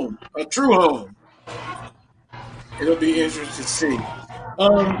home, a true home. It'll be interesting to see.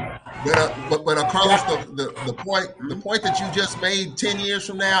 But Carlos, the point that you just made 10 years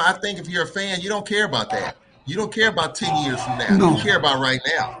from now, I think if you're a fan, you don't care about that. You don't care about 10 years from now. No. You care about right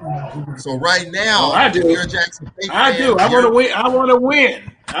now. So right now, I do. If you're a Jackson State fan, I do. I want to win.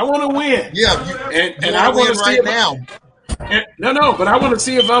 I want to win. Yeah, and I want to see right now. No, but I want to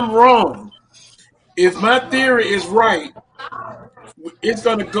see if I'm wrong. If my theory is right, it's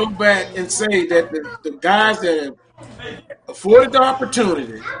going to go back and say that the guys that have afforded the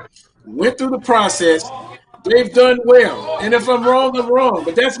opportunity, went through the process, they've done well. And if I'm wrong, I'm wrong.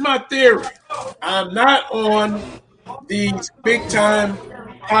 But that's my theory. I'm not on these big-time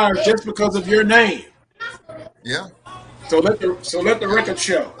hires just because of your name. Yeah. So let the record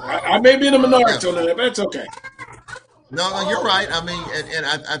show. I may be in the minority on that, but that's okay. No, you're right. I mean, and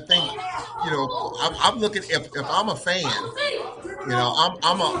I think, I'm looking, if I'm a fan,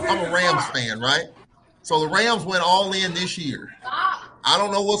 I'm a Rams fan, right? So the Rams went all in this year. I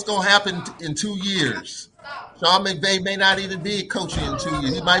don't know what's going to happen in 2 years. Sean McVay may not even be coaching in 2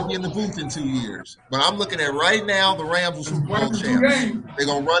 years. He might be in the booth in 2 years. But I'm looking at right now, the Rams are Super Bowl champs. They're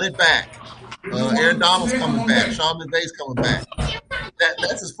going to run it back. Aaron Donald's coming back. Sean McVay's coming back.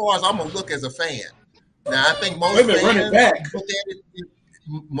 That's as far as I'm going to look as a fan. Now, I think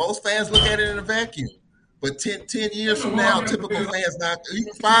most fans look at it in a vacuum. But 10 years from now, typical fans not,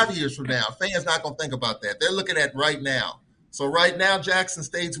 even 5 years from now, fans not going to think about that. They're looking at right now. So right now, Jackson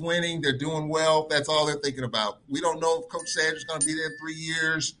State's winning. They're doing well. That's all they're thinking about. We don't know if Coach Sanders is going to be there 3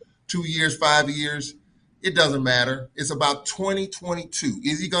 years, 2 years, 5 years. It doesn't matter. It's about 2022.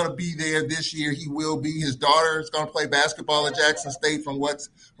 Is he going to be there this year? He will be. His daughter is going to play basketball at Jackson State from what's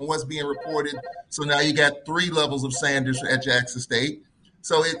being reported. So now you got 3 levels of Sanders at Jackson State.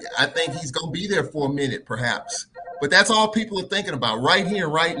 So I think he's going to be there for a minute, perhaps. But that's all people are thinking about right here,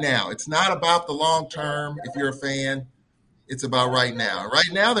 right now. It's not about the long term. If you're a fan, it's about right now. Right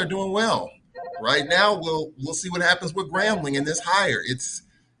now, they're doing well. Right now, we'll see what happens with Grambling in this hire. It's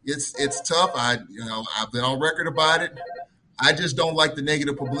tough. I've been on record about it. I just don't like the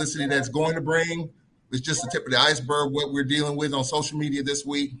negative publicity that's going to bring. It's just the tip of the iceberg. What we're dealing with on social media this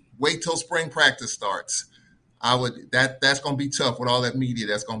week. Wait till spring practice starts. That's going to be tough with all that media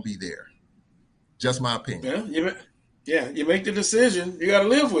that's going to be there. Just my opinion. You make the decision. You got to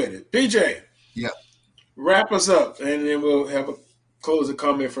live with it. PJ. Yeah. Wrap us up, and then we'll have a closing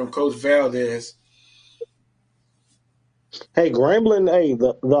comment from Coach Valdez. Hey, Grambling,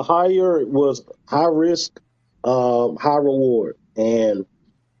 the hire was high risk, high reward. And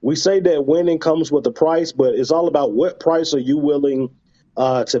we say that winning comes with a price, but it's all about what price are you willing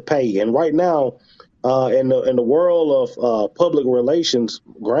to pay. And right now, In the world of public relations,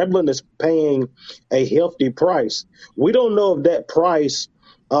 Grambling is paying a hefty price. We don't know if that price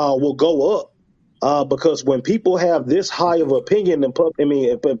will go up because when people have this high of opinion in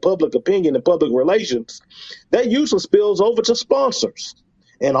public opinion and public relations, that usually spills over to sponsors.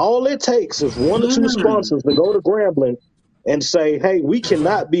 And all it takes is one or two sponsors to go to Grambling and say, hey, we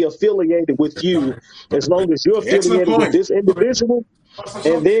cannot be affiliated with you as long as you're affiliated with this individual.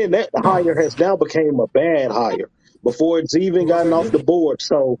 And then that hire has now become a bad hire before it's even gotten off the board.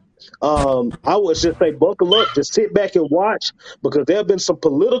 So I would just say buckle up, just sit back and watch, because there have been some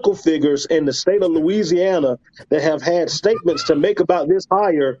political figures in the state of Louisiana that have had statements to make about this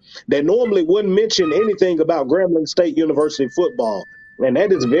hire that normally wouldn't mention anything about Grambling State University football. And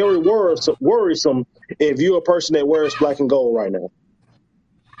that is very worrisome if you're a person that wears black and gold right now.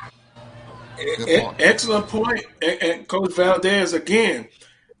 Excellent point. And Coach Valdez, again,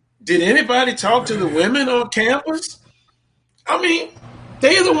 did anybody talk to the women on campus? I mean,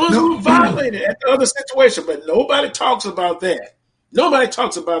 they're the ones who violated at the other situation, but nobody talks about that. Nobody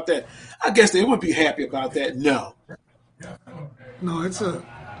talks about that. I guess they would be happy about that. No, it's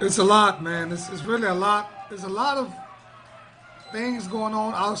a lot, man. It's really a lot. There's a lot of things going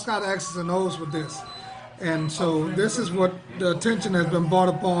on outside of X's and O's with this. And so this is what the attention has been brought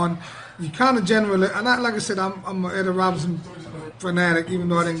upon. You kind of generally, and like I said, I'm an Eddie Robinson fanatic, even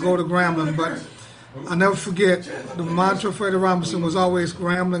though I didn't go to Grambling, but I never forget the mantra for Eddie Robinson was always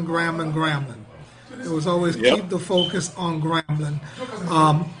Grambling, Grambling, Grambling. It was always keep the focus on Grambling.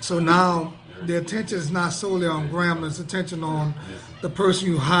 So now the attention is not solely on Grambling, it's attention on the person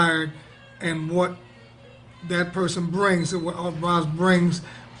you hired and what that person brings, and what Ross brings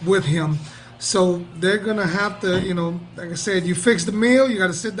with him. So they're going to have to, like I said, you fix the meal, you got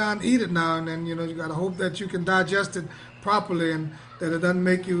to sit down and eat it now and then, you got to hope that you can digest it properly and that it doesn't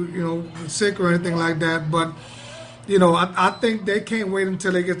make you, sick or anything like that. But, I think they can't wait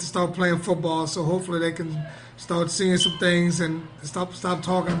until they get to start playing football. So hopefully they can start seeing some things and stop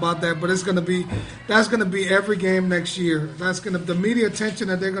talking about that. But that's going to be every game next year. The media attention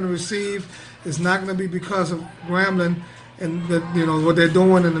that they're going to receive is not going to be because of Grambling and what they're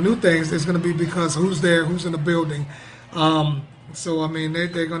doing and the new things. It's going to be because who's there, who's in the building. So I mean, they're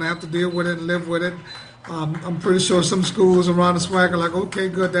going to have to deal with it and live with it. I'm pretty sure some schools around the SWAC are like, okay,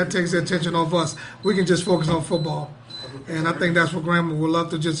 good, that takes the attention off us. We can just focus on football. And I think that's what Grambling would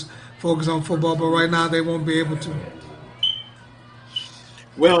love to just focus on football, but right now they won't be able to.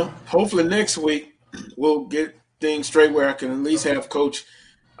 Well, hopefully next week we'll get things straight where I can at least have Coach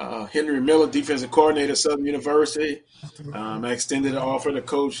Henry Miller, defensive coordinator at Southern University. I extended an offer to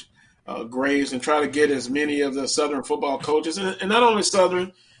Coach Graves and try to get as many of the Southern football coaches, and not only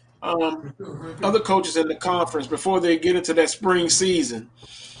Southern, other coaches in the conference before they get into that spring season.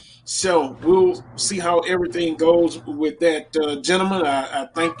 So we'll see how everything goes with that. Gentlemen, I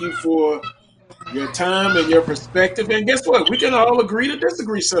thank you for your time and your perspective. And guess what? We can all agree to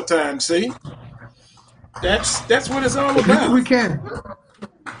disagree sometimes, see? That's what it's all about. We can.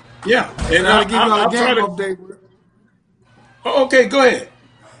 Yeah. And I'll try to update. Okay, go ahead.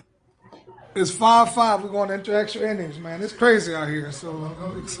 It's 5-5. We're going into extra innings, man. It's crazy out here. So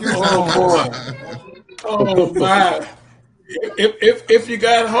excuse me. Oh boy. Oh my. If you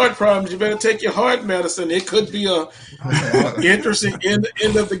got heart problems, you better take your heart medicine. It could be a interesting end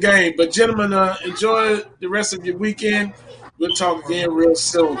of the game. But gentlemen, enjoy the rest of your weekend. We'll talk again real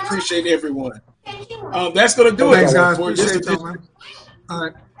soon. Appreciate everyone. That's going to do it guys. For this edition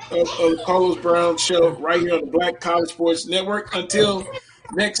of the Carlos Brown Show right here on the Black College Sports Network. Until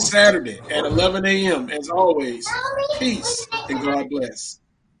next Saturday at 11 a.m. As always, peace and God bless.